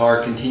quickly, we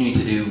are continuing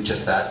to do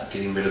just that,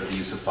 getting rid of the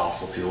use of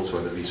fossil fuels,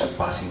 whether these are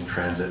busing,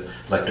 transit,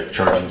 electric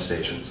charging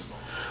stations.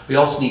 We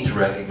also need to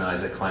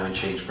recognize that climate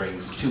change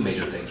brings two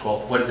major things. Well,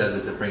 what it does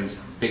is it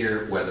brings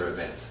bigger weather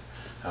events.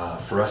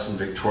 For us in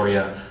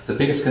Victoria, the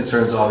biggest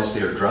concerns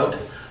obviously are drought,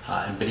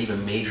 but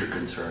even major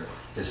concern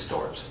is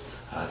storms.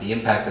 The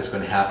impact that's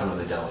going to happen on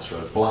the Dallas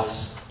Road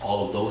bluffs,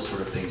 all of those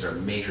sort of things are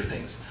major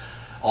things.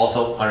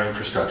 Also, our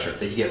infrastructure,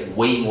 that you get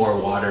way more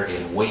water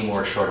in way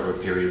more short of a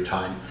period of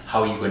time.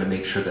 How are you going to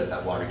make sure that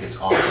that water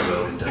gets off the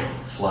road and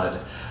doesn't flood?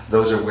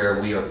 Those are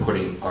where we are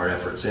putting our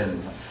efforts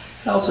in.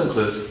 It also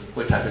includes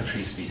what type of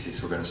tree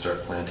species we're going to start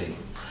planting.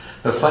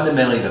 But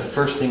fundamentally, the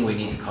first thing we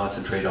need to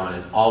concentrate on,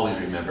 and always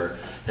remember,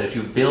 that if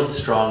you build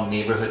strong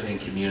neighborhood and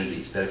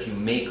communities, that if you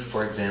make,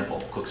 for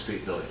example, Cook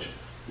Street Village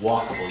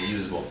walkable,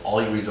 usable,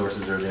 all your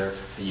resources are there,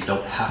 then you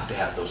don't have to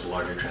have those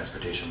larger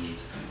transportation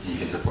needs, and you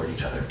can support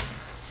each other.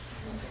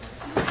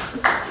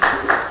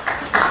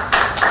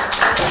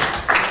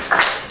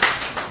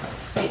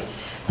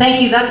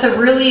 Thank you. That's a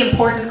really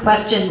important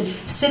question.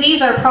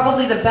 Cities are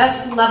probably the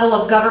best level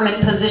of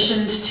government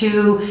positioned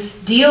to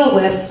deal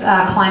with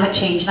climate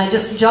change. And I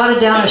just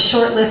jotted down a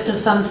short list of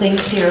some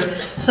things here.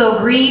 So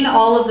green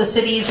all of the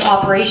city's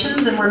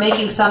operations, and we're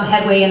making some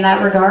headway in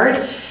that regard.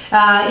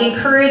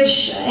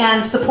 Encourage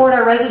and support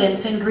our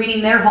residents in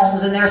greening their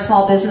homes and their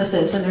small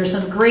businesses. And there's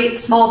some great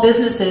small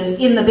businesses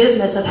in the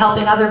business of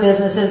helping other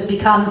businesses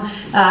become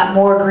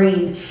more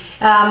green.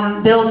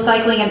 Build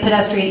cycling and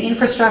pedestrian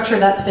infrastructure,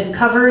 that's been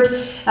covered.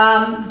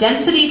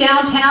 Density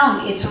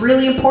downtown, it's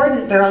really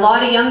important. There are a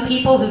lot of young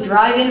people who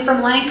drive in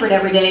from Langford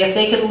every day. If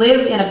they could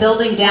live in a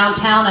building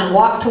downtown and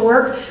walk to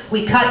work,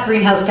 we cut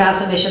greenhouse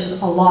gas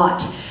emissions a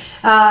lot.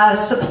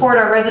 Support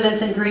our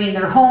residents in greening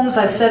their homes,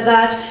 I've said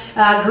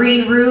that.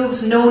 Green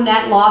roofs, no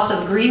net loss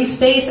of green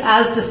space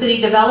as the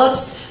city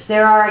develops.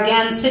 There are,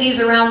 again,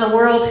 cities around the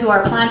world who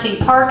are planting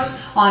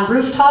parks on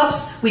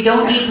rooftops. We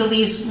don't need to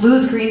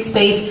lose green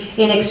space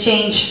in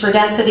exchange for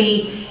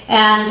density,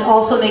 and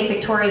also make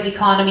Victoria's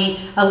economy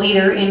a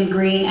leader in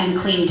green and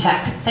clean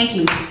tech. Thank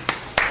you.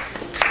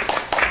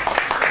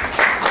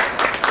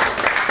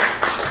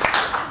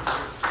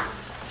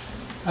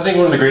 I think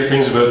one of the great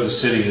things about the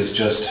city is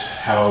just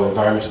how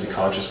environmentally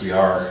conscious we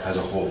are as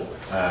a whole.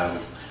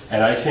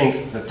 And I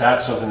think that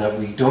that's something that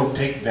we don't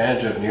take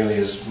advantage of nearly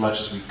as much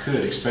as we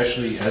could,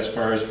 especially as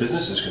far as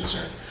business is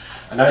concerned.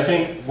 And I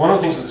think one of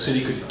the things that the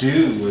city could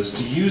do was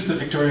to use the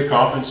Victoria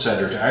Conference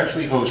Centre to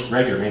actually host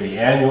regular, maybe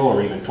annual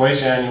or even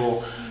twice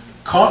annual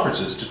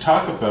conferences to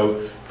talk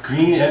about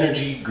green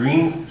energy,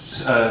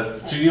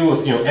 to deal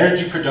with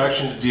energy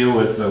production, to deal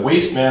with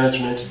waste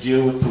management, to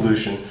deal with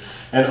pollution,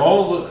 and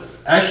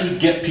actually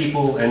get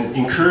people and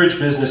encourage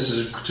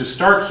businesses to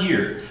start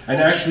here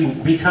and actually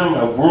become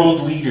a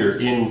world leader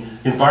in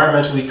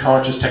environmentally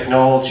conscious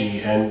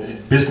technology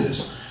and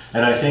business.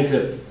 And I think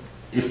that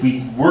if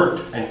we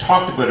worked and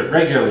talked about it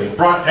regularly and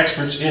brought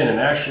experts in and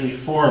actually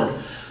formed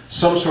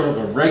some sort of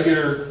a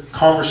regular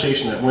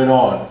conversation that went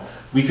on,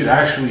 we could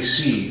actually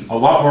see a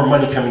lot more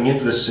money coming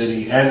into the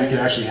city, and we could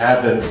actually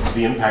have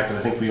the impact that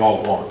I think we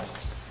all want.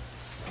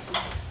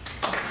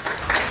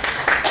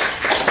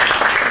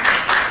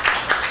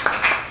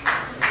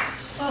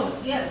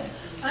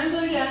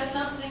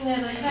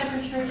 That I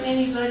haven't heard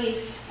anybody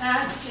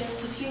ask, and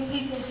so few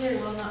people here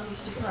will not be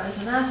surprised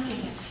I'm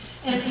asking it.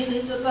 And it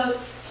is about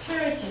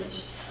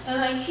heritage. And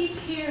I keep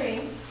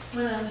hearing,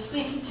 when I'm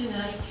speaking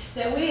tonight,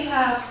 that we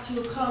have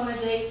to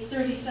accommodate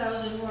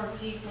 30,000 more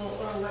people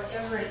or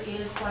whatever it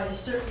is by a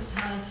certain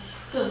time.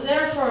 So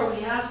therefore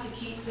we have to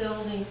keep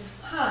building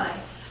high.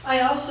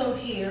 I also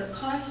hear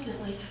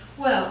constantly,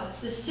 well,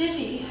 the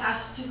city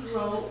has to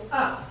grow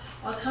up.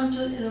 I'll come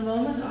to it in a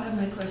moment, I'll have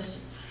my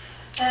question.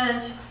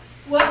 And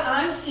what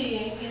I'm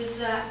seeing is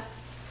that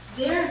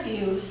their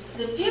views,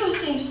 the view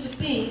seems to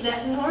be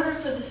that in order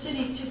for the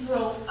city to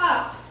grow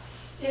up,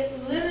 it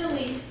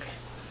literally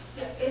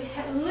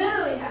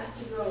has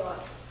to grow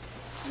up.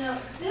 Now,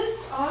 this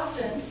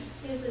often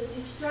is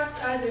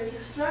either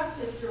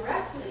destructive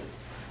directly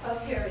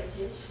of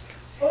heritage,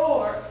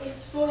 or it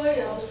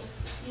spoils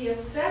the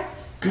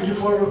effect. Could you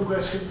form a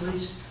question,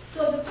 please?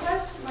 So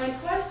my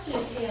question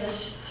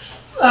is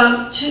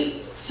to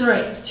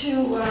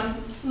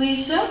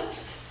Lisa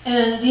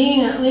and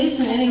Dean, at least,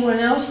 and anyone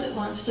else that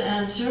wants to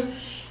answer,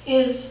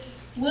 is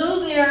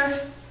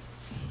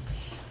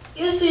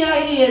the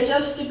idea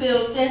just to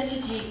build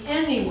density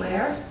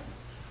anywhere,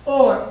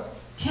 Or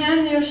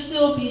can there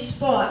still be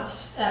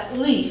spots, at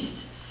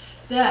least,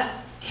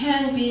 that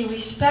can be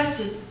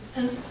respected?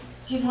 And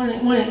give one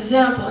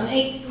example. In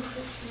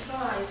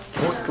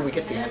 1865... Where can we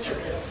get the answer?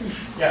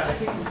 Yeah, I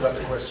think we've got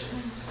the question.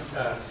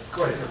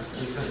 Go ahead,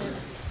 Lisa.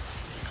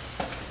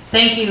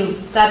 Thank you.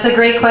 That's a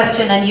great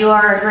question, and you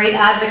are a great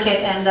advocate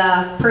and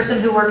a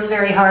person who works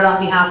very hard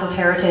on behalf of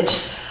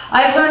heritage.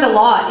 I've learned a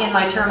lot in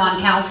my term on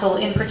council,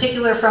 in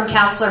particular from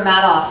Councillor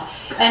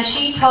Madoff, and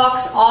she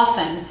talks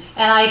often,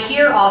 and I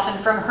hear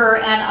often from her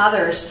and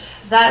others,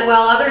 that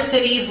while other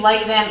cities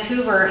like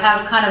Vancouver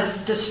have kind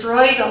of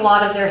destroyed a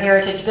lot of their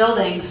heritage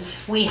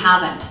buildings, we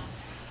haven't.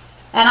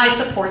 And I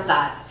support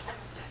that.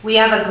 We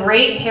have a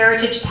great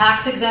heritage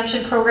tax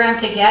exemption program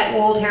to get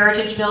old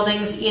heritage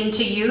buildings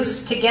into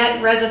use, to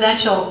get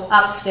residential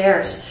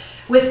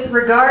upstairs. With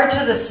regard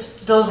to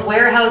those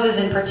warehouses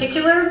in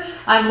particular,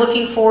 I'm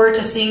looking forward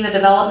to seeing the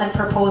development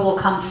proposal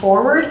come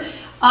forward.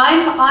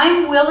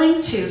 I'm willing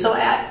to. So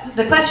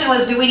the question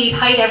was, do we need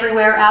height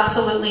everywhere?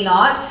 Absolutely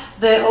not.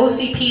 The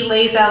OCP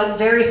lays out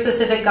very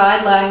specific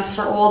guidelines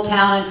for Old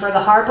Town and for the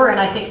harbour, and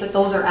I think that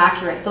those are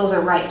accurate, those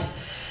are right.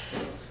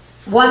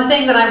 One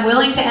thing that I'm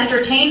willing to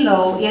entertain,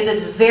 though, is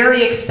it's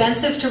very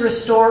expensive to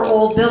restore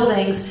old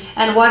buildings,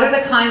 and what are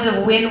the kinds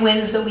of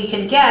win-wins that we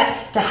can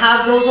get to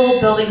have those old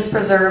buildings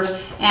preserved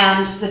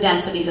and the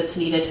density that's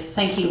needed.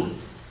 Thank you.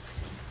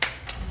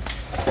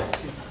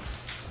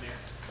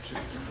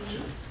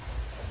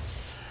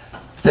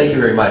 Thank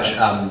you very much.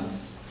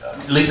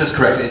 Lisa's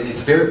correct.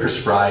 It's very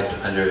prescribed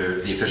under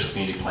the official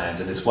community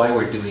plans, and it's why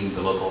we're doing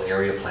the local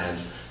area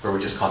plans where we're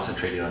just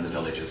concentrating on the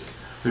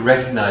villages. We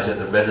recognize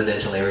that the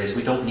residential areas,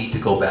 we don't need to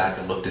go back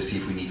and look to see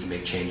if we need to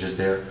make changes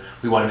there.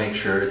 We want to make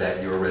sure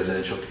that your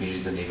residential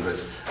communities and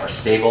neighborhoods are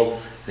stable.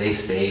 They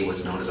stay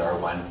what's known as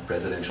R1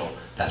 residential.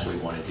 That's what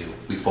we want to do.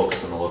 We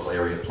focus on the local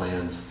area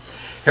plans.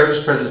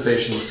 Heritage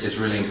preservation is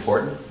really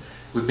important.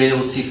 We've been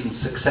able to see some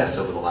success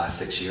over the last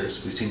 6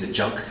 years. We've seen the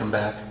junk come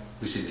back.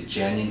 We've seen the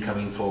Janyan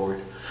coming forward.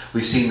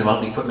 We've seen the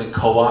Mountain Equipment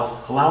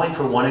Co-op allowing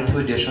for 1 or 2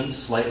 additions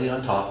slightly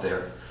on top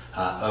there,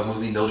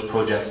 moving those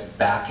projects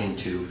back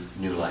into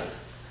new life.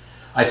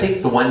 I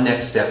think the one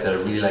next step that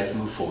I'd really like to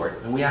move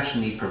forward, and we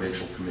actually need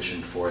provincial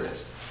permission for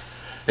this,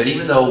 but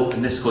even though,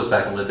 and this goes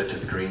back a little bit to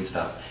the green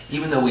stuff,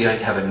 even though we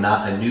have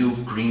a new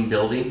green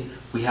building,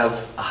 we have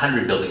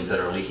 100 buildings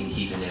that are leaking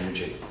heat and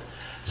energy.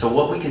 So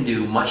what we can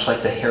do, much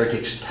like the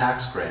Heritage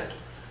Tax Grant,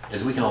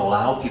 is we can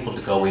allow people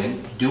to go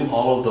in, do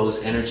all of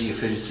those energy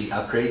efficiency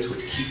upgrades,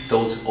 which keep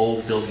those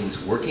old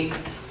buildings working,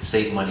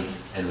 save money,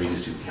 and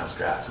reduce greenhouse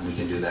gas, and we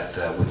can do that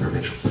with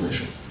provincial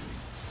permission.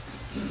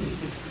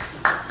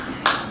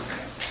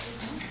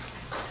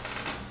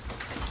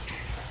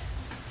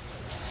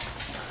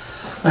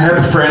 I have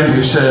a friend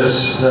who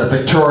says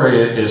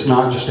Victoria is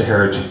not just a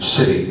heritage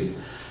city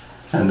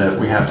and that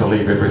we have to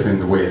leave everything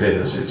the way it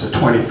is. It's a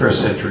 21st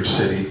century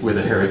city with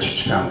a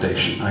heritage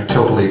foundation. I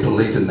totally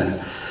believe in that.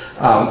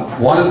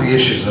 One of the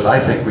issues that I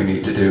think we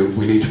need to do,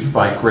 we need to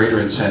provide greater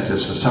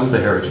incentives for some of the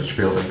heritage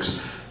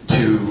buildings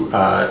to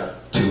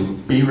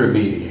be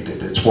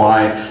remediated. It's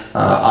why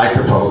I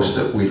propose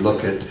that we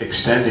look at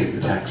extending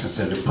the tax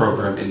incentive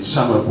program in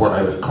some of what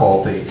I would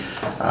call the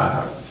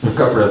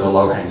recovery of the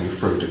low-hanging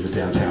fruit in the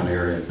downtown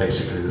area.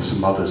 Basically, there's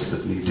some others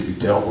that need to be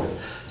dealt with.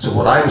 So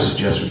what I would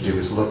suggest we do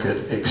is look at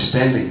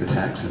extending the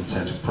tax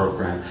incentive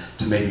program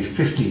to maybe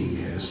 15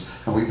 years,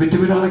 and we would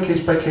do it on a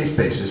case-by-case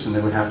basis, and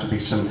there would have to be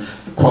some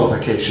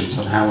qualifications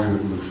on how we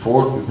would move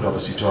forward. We would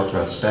obviously talk to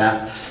our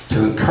staff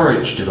to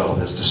encourage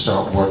developers to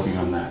start working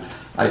on that.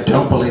 I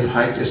don't believe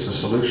height is the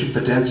solution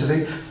for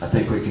density. I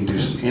think we can do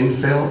some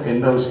infill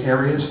in those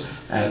areas,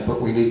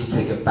 but we need to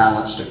take a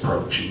balanced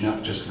approach and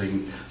not just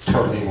lean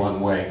totally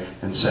one way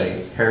and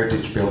say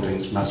heritage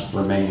buildings must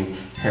remain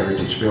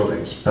heritage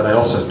buildings. But I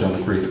also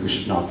don't agree that we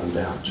should knock them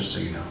down, just so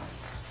you know.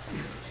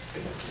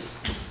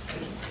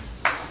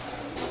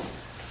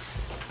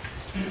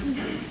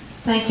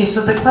 Thank you.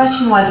 So the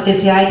question was,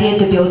 is the idea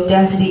to build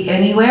density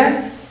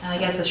anywhere? And I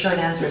guess the short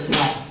answer is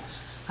no.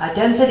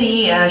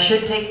 Density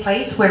should take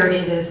place where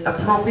it is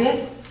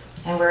appropriate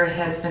and where it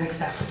has been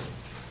accepted.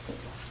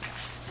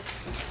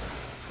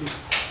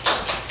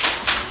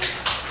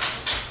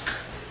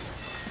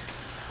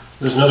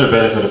 There's another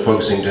benefit of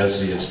focusing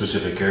density in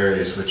specific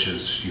areas, which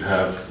is you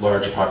have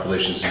large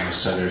populations in the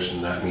centers,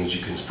 and that means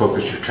you can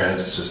focus your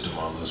transit system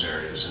on those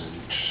areas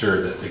and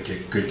ensure that they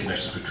get good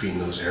connections between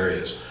those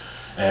areas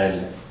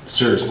and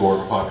serves more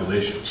of a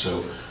population.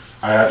 So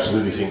I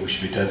absolutely think we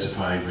should be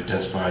densifying, but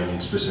densifying in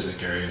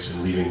specific areas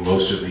and leaving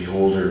most of the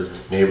older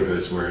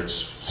neighborhoods where it's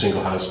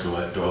single house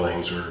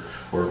dwellings or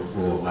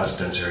less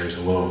dense areas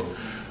alone.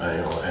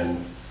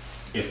 And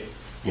if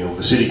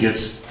the city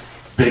gets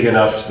big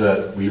enough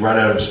that we run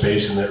out of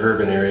space in the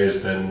urban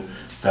areas, then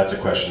that's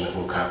a question that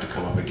will have to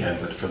come up again.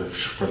 But for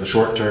the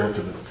short term,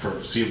 for the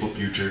foreseeable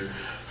future,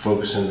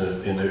 focus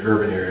in the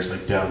urban areas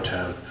like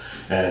downtown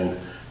and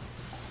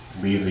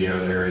leave the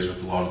other areas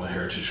with a lot of the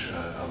heritage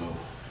alone.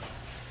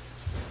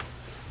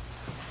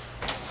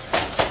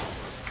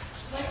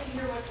 I'd like to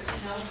hear what the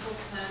council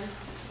plans.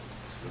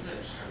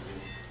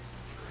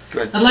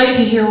 Good. I'd like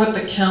to hear what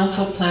the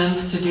council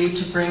plans to do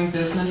to bring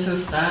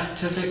businesses back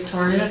to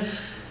Victoria.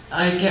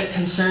 I get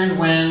concerned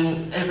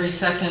when every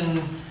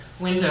second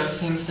window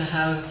seems to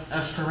have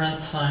a for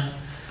rent sign.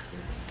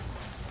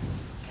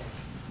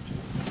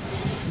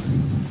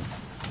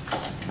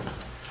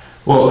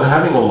 Well,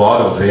 having a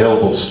lot of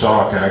available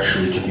stock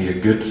actually can be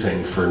a good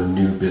thing for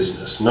new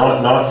business.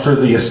 Not for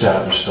the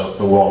established stuff,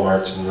 the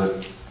Walmarts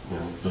and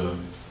the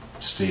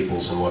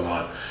Staples and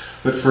whatnot,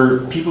 but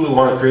for people who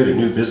want to create a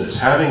new business.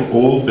 Having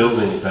old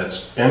building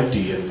that's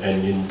empty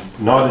and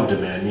not in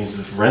demand means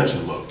that the rents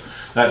are low.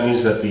 That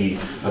means that the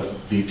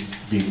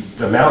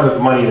amount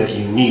of money that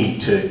you need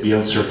to be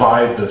able to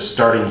survive the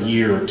starting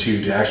year or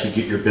two to actually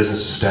get your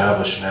business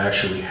established and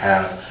actually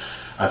have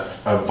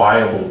a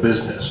viable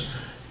business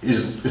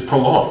is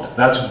prolonged.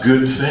 That's a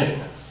good thing.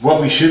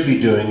 What we should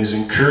be doing is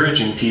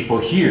encouraging people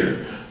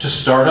here to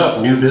start up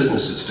new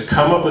businesses, to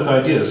come up with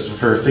ideas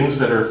for things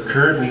that are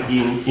currently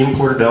being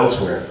imported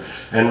elsewhere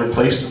and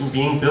replace them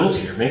being built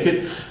here.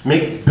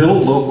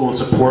 Build local and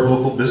support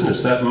local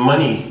business. That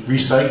money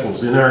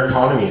recycles in our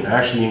economy and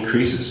actually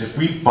increases. If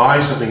we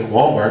buy something at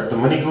Walmart, the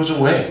money goes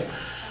away.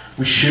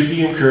 We should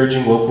be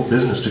encouraging local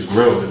business to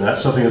grow, and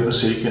that's something that the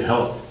city can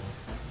help.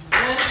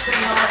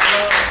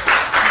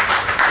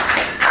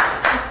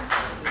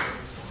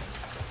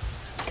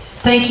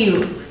 Thank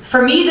you.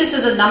 For me, this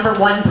is a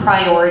 #1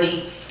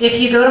 priority. If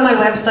you go to my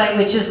website,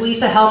 which is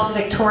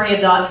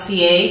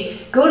lisahelpsvictoria.ca,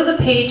 go to the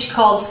page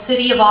called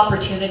City of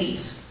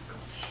Opportunities.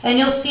 And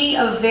you'll see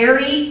a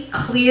very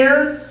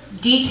clear,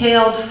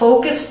 detailed,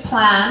 focused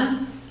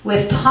plan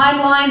with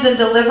timelines and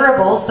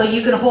deliverables so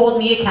you can hold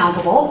me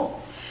accountable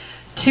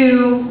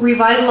to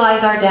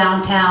revitalize our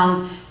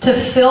downtown, to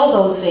fill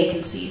those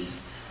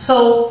vacancies.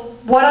 So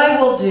what I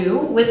will do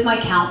with my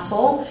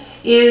council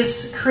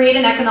is create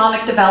an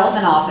economic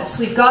development office.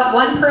 We've got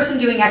one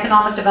person doing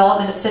economic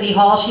development at City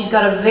Hall. She's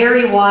got a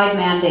very wide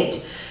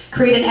mandate.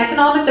 Create an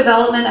economic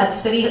development at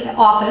City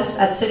Office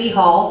at City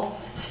Hall.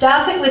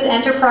 Staff it with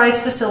enterprise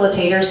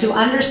facilitators who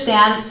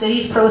understand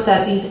city's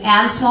processes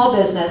and small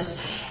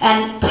business,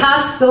 and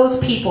task those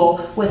people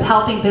with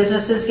helping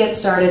businesses get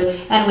started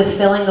and with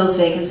filling those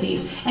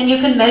vacancies. And you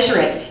can measure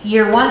it.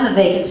 Year 1, the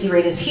vacancy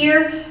rate is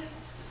here,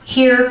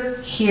 here,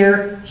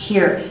 here,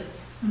 here.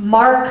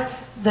 Mark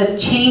the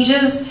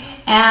changes,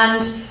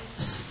 and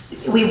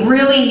we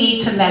really need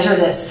to measure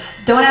this.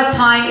 Don't have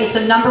time, it's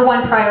a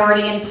 #1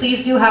 priority, and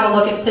please do have a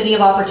look at City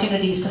of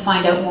Opportunities to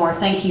find out more.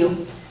 Thank you.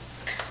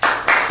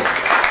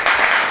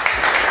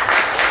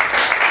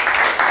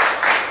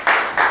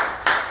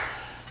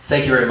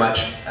 Thank you very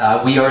much.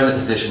 We are in the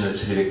position in the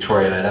City of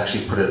Victoria, and I'd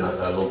actually put it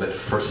a little bit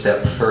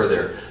step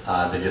further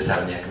than just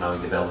having the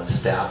economic development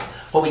staff.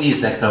 What we need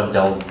is an economic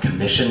development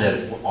commission that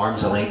is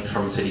arm's length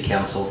from City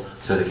Council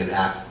so they can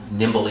act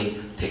nimbly,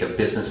 take a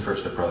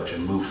business-first approach,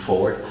 and move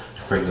forward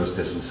to bring those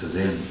businesses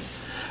in.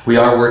 We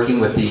are working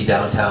with the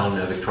Downtown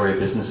Victoria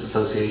Business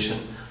Association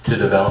to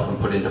develop and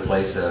put into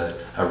place a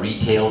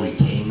retail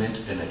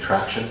retainment and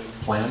attraction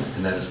plan,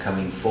 and that is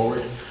coming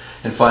forward.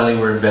 And finally,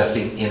 we're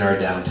investing in our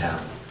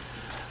downtown.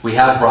 We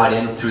have brought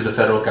in, through the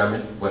federal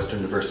government,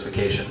 Western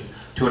Diversification,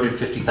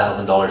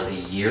 $250,000 a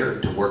year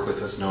to work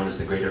with what's known as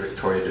the Greater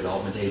Victoria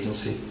Development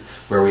Agency,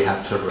 where we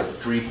have sort of a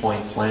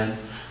 3-point plan,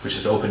 which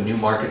is to open new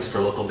markets for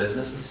local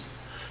businesses,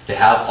 to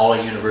have all our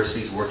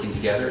universities working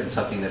together in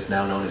something that's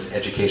now known as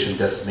Education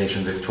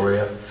Destination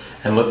Victoria,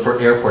 and look for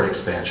airport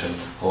expansion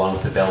along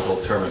with the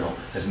Belleville Terminal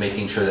as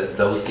making sure that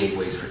those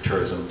gateways for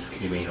tourism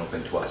remain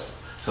open to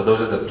us. So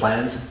those are the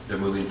plans, they're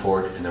moving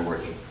forward and they're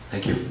working.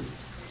 Thank you.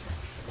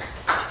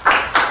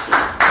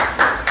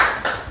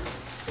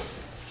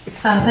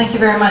 Thank you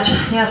very much.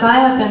 Yes, I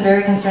have been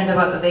very concerned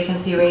about the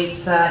vacancy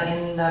rates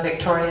in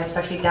Victoria,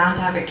 especially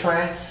downtown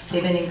Victoria.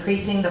 They've been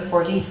increasing. The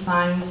 4D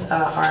signs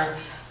are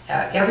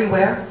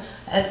everywhere.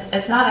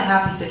 It's not a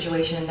happy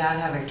situation in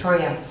downtown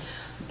Victoria.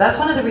 That's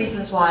one of the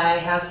reasons why I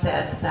have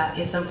said that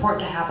it's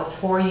important to have a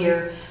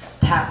 4-year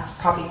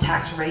property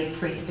tax rate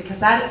freeze, because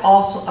that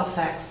also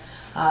affects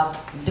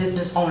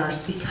business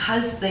owners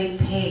because they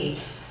pay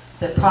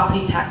the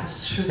property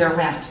taxes through their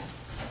rent.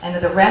 And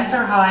if the rents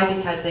are high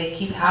because they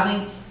keep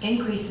having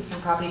increases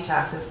in property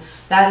taxes,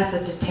 that is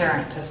a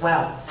deterrent as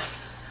well.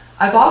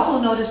 I've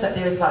also noticed that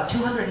there's about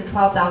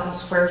 212,000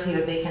 square feet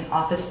of vacant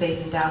office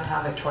space in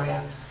downtown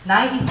Victoria,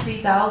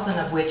 93,000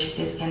 of which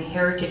is in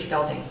heritage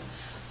buildings.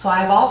 So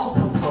I've also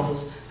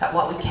proposed that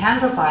what we can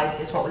provide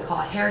is what we call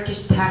a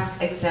heritage tax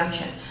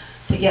exemption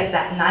to get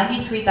that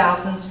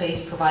 93,000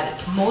 space provided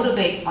to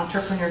motivate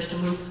entrepreneurs to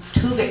move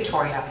to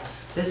Victoria.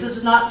 This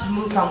is not to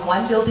move from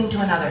one building to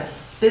another.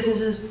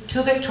 Businesses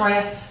to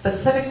Victoria,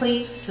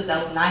 specifically to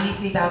those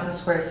 93,000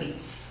 square feet.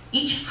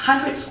 Each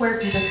 100 square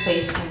feet of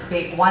space can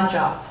create 1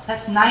 job.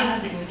 That's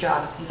 900 new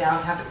jobs in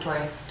downtown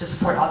Victoria to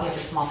support all the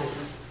other small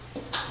businesses.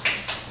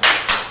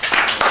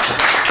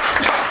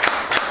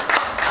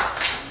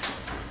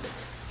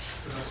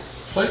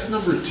 Plank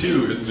number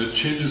 2 in the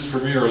changes for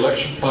mayor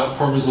election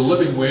platform is a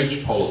living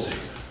wage policy.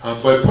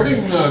 By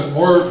putting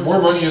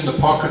more money in the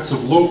pockets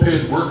of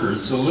low-paid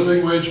workers, the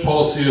living wage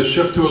policy, a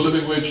shift to a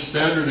living wage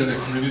standard in a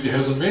community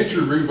has a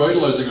major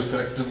revitalizing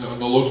effect on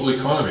the local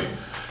economy.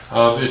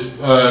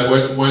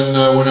 When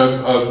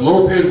a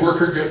lower-paid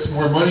worker gets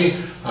more money,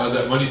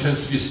 that money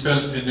tends to be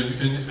spent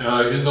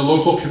in the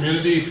local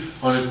community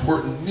on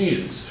important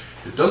needs.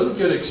 It doesn't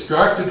get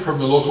extracted from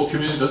the local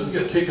community, it doesn't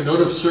get taken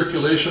out of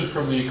circulation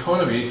from the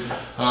economy,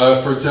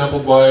 for example,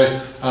 by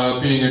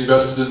being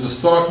invested in the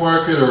stock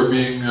market or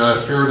being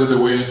ferreted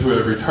away into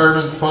a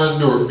retirement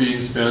fund or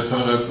being spent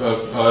on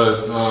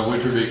a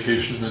winter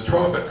vacation in the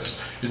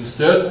tropics.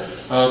 Instead,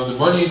 the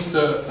money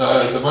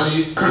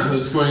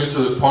that's going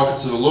into the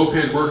pockets of the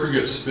low-paid worker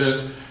gets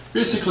spent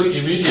basically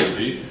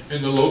immediately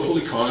in the local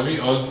economy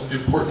on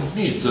important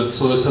needs, and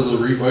so this has a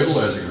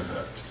revitalizing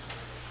effect.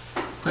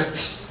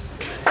 Thanks.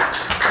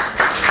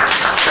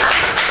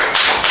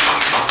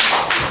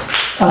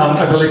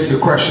 I believe your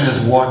question is,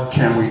 what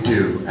can we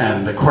do?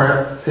 And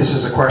this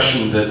is a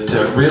question that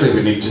really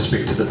we need to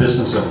speak to the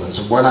business owners.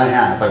 And what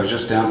I was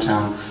just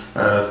downtown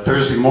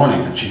Thursday morning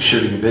actually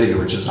shooting a video,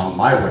 which is on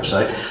my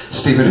website,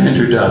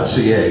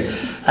 stephenandrew.ca.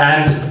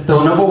 And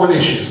the number one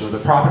issues were the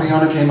property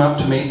owner came up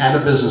to me and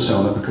a business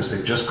owner, because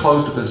they've just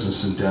closed a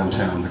business in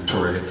downtown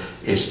Victoria,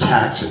 is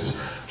taxes.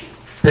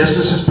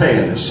 Businesses pay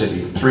in this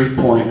city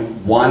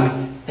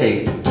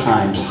 3.18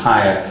 times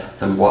higher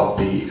than what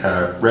the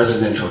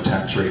residential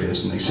tax rate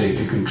is, and they say if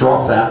you can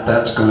drop that,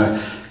 that's going to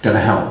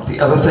help.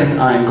 The other thing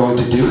I'm going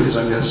to do is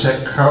I'm going to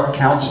set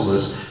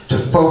councillors to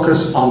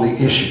focus on the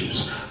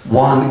issues.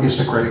 One is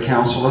to create a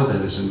councillor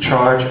that is in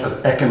charge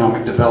of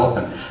economic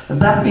development, and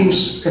that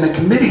means in a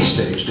committee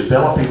stage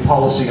developing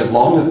policy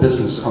along with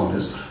business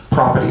owners,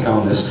 property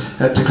owners,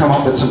 to come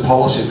up with some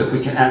policy that we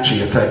can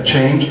actually affect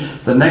change.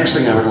 The next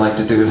thing I would like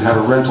to do is have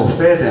a rental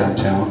fair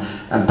downtown,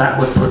 and that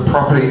would put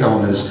property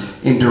owners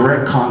in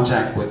direct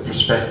contact with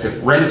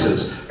prospective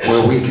renters,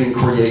 where we can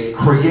create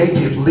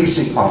creative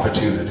leasing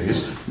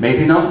opportunities,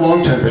 maybe not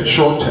long-term but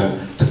short-term,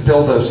 to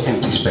fill those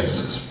empty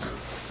spaces.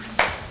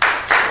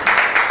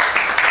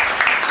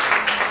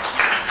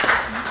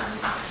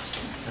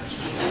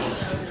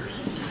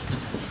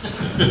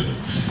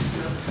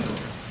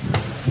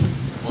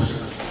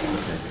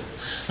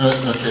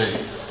 Okay.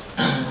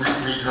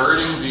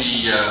 Regarding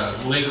the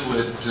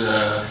liquid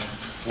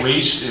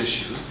waste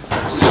issue, I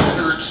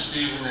heard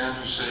Stephen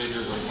Andrew say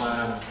there's a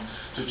plan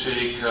to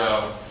take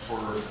for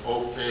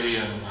Oak Bay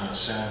and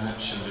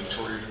Sandwich and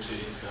Victoria to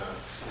take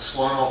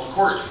Squamish to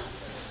court.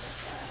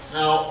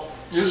 Now,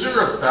 is there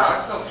a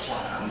backup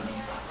plan?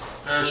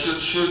 Should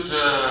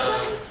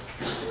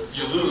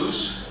you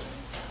lose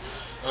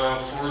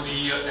for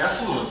the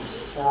effluent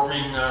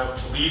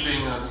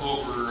leaving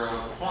Clover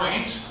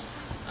Point?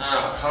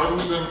 How are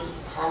we going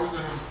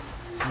to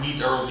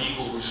meet our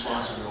legal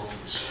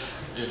responsibilities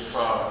if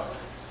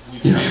we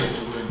fail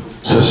to win?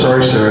 So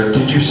sorry, sir.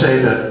 Did you say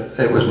that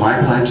it was my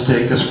plan to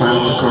take this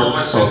plan to court? No,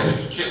 I said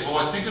okay. Well,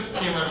 I think it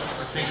came out.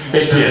 I think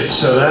it did.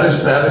 So that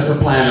is the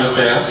plan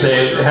that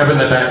they have in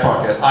their back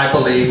pocket. I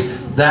believe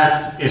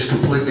that is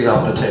completely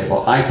off the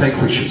table. I think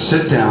we should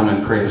sit down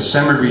and create a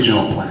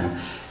semi-regional plan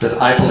that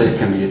I believe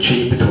can be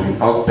achieved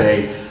between Oak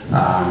Bay,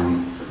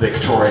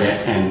 Victoria,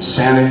 and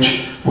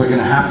Sandwich. We're going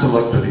to have to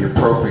look for the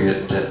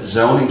appropriate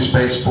zoning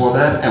space for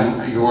that,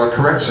 and you are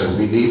correct, sir.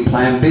 We need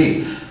Plan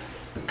B.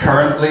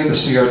 Currently, the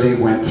COD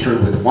went through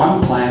with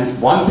one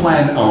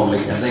plan only,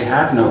 and they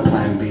had no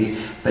Plan B.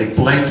 They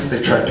blinked.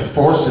 They tried to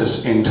force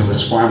us into a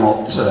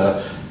Squamish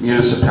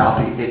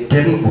municipality. It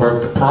didn't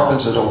work. The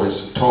province had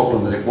always told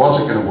them that it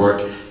wasn't going to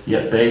work,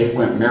 yet they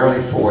went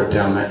merrily forward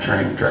down that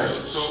train track.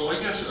 So I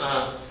guess,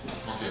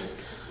 okay,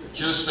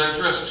 just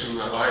addressed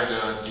to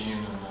Ida, Dean,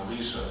 and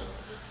Lisa.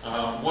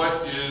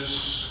 What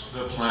is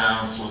the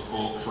plan for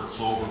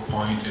Clover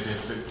Point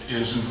if it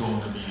isn't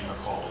going to be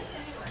Macaulay?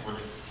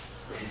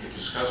 Have you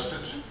discussed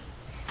it?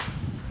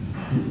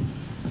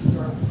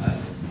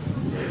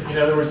 In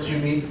other words, you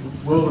mean,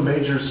 will the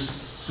major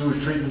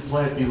sewage treatment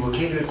plant be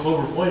located at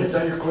Clover Point? Is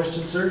that your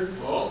question, sir?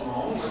 Well,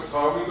 no.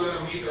 How are we going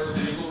to meet our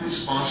legal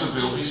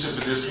responsibilities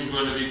if it isn't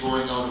going to be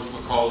going out of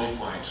Macaulay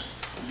Point?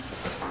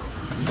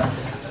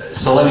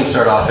 So let me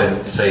start off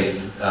and say,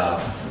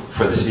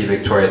 for the City of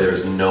Victoria, there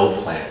is no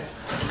plan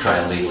to try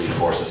and legally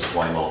force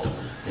Esquimalt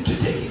into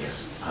taking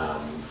this.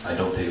 I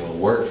don't think it will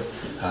work.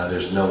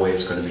 There's no way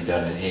it's going to be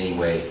done in any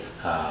way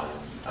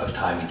of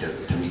timing to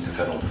meet the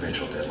federal and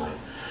provincial deadline.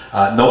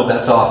 No,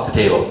 that's off the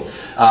table.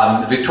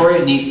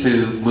 Victoria needs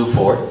to move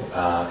forward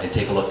and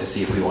take a look to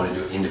see if we want to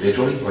do it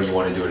individually or you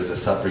want to do it as a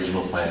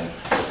sub-regional plan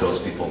with those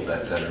people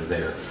that are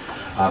there.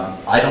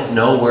 I don't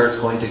know where it's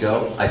going to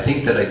go. I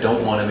think that I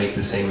don't want to make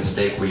the same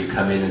mistake where you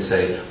come in and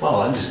say,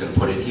 well, I'm just going to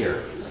put it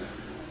here.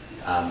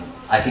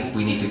 I think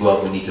we need to go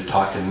out, we need to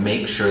talk to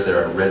make sure that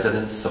our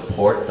residents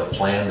support the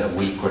plan that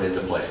we put into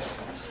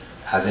place.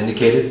 As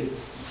indicated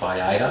by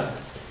Ida,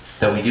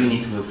 that we do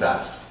need to move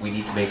fast. We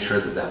need to make sure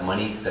that that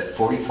money, that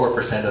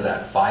 44% of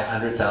that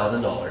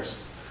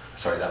 $500,000,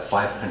 sorry, that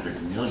 $500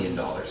 million,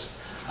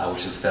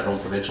 which is federal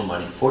and provincial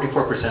money,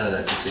 44% of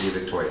that's the City of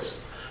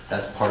Victoria's.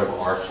 That's part of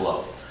our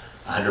flow.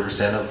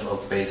 100%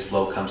 of base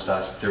flow comes to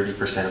us,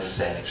 30% of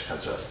sandage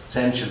comes to us.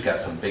 Sandage has got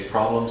some big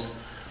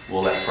problems.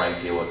 We'll let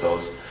Frank deal with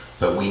those.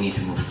 But we need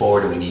to move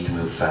forward and we need to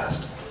move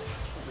fast.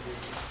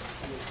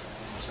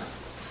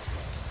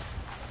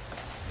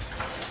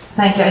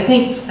 Thank you. I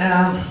think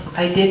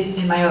I did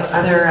in my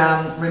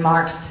other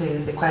remarks to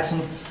the question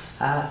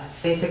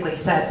basically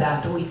said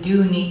that we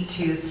do need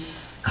to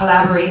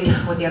collaborate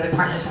with the other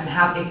partners and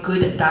have a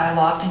good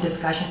dialogue and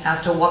discussion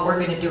as to what we're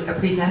going to do and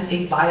present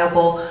a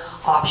viable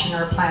option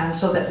or plan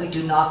so that we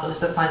do not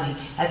lose the funding.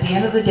 At the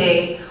end of the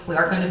day, we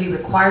are going to be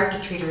required to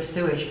treat our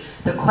sewage.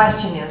 The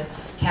question is,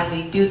 can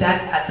we do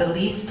that at the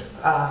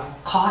least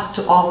cost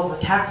to all of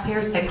the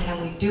taxpayers, and can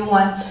we do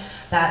one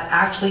that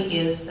actually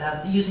is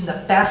using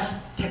the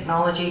best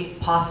technology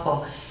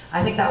possible?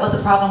 I think that was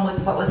the problem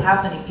with what was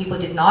happening. People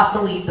did not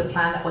believe the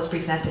plan that was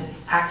presented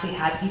actually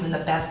had even the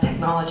best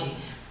technology.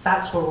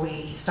 That's where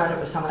we started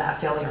with some of that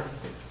failure.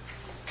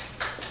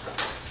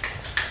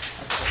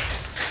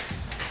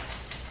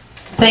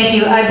 Thank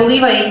you. I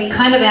believe I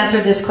kind of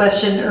answered this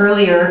question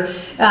earlier.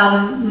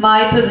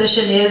 My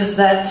position is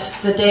that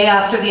the day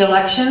after the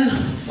election,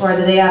 or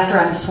the day after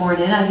I'm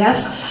sworn in, I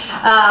guess,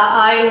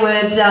 I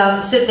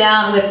would sit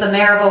down with the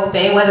mayor of Oak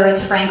Bay, whether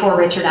it's Frank or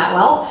Richard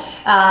Atwell,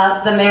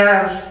 the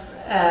mayor of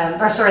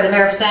the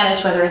mayor of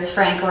Saanich, whether it's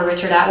Frank or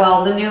Richard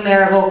Atwell, the new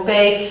mayor of Oak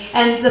Bay,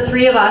 and the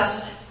three of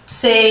us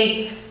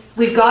say,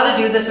 we've got to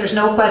do this, there's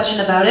no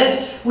question about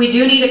it. We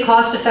do need a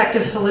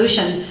cost-effective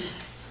solution.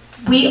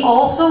 We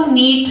also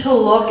need to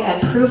look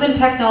at proven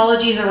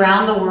technologies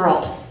around the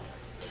world.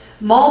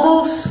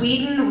 Malmö,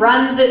 Sweden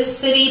runs its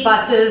city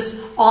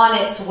buses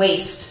on its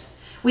waste.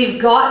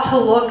 We've got to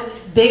look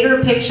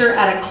bigger picture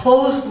at a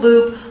closed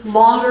loop,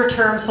 longer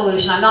term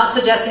solution. I'm not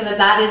suggesting that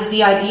that is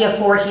the idea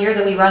for here,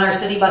 that we run our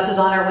city buses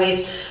on our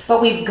waste,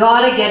 but we've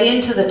got to get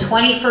into the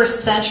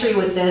 21st century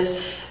with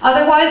this.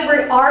 Otherwise, we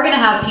are going to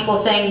have people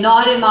saying,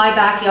 not in my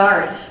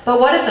backyard. But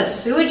what if a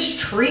sewage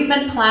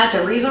treatment plant,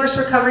 a resource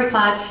recovery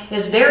plant,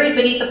 is buried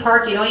beneath the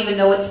park, you don't even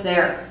know it's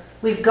there?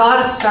 We've got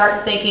to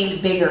start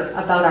thinking bigger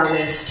about our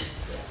waste.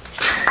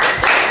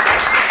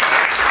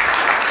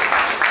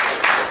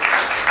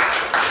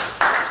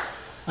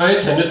 I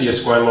attended the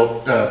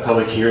Esquimalt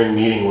public hearing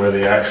meeting where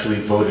they actually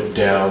voted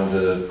down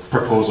the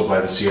proposal by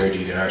the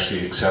CRD to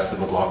actually accept the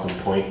McLaughlin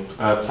Point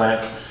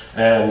plant.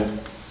 And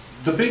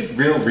the big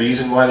real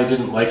reason why they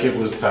didn't like it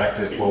was the fact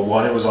that, well,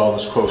 one, it was on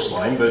this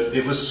coastline, but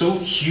it was so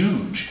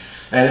huge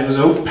and it was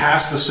out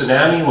past the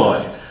tsunami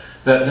line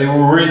that they were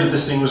worried that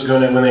this thing was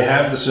going to, when they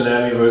have the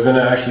tsunami, it was going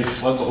to actually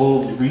flood the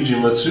whole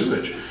region with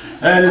sewage.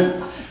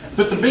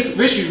 But the big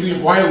issue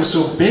why it was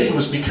so big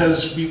was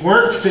because we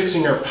weren't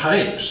fixing our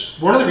pipes.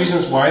 One of the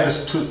reasons why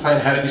this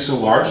plant had to be so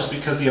large is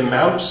because the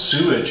amount of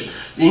sewage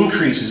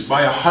increases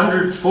by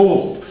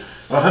 100-fold.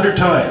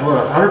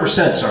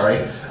 100%,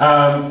 sorry,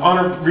 on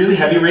a really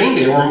heavy rain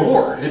day or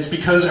more. It's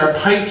because our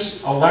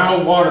pipes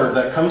allow water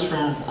that comes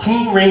from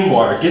clean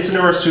rainwater, gets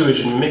into our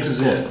sewage and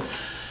mixes in.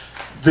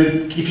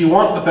 If you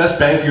want the best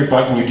bang for your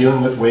buck and you're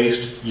dealing with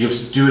waste, you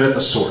do it at the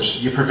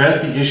source. You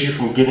prevent the issue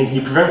from getting,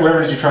 you prevent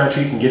whatever it is you're trying to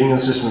treat from getting in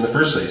the system in the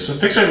first place. So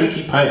fix our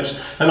leaky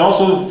pipes and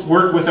also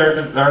work with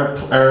our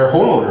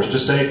homeowners to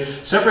say,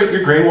 separate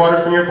your grey water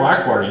from your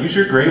black water. Use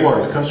your grey water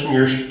that comes from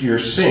your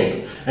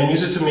sink and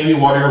use it to maybe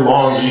water your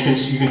lawns, and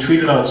you can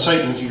treat it on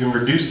site and you can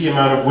reduce the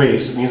amount of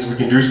waste. It means we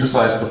can reduce the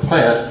size of the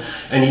plant,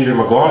 and either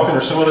McLaughlin or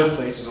some other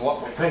places.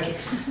 Thank you.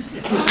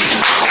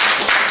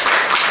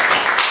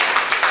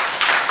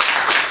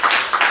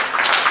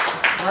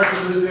 Mark,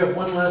 I believe we have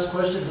one last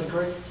question, is that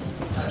correct?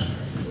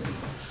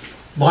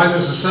 Mine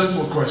is a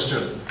simple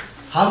question.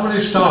 How many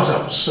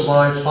startups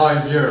survive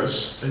 5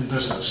 years in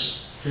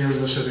business here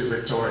in the city of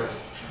Victoria?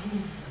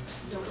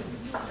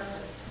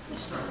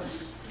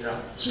 Yeah,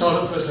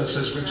 startup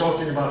businesses. We're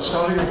talking about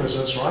starting a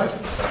business, right?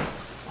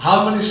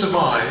 How many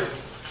survive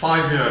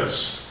 5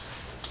 years?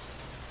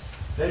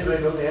 Does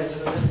anybody know the answer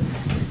to that?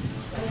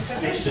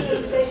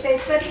 They say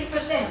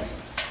 30%.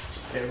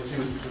 Okay, we'll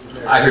see what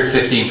the I heard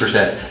 15%.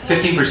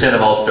 15%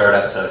 of all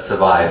startups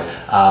survive.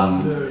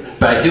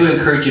 But I do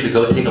encourage you to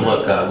go take a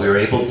look. We were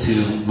able to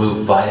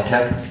move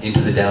Viatech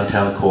into the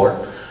downtown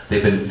core.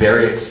 They've been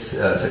very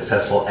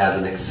successful as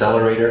an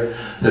accelerator.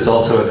 There's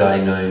also a guy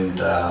named,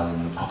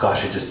 oh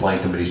gosh, I just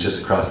blanked him, but he's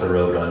just across the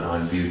road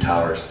on View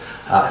Towers.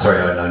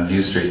 On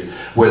View Street,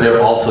 where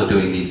they're also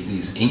doing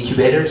these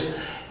incubators.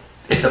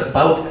 It's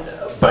about,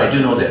 but I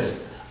do know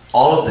this,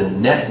 all of the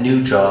net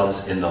new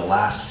jobs in the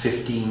last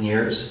 15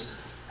 years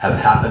have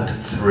happened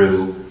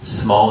through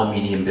small and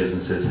medium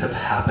businesses, have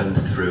happened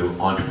through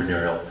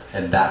entrepreneurial,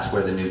 and that's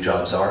where the new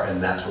jobs are,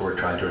 and that's what we're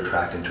trying to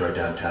attract into our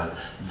downtown.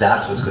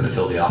 That's what's going to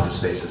fill the office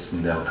spaces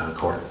in the downtown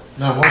core.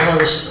 Now, what I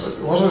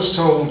was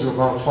told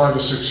about 5 or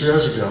 6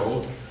 years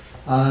ago,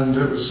 and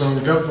it was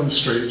on Government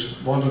Street,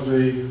 one of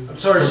the... I'm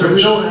sorry, sir,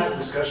 we don't have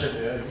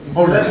discussion.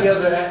 Oh, let the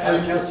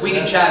other we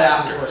can chat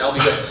after. That'll be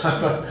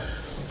good.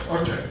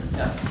 Okay.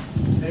 Yeah.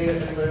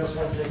 Anybody else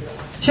want to take that?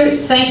 Sure,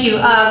 thank you.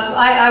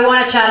 I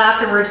want to chat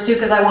afterwards too,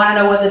 because I want to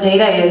know what the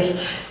data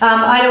is.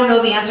 I don't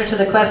know the answer to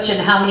the question,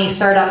 how many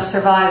startups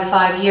survive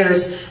 5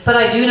 years, but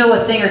I do know a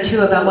thing or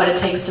two about what it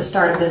takes to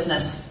start a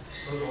business.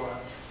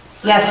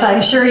 Yes,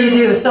 I'm sure you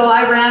do. So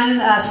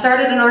I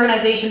started an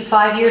organization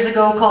 5 years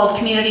ago called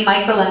Community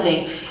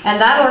Microlending,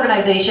 and that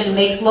organization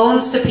makes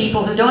loans to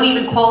people who don't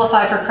even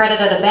qualify for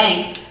credit at a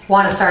bank,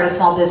 want to start a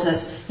small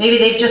business. Maybe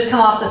they've just come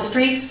off the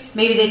streets,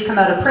 maybe they've come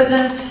out of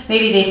prison,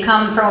 maybe they've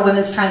come from a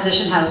women's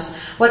transition house.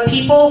 What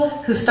people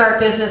who start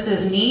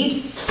businesses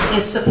need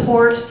is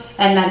support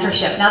and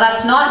mentorship. Now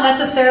that's not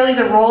necessarily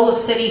the role of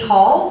City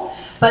Hall,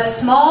 but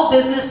small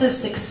businesses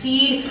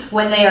succeed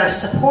when they are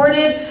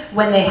supported,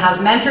 when they have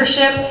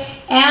mentorship,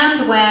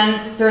 and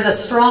when there's a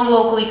strong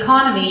local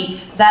economy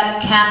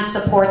that can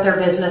support their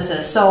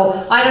businesses.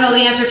 So I don't know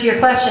the answer to your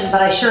question,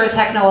 but I sure as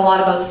heck know a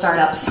lot about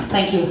startups.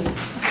 Thank you.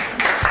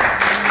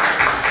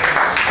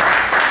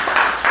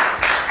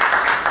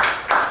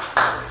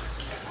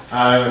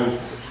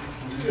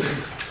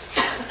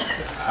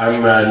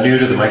 I'm new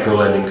to the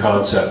microlending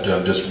concept.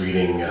 I'm just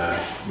reading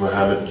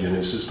Mohammed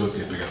Yunus's book,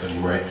 if I got the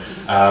name right,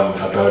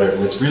 about it,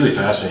 and it's really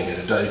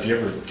fascinating. And if you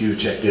ever get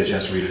a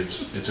chance to read it,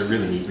 it's a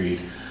really neat read.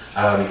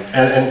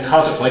 And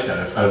concepts like that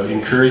of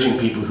encouraging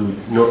people who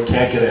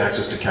can't get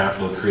access to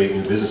capital to create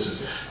new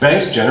businesses.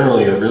 Banks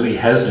generally are really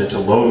hesitant to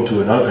loan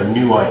to a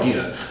new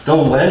idea.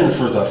 They'll lend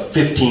for the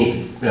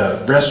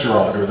 15th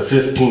restaurant or the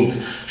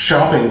 15th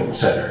shopping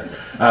center.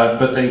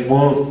 But they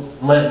won't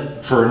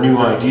lend for a new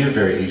idea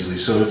very easily,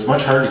 so it's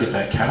much harder to get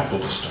that capital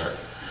to start.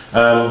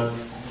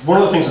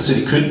 One of the things the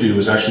city could do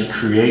is actually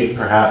create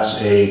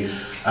perhaps a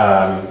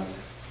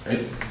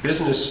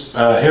business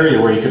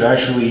area where you could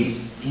actually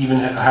even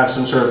have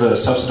some sort of a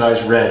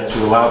subsidized rent to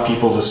allow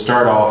people to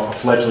start off a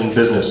fledgling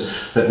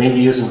business that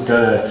maybe isn't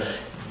going to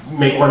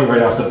make money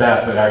right off the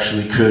bat, but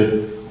actually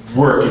could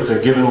work if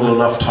they're given a little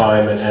enough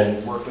time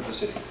and work with the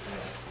city.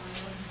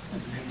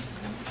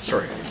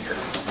 Sorry.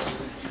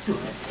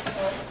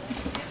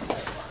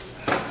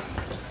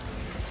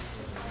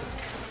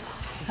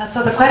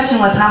 So the question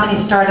was, how many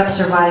startups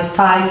survive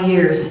 5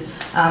 years?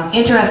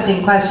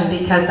 Interesting question,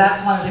 because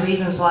that's one of the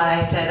reasons why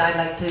I said I'd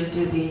like to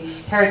do the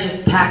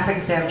heritage tax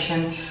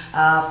exemption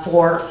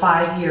for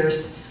 5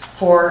 years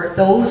for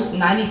those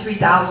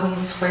 93,000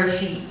 square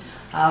feet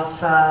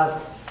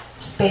of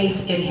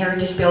space in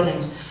heritage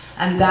buildings.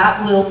 And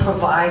that will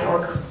provide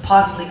or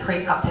possibly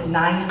create up to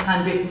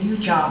 900 new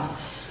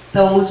jobs.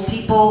 Those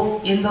people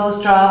in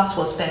those jobs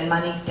will spend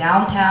money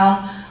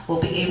downtown, will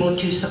be able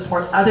to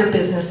support other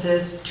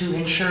businesses to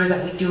ensure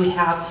that we do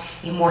have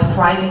a more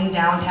thriving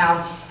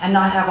downtown and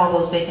not have all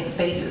those vacant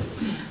spaces.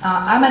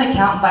 I'm an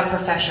accountant by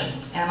profession,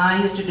 and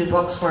I used to do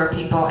books for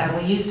people, and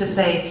we used to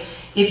say,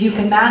 if you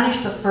can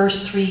manage the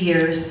first 3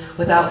 years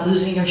without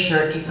losing your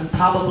shirt, you can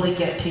probably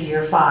get to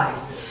year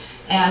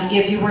 5. And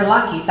if you were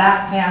lucky,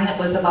 back then it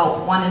was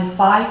about 1 in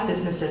 5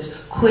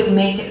 businesses could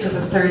make it to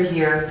the 3rd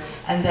year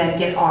and then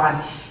get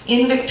on.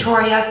 In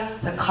Victoria,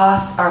 the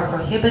costs are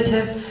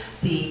prohibitive.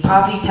 The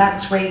property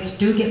tax rates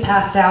do get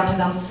passed down to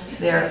them,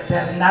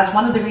 and that's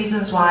one of the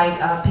reasons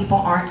why people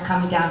aren't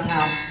coming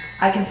downtown.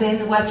 I can say in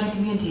the Western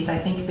communities, I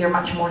think they're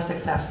much more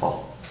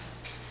successful.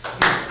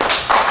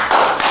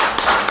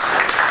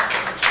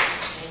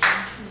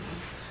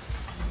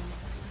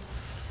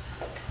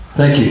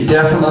 Thank you.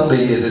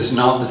 Definitely it is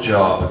not the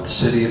job of the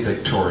City of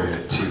Victoria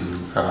to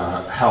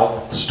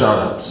help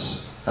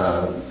startups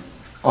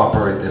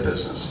operate their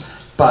business.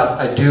 But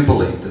I do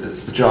believe that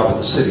it's the job of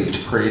the city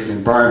to create an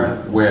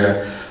environment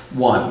where,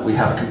 one, we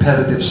have a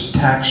competitive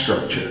tax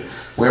structure,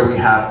 where we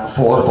have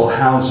affordable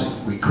housing.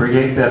 We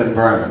create that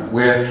environment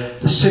where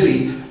the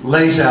city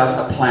lays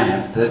out a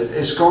plan that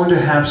is going to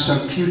have some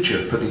future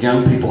for the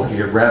young people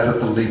here rather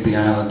than leave the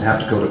island and have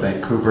to go to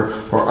Vancouver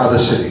or other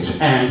cities.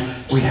 And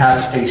we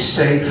have a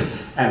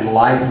safe and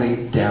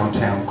lively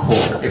downtown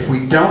core. If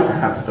we don't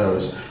have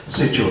those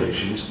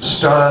situations,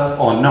 startup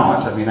or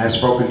not, I mean, I've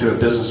spoken to a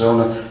business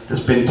owner that's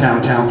been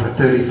downtown for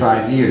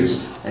 35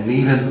 years, and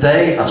even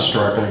they are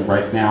struggling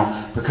right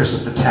now because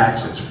of the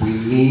taxes. We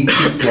need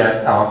to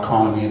get our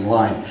economy in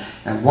line.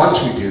 And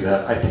once we do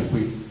that, I think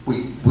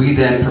we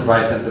then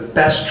provide them the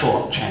best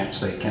chance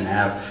they can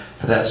have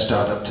for that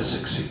startup to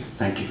succeed.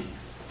 Thank you.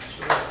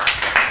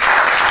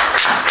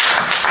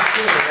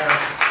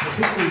 I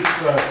think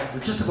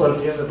we're just about at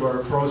the end of our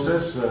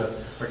process.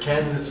 Our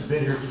candidates have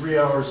been here 3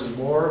 hours and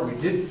more. We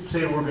did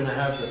say we're going to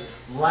have the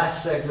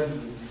last segment.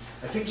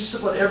 I think just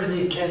about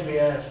everything that can be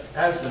asked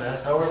has been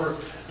asked. However,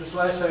 this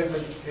last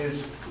segment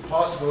is the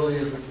possibility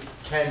of a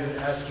candidate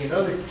asking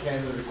another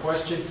candidate a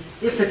question,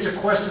 if it's a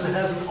question that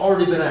hasn't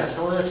already been asked.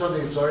 I want to ask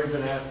something that's already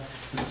been asked.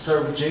 We can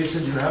start with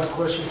Jason. Do you have a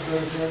question for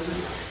another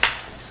candidate?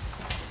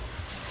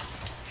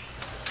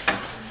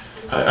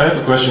 I have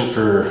a question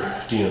for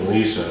Dean and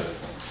Lisa.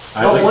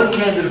 One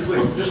candidate,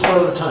 please. Just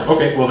one at a time.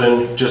 Okay, well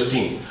then, just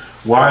Dean.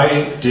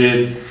 Why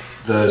did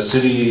the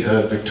City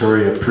of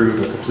Victoria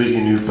approve a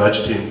completely new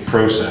budgeting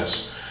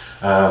process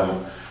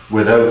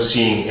without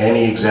seeing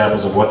any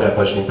examples of what that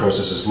budgeting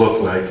processes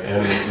look like.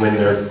 And when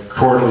their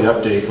quarterly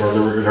update, or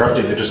their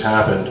update that just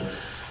happened,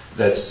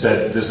 that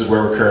said this is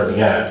where we're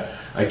currently at,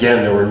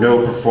 again, there were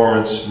no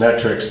performance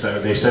metrics.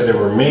 That they said they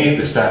were made,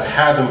 the staff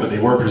had them, but they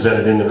weren't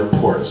presented in the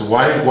report. So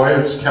why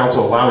is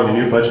council allowing a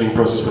new budgeting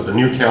process with a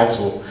new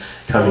council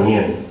coming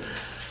in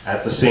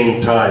at the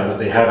same time that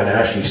they haven't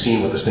actually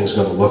seen what this thing's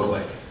going to look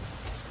like?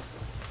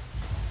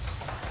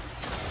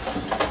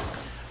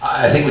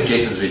 I think what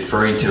Jason's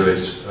referring to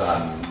is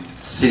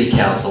City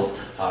Council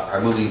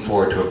are moving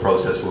forward to a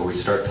process where we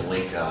start to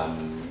link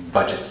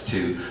budgets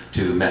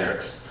to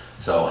metrics.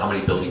 So how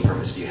many building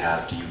permits do you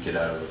have? Do you get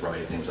out of a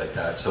variety of things like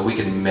that? So we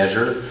can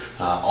measure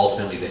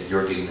ultimately that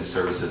you're getting the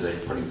services that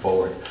you're putting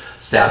forward.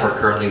 Staff are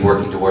currently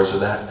working towards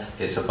that.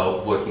 It's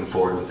about working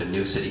forward with the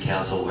new City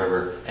Council,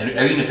 whoever, and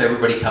even if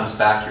everybody comes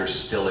back, you're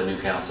still a new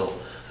council.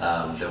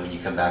 That when you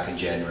come back in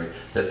January,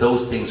 that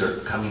those things are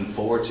coming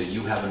forward, so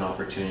you have an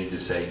opportunity to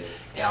say,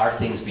 are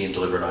things being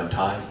delivered on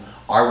time?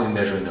 Are we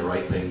measuring the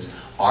right things?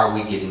 Are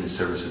we getting the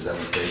services that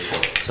we paid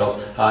for? So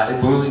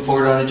we're moving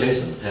forward on it,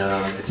 Jason.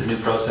 It's a new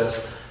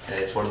process.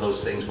 It's one of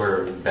those things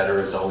where better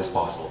is always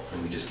possible,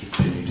 and we just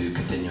continue to do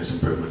continuous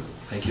improvement.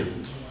 Thank you.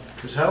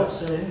 This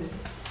helps, anything?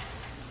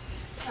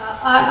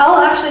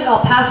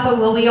 I'll pass, but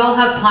will we all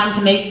have time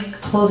to make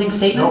closing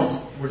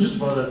statements? No, we're just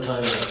about out of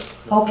time.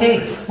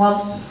 Okay,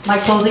 well, my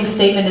closing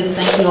statement is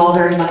thank you all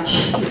very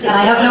much. And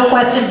I have no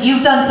questions.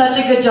 You've done such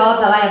a good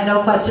job that I have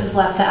no questions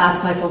left to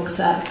ask my folks,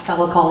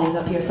 fellow colleagues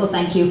up here, so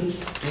thank you.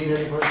 Dean,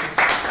 any questions?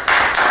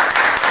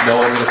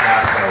 No, I'm going to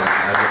pass.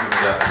 I'm looking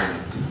for the opportunity.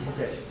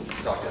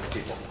 Okay. Talk to other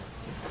people.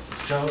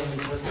 Ms. Chow,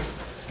 any questions?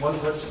 One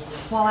question?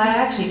 Well, I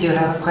actually do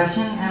have a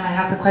question, and I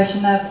have the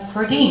question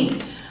for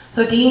Dean.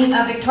 So Dean,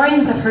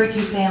 Victorians have heard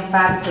you say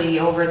emphatically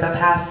over the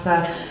past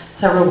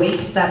several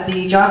weeks that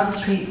the Johnson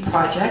Street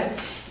project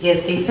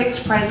is a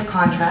fixed price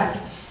contract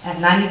at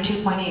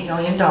 $92.8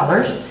 million.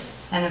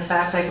 And in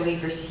fact, I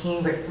believe you're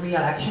seeking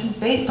re-election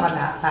based on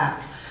that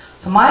fact.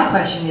 So my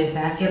question is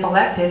then, if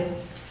elected,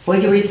 will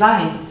you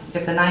resign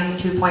if the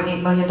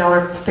 $92.8 million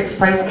fixed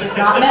price is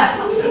not met?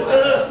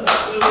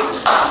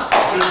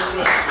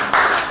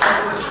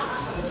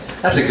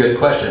 That's a good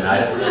question,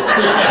 Ida.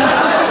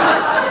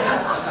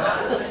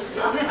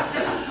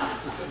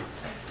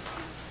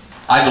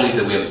 I believe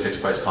that we have a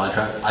fixed price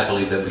contract. I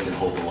believe that we can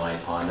hold the line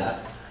on that,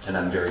 and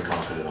I'm very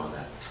confident on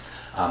that.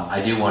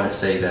 I do want to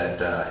say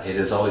that it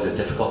is always a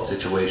difficult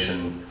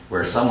situation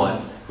where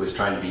someone who is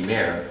trying to be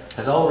mayor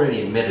has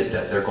already admitted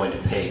that they're going to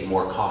pay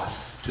more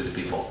costs to the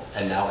people,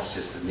 and now it's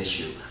just an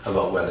issue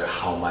about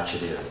how much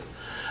it is.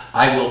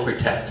 I will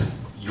protect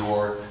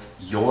your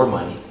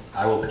money.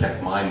 I will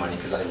protect my money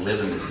because I live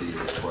in the city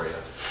of Victoria,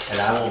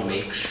 and I will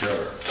make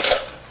sure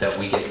that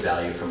we get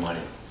value for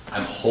money.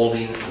 I'm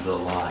holding the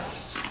line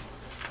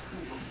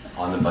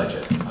on the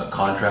budget. A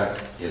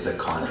contract is a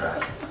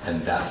contract,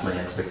 and that's my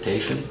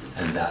expectation,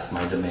 and that's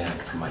my demand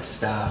from my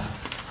staff,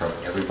 from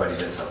everybody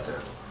that's out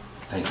there.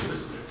 Thank you.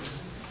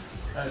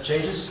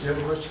 Changes? Do you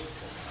have a question?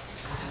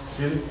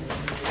 Stephen?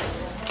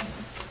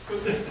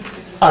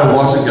 I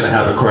wasn't going to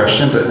have a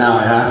question, but now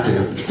I have to.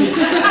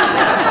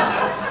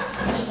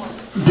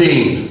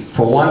 Dean,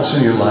 for once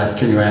in your life,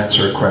 can you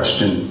answer a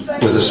question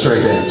with a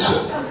straight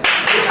answer?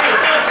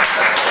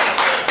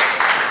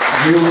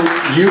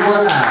 You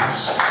were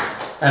asked,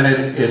 and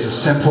it is a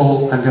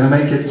simple, I'm going to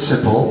make it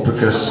simple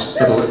because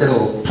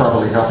it'll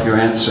probably help you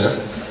answer.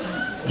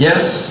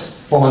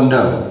 Yes or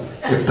no?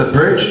 If the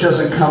bridge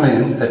doesn't come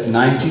in at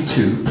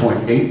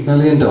 $92.8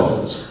 million,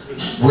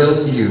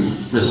 will you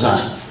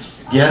resign?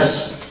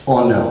 Yes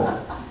or no?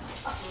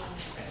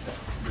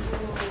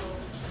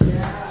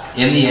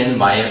 In the end,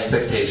 my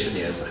expectation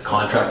is a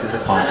contract is a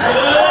contract.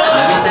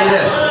 Let me say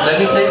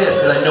this,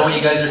 because I know what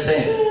you guys are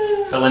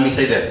saying. But let me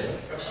say this.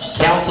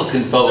 Council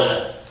can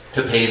vote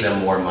to pay them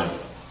more money.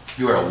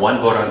 You are a one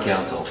vote on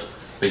council,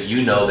 but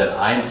you know that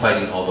I'm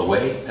fighting all the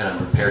way, and I'm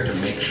prepared to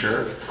make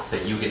sure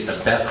that you get the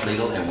best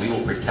legal, and we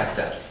will protect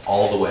that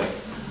all the way.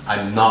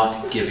 I'm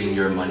not giving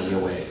your money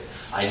away.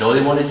 I know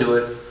they want to do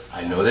it.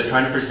 I know they're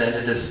trying to present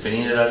it as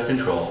spinning it out of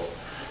control,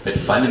 but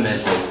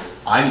fundamentally,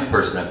 I'm the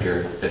person up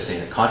here that's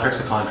saying a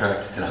contract's a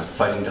contract, and I'm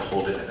fighting to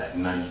hold it at that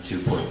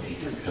 92.8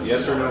 million.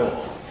 Yes or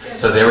no?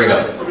 So there we go.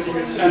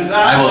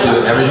 I will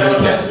do everything I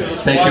can.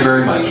 Thank you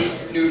very much.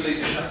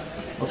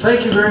 Well,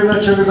 thank you very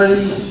much, everybody.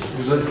 It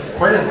was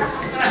quite an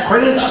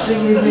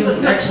interesting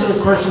evening.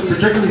 Excellent questions.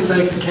 Particularly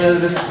thank the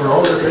candidates for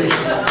all their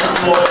patience.